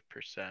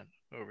 55%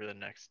 over the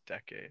next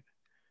decade.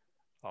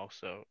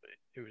 Also,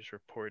 it was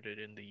reported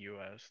in the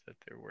US that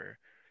there were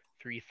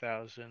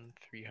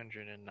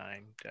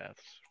 3,309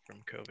 deaths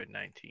from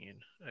COVID-19,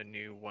 a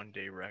new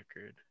one-day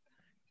record.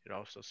 It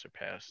also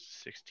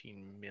surpassed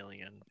 16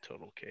 million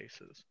total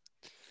cases.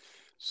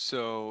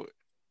 So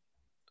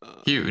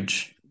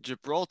Huge.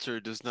 Gibraltar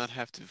does not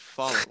have to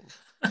follow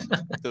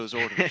those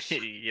orders.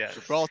 Yes.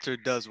 Gibraltar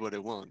does what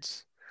it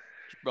wants.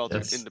 Gibraltar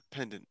Yes.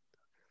 independent,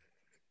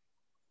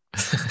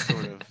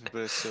 sort of,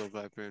 but it's still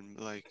vibrant.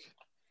 Like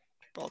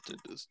Gibraltar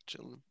does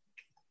chilling.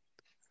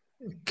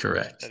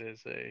 Correct. That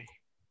is a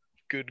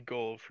good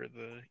goal for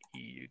the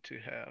EU to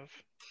have.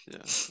 Yeah,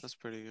 that's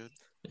pretty good.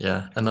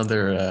 Yeah,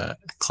 another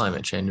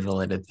climate change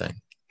related thing,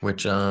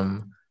 which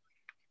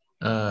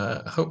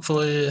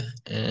hopefully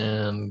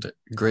and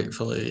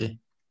gratefully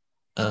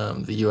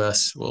the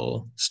US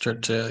will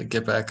start to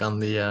get back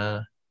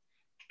Bandwagon.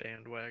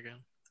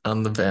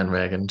 on the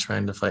bandwagon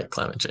trying to fight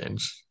climate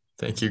change.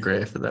 Thank you,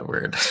 Gray, for that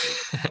word.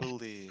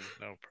 Hopefully.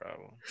 No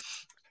problem.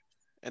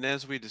 And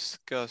as we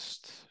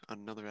discussed on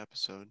another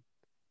episode,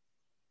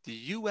 the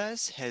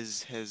US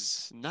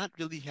has not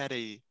really had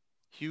a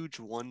huge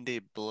one-day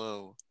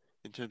blow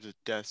in terms of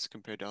deaths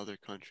compared to other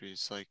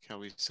countries. Like how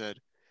we said,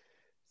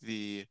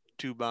 the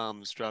 2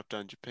 bombs dropped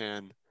on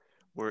Japan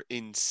were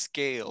in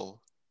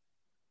scale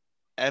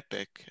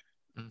epic,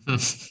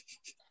 but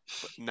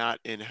not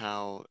in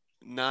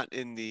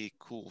the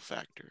cool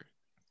factor.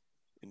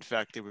 In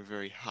fact, they were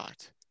very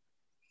hot.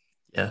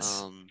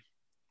 Yes,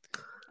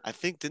 I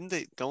think didn't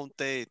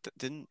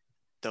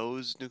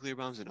those nuclear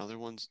bombs and other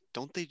ones,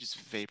 don't they just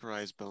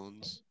vaporize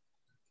bones?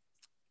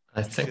 I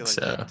I feel think like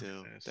they so.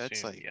 do. I That's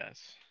assume like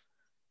yes.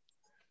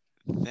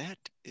 that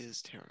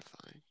is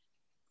terrifying.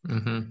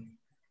 Hmm.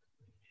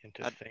 And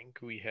to I- think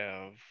we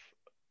have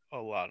a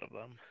lot of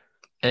them.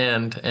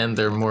 And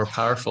they're more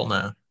powerful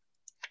now.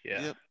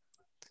 Yeah. Yep. And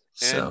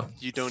So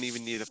you don't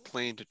even need a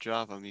plane to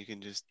drop them. You can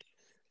just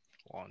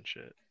Launch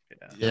it.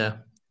 Yeah.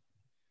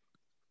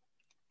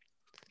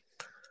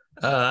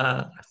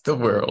 yep. the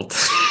world.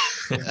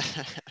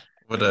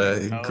 What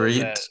Did you a know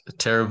great, that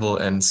terrible,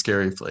 and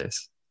scary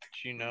place.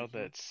 Did you know Mhm.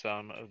 that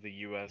some of the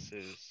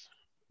US's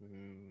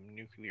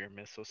nuclear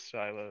missile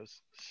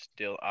silos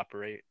still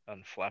operate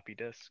on floppy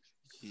disks?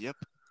 Yep.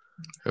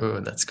 Oh,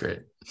 that's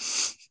great.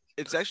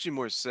 It's actually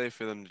more safe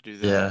for them to do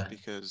that Yeah,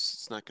 because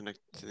it's not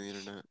connected to the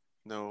internet.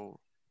 No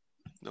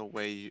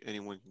way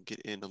anyone can get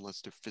in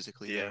unless they're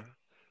physically Yeah. there,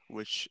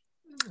 which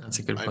that's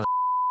a good I point.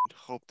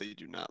 hope they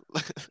do not.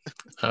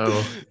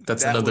 Oh,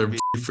 that's That would another be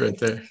beef right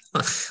there.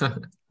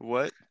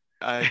 what?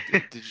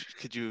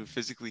 Could you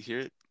physically hear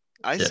it?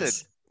 I said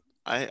Yes.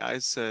 I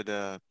said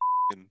Uh,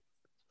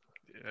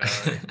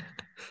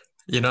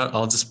 You know,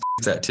 I'll just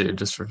beep that too,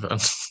 just for fun.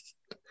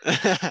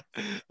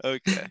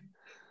 okay.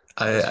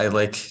 I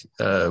like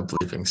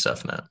bleeping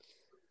stuff now.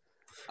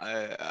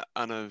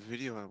 On a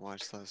video I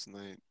watched last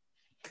night,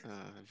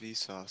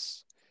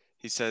 Vsauce,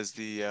 he says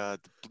the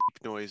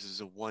bleep noise is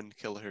a 1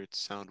 kilohertz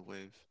sound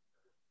wave.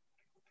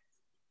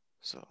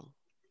 So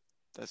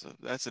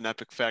that's an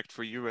epic fact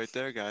for you right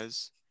there,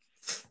 guys.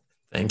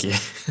 Thank you.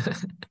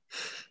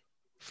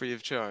 Free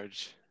of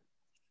charge.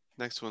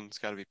 Next one's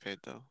got to be paid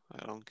though.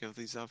 I don't give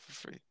these out for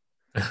free.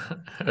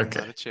 I'm Okay.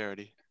 not a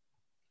charity.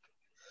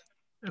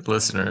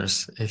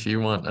 Listeners, if you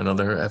want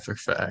another epic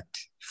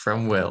fact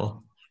from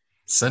Will,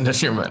 send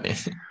us your money.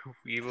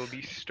 we will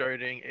be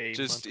starting a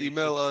Just monthly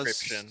email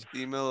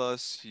subscription.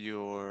 us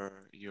your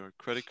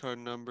credit card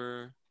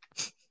number,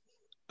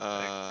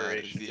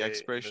 the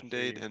expiration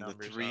date, and the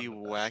 3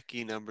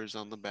 wacky numbers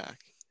on the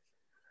back.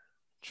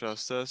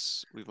 Trust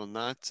us, we will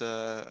not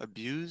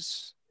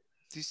abuse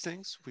these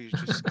things. We're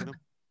just gonna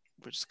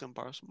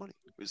borrow some money.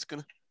 We're just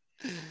gonna,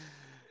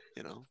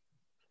 you know,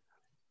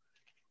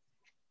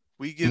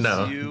 we give to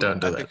No, you don't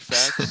do epic that.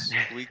 facts.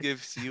 We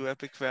give to you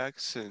epic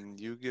facts, and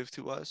you give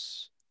to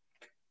us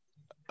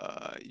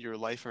your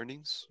life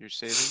earnings, your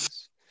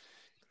savings.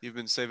 You've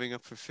been saving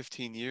up for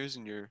 15 years,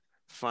 and you're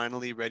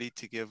finally ready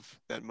to give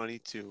that money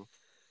to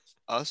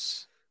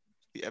us,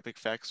 the Epic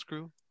Facts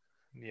crew.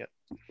 Yep.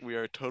 We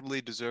are totally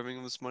deserving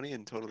of this money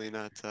and totally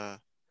not. I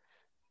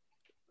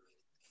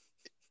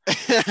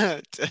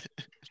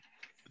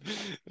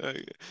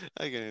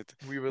get it.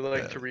 We would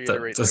like to That-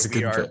 reiterate that's that a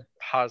we good are bit.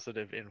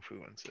 positive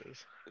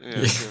influences.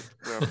 Yes, Yeah.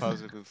 we are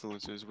positive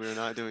influencers. We are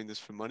not doing this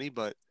for money,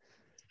 but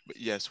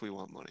yes, we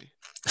want money.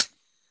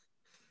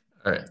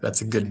 All right,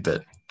 that's a good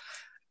bit.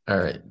 All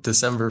right,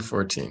 December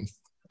 14th.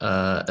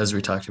 As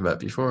we talked about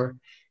before,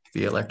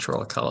 the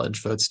Electoral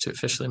College votes to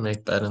officially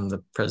make Biden the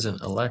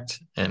president-elect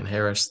and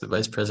Harris the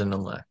vice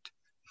president-elect.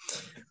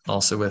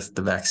 Also, with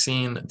the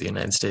vaccine, the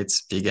United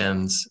States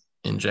begins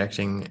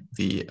injecting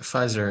the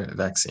Pfizer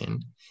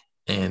vaccine,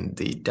 and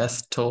the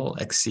death toll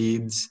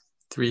exceeds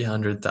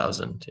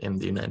 300,000 in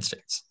the United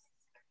States.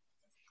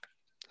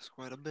 That's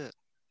quite a bit.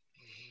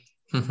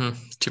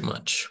 Too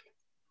much.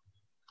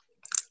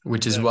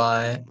 Which is Definitely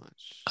why Too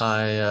much.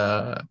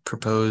 I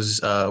propose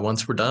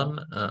once we're done,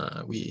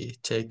 we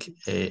take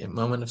a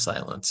moment of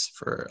silence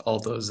for all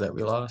those that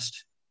we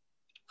lost,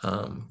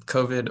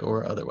 COVID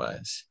or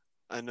otherwise.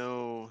 I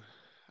know.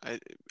 I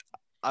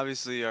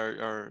obviously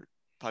our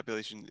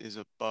population is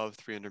above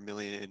 300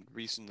 million, and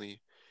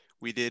recently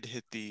we did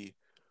hit the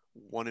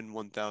 1 in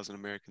 1,000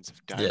 Americans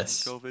have died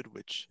Yes. from COVID,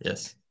 which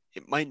Yes.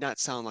 it might not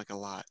sound like a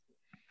lot,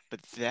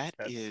 but That's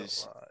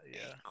is a lot,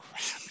 yeah. a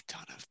crap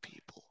ton of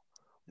people.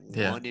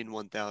 Yeah. 1 in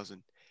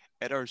 1,000.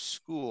 At our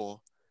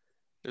school,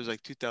 there's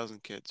like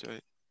 2,000 kids,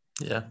 right?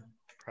 Yeah.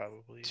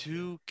 Probably.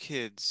 Two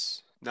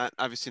kids, not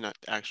obviously not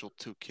actual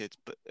two kids,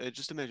 but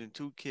just imagine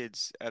two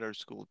kids at our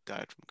school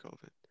died from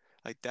COVID.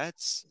 Like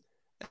that's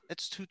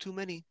too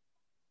many.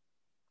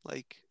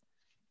 Like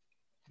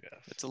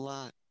Yes. it's a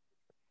lot.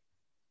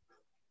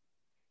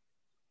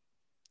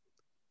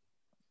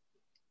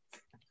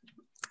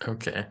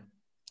 Okay.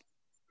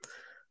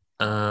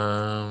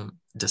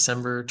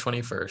 December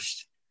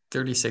 21st,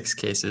 36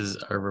 cases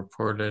are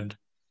reported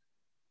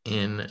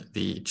in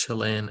the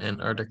Chilean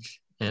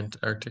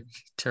Antarctic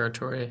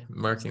territory,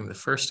 marking the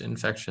first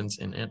infections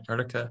in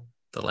Antarctica,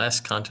 the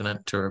last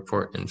continent to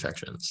report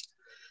infections.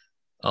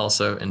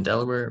 Also in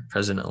Delaware,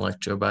 President-elect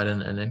Joe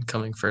Biden and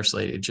incoming First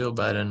Lady Jill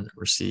Biden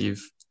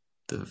receive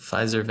the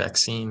Pfizer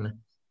vaccine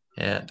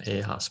at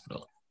a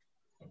hospital.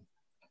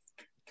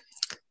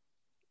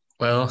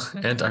 Well,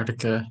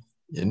 Antarctica,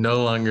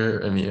 no longer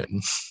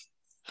immune.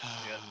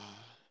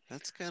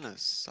 That's kind of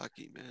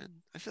sucky, man.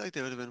 I feel like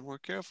they would have been more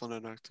careful in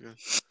Antarctica.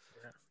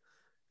 Yeah.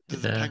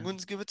 Did the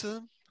penguins give it to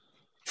them?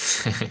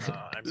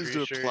 I'm Is pretty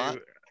there a sure. plot?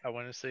 I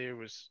want to say it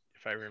was,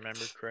 if I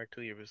remember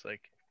correctly, it was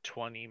like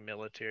 20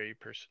 military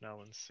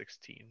personnel and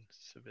 16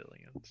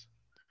 civilians.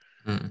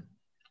 Hmm.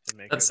 to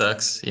make That up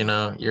sucks. You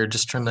know, you're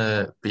just trying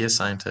to be a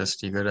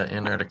scientist. You go to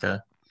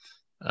Antarctica.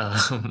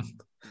 And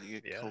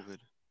you get Yeah. COVID.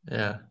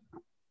 Yeah,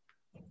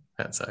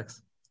 that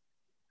sucks.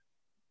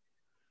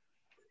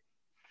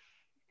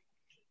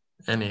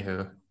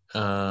 Anywho,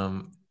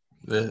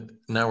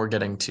 now we're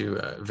getting to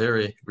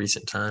very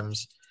recent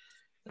times.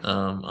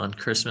 On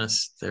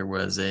Christmas, there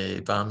was a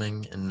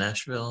bombing in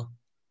Nashville,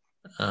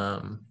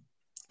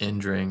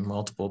 injuring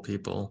multiple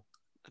people.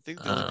 I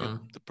think the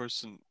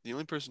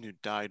only person who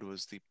died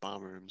was the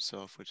bomber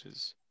himself, which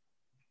is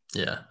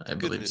Yeah, I good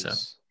believe so.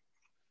 news.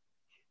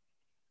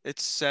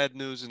 It's sad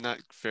news and not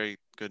very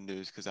good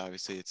news because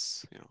obviously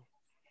it's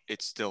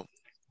it's still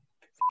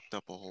f***ed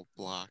up a whole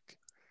block.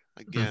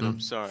 Again, I'm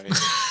sorry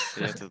that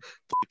you have to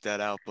bleep that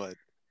out, but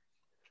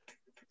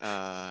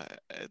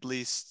at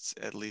least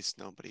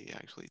nobody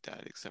actually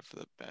died except for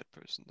the bad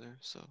person there.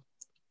 So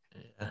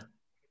Yeah.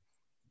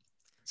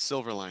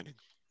 silver lining.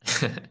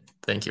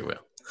 Thank you,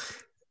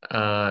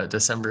 Will.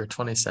 December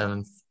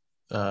 27th,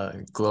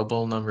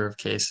 global number of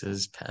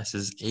cases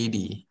passes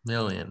 80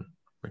 million,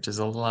 which is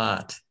a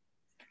lot.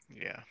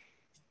 Yeah.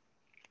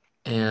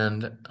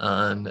 And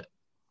on,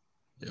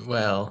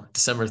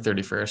 December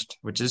 31st,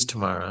 which is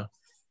tomorrow,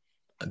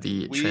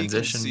 the We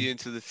transition. can see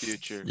into the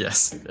future.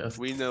 Yes.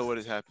 We know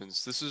what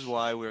happens. This is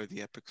why we're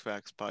the Epic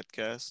Facts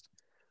podcast.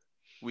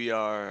 We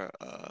are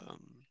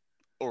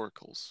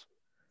oracles.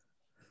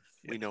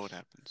 We know what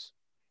happens.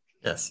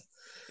 Yes.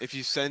 If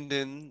you send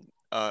in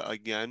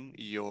again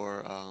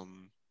your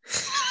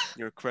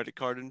credit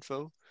card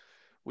info,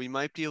 we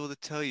might be able to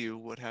tell you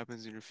what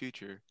happens in your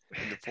future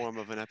in the form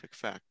of an epic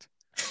fact.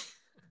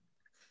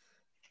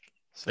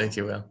 So, Thank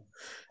you, Will.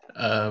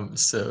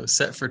 So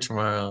set for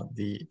tomorrow,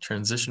 the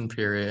transition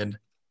period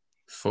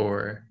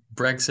for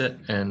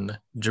Brexit and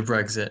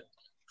Brexit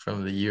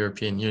from the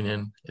European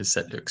Union is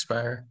set to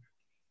expire,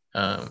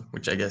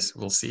 which I guess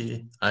we'll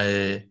see.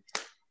 I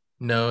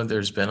know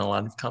there's been a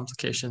lot of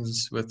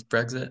complications with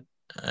Brexit.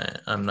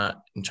 I'm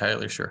not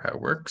entirely sure how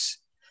it works,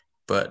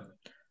 but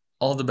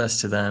all the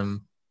best to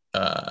them.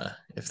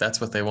 If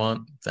that's what they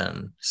want,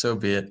 then so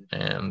be it.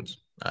 And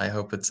I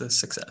hope it's a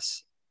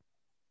success.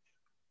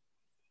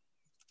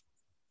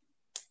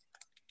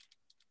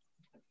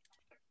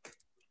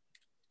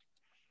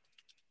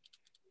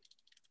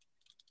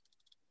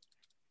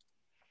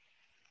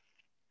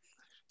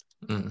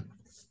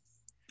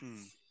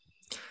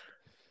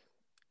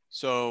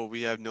 So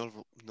we have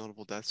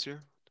notable deaths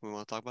here. Do we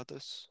want to talk about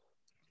this?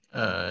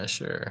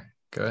 Sure.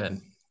 Go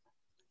ahead.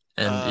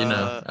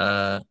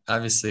 And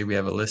obviously we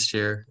have a list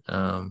here.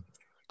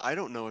 I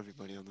don't know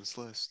everybody on this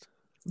list.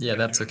 Yeah,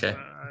 that's okay.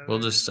 We'll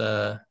just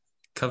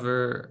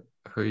cover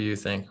who you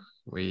think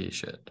we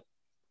should.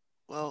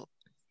 Well,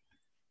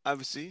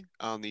 obviously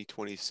on the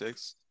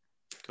 26th,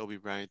 Kobe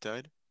Bryant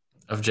died.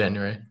 Of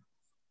January.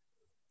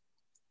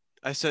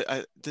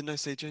 Didn't I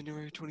say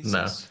January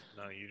 26th?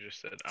 No, you just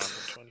said on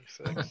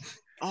the 26th.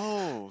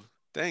 Oh,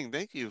 dang,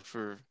 thank you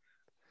for.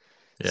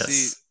 Yes.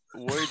 See,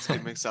 words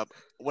get mixed up.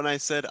 When I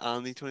said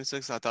on the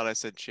 26th, I thought I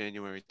said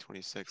January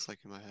 26th, like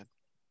in my head.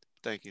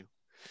 Thank you.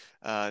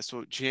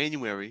 So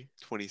January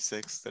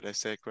 26th, did I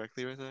say it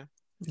correctly right there?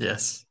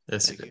 Yes.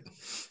 Yes, Thank you.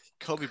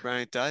 Kobe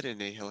Bryant died in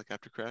a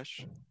helicopter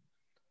crash.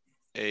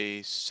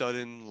 A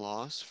sudden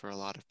loss for a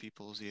lot of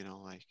people's,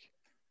 like,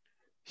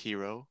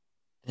 hero.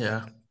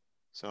 Yeah.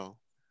 So.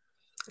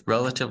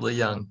 Relatively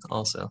young,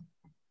 also.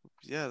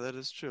 Yeah, that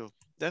is true.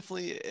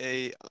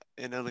 Definitely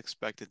an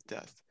unexpected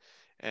death,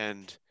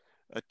 and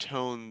a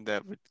tone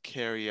that would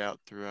carry out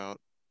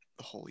throughout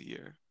the whole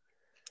year.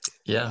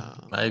 Yeah,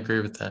 I agree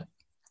with that.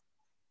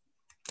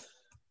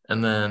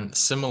 And then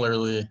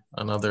similarly,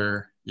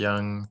 another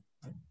young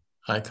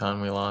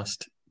icon we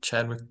lost,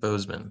 Chadwick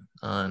Boseman,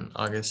 on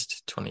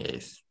August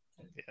 28th,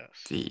 Yes.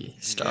 the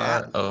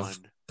star That of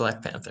one.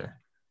 Black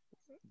Panther.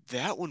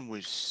 That one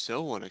was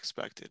so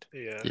unexpected.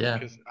 Yeah. Yeah.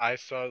 Because I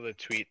saw the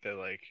tweet that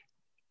like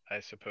I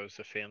suppose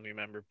a family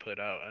member put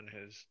out on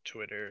his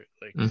Twitter,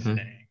 like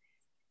saying,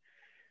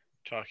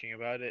 talking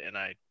about it, and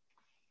I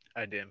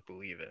didn't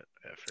believe it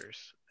at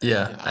first.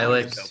 Yeah, Yeah, I I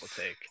like was- double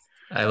take.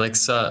 I like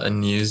saw a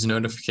news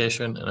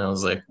notification and I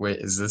was like, wait,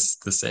 is this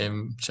the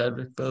same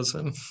Chadwick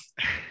Boseman?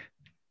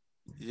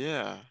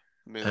 Yeah.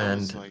 I mean, that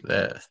And was like,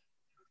 that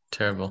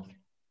terrible.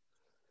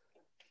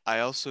 I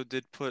also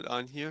did put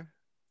on here,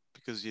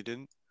 because you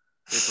didn't,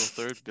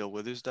 April 3rd, Bill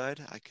Withers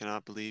died. I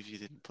cannot believe you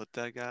didn't put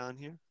that guy on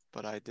here,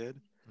 but I did.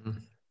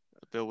 Mhm.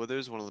 Bill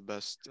Withers, one of the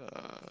best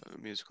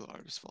musical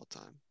artists of all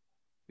time.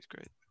 He's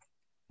great.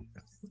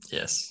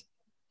 Yes.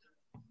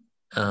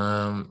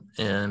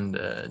 And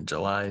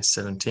July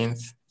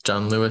 17th,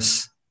 John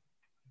Lewis,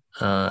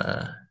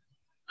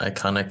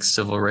 iconic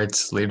civil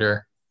rights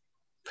leader,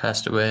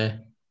 passed away,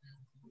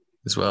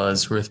 as well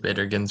as Ruth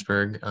Bader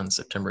Ginsburg on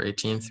September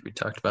 18th. We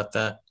talked about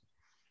that.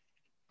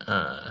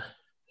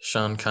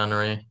 Sean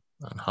Connery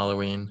on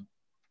Halloween,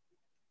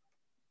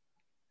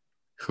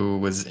 who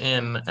was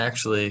in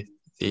actually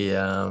the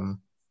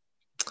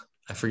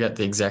I forget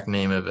the exact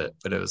name of it,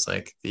 but it was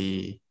like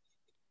the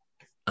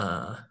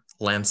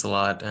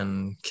Lancelot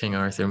and King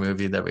Arthur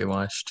movie that we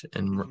watched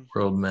in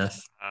World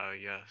Myth. Oh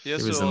yes. He He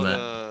was also in had that.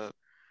 a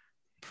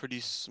pretty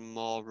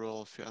small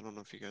role. I don't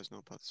know if you guys know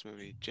about this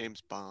movie,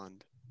 James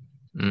Bond.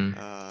 Mm,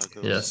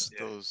 Those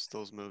yes.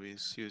 those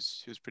movies. He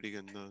was pretty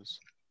good in those.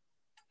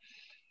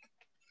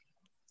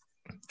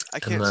 I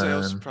And can't say I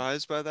was then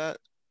surprised by that.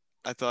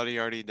 I thought he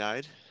already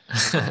died.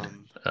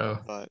 oh,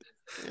 But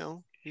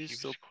He he's was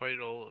still quite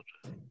old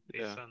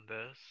based yeah. on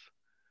this.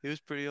 He was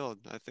pretty old.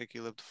 I think he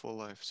lived a full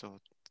life, so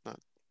it's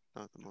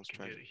not the most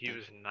tragic. He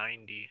was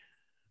 90.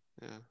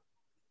 Yeah.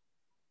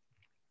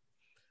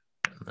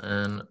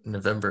 and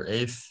November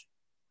 8th,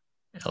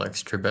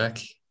 Alex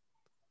Trebek,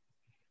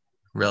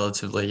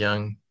 relatively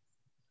young,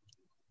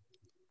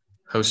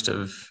 host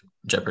of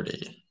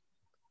Jeopardy.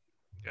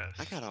 Yes.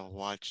 I gotta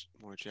watch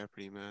more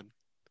Jeopardy, man.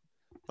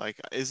 Like,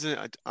 isn't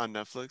it on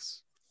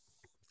Netflix?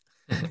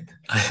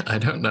 I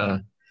don't know.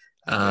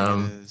 I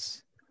think it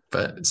is.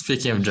 But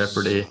speaking of There's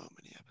Jeopardy, so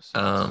many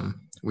episodes.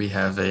 we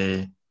have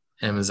a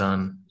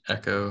Amazon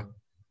Echo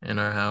in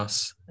our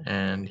house,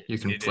 and you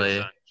can play.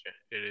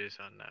 It is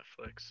on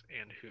Netflix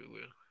and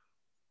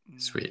Hulu.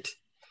 Sweet.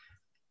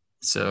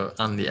 So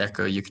on the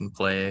Echo, you can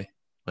play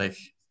like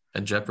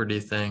a Jeopardy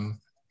thing,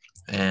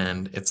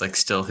 and it's like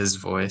still his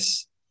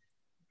voice,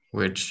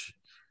 which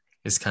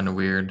is kind of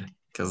weird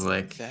because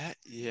like that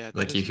you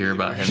is hear really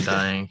about him weird.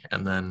 dying,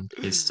 and then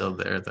he's still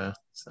there though.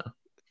 So.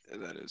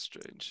 That is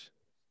strange.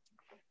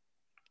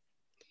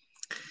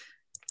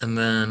 And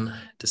then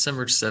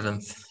December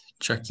 7th,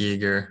 Chuck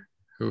Yeager,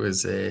 who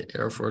is a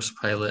Air Force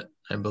pilot,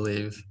 I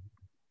believe,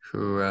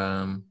 who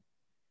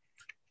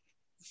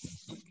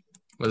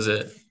was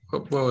it?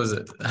 What was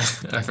it?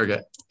 I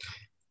forget.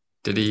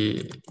 Did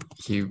he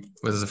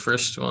was the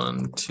first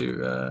one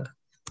to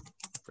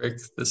break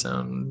the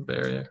sound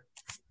barrier?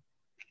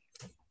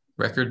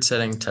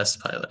 Record-setting test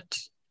pilot.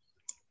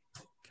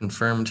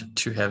 Confirmed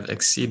to have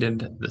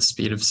exceeded the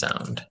speed of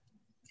sound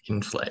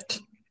in flight.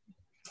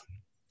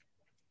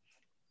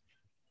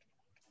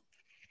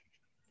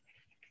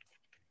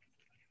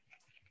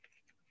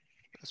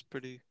 That's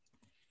pretty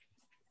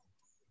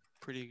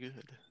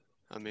good.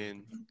 I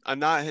mean, I'm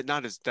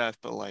not his death,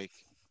 but like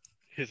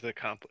His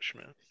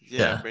accomplishment. yeah,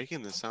 Yeah.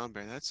 breaking the sound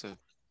barrier. That's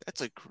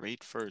a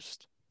great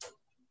first.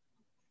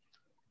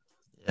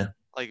 Yeah.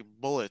 Like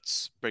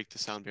bullets break the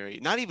sound barrier.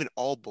 Not even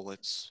all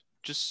bullets,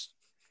 just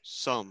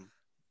some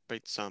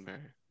break the sound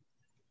barrier.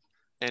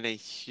 And a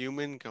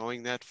human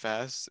going that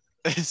fast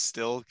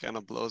still kind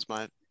of blows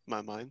my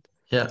mind.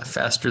 Yeah,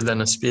 faster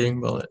than a speeding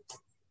bullet.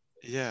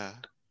 Yeah.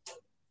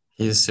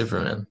 He's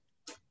Superman.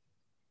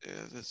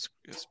 Yeah, that's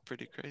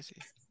pretty crazy.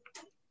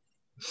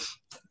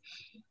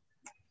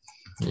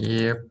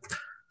 Yep.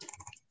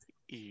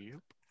 Yep.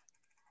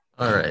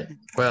 All right.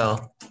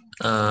 Well,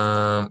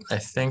 I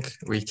think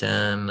we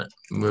can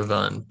move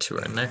on to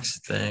our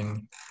next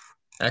thing.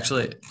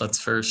 Actually, let's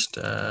first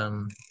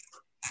have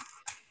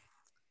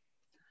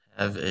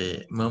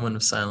a moment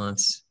of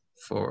silence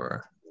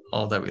for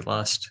all that we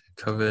lost,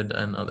 COVID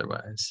and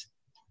otherwise.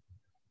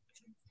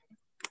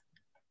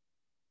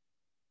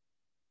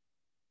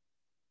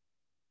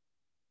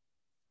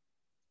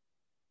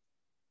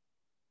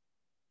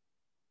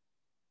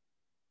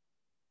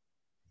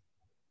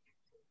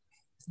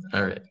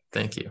 All right,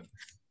 thank you.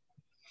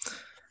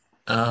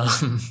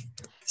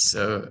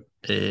 So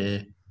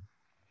a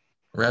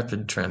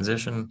rapid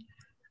transition.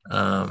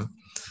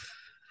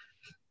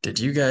 Did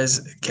you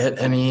guys get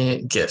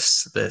any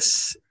gifts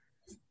this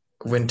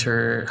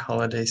winter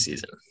holiday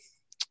season?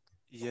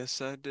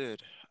 Yes, I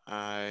did.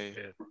 I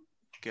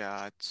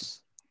got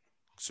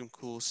some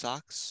cool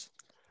socks.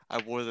 I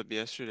wore them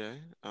yesterday.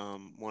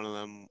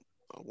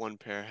 One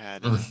pair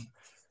had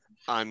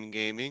 "I'm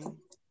gaming"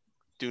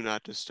 do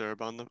not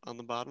disturb on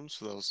the bottom.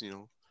 So that was,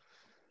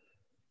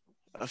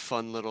 a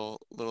fun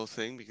little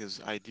thing because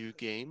I do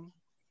game.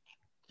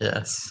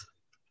 Yes,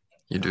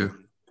 you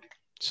do.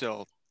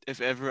 So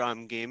if ever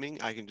I'm gaming,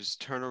 I can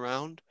just turn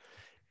around,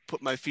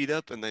 put my feet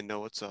up, and they know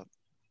what's up.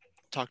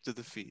 Talk to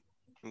the feet.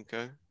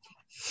 Okay.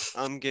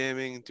 I'm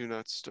gaming. Do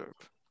not disturb.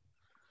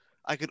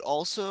 I could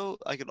also,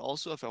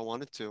 if I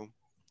wanted to,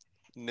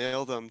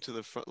 nail them to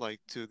the front, like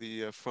to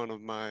the front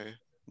of my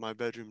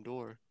bedroom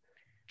door,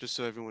 just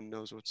so everyone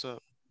knows what's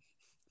up.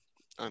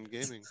 I'm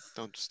gaming.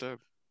 Don't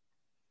disturb.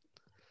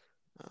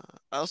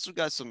 I also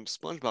got some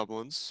SpongeBob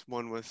ones.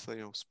 One with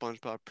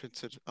SpongeBob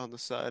printed on the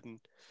side, and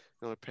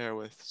another pair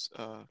with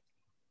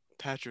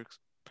Patrick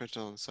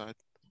printed on the side.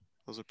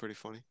 Those are pretty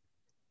funny.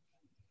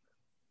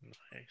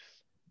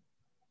 Nice.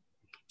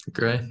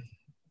 Great.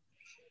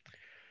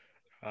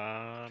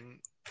 I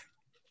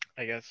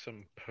got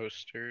some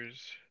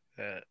posters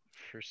that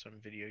for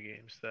some video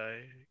games that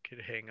I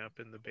could hang up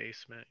in the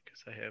basement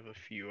because I have a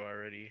few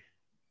already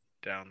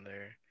down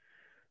there.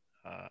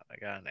 I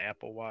got an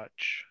Apple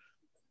Watch.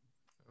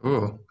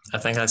 Ooh, I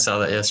think I saw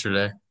that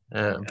yesterday,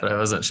 but I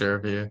wasn't sure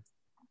if you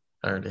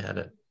already had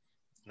it.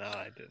 No,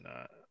 I did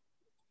not.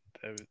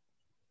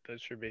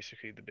 Those are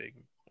basically the big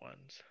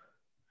ones.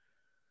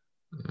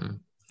 Mm.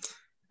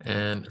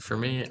 And for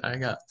me, I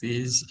got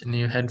these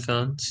new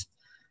headphones.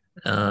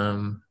 They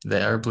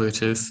are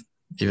Bluetooth,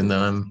 even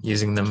though I'm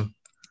using them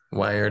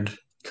wired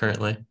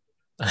currently.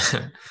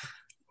 Yeah,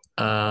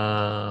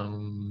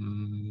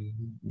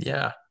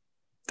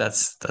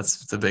 that's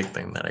the big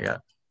thing that I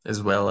got,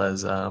 as well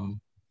as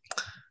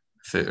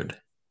food.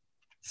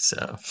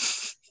 So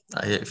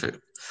I hate food.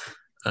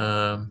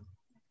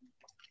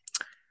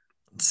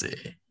 Let's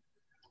see.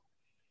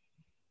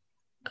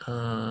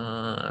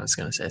 I was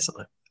gonna say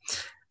something.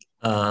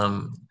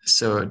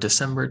 So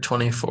December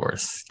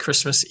 24th,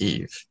 Christmas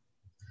Eve,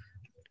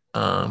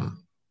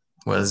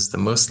 was the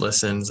most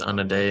listens on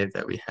a day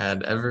that we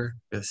had ever,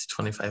 with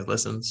 25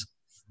 listens.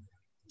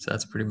 So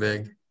that's pretty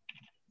big.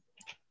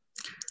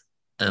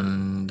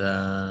 And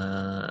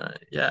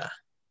yeah,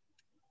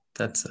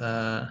 that's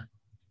an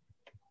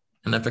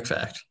epic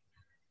fact.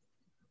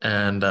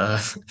 And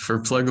for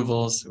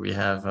pluggables, we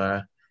have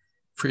a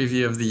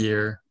preview of the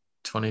year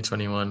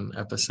 2021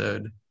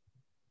 episode,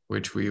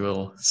 which we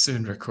will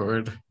soon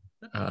record,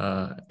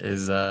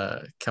 is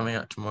coming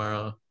out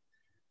tomorrow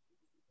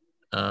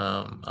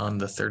on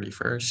the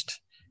 31st.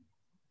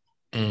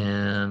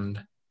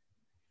 And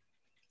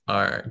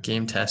our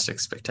Game-tastic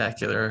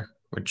Spectacular,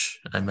 which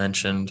I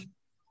mentioned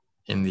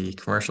in the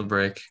commercial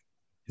break,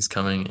 is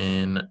coming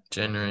in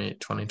January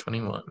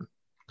 2021.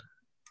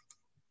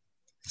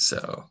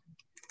 So,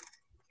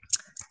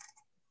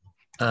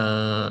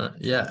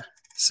 yeah.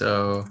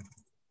 So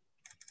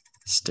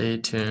stay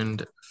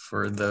tuned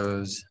for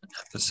those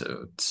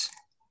episodes.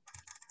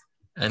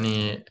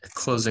 Any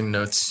closing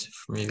notes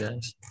from you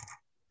guys?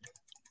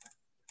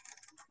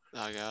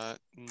 I got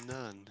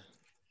none.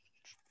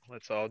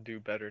 Let's all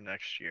do better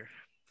next year.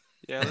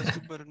 Yeah, let's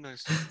do better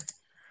next year.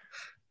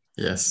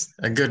 Yes,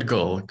 a good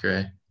goal,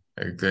 Gray.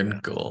 A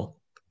good goal.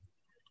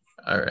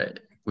 All right.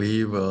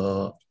 We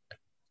will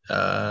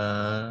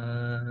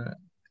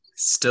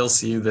still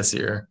see you this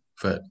year,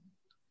 but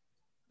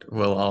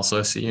we'll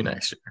also see you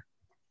next year.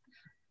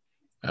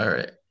 All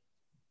right.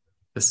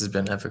 This has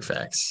been Epic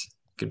Facts.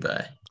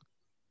 Goodbye.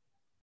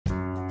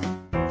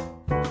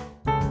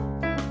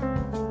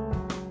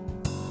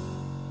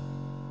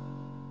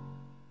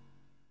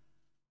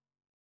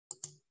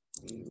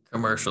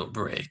 Commercial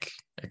break,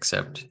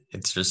 except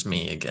it's just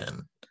me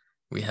again.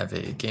 We have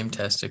a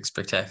Game-tastic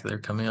Spectacular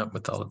coming up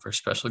with all of our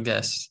special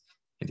guests.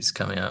 It is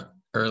coming out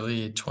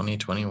early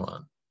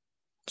 2021.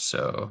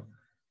 So,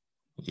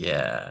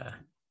 yeah.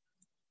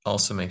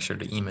 Also, make sure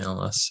to email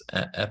us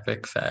at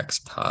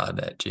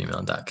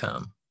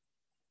epicfactspod@gmail.com.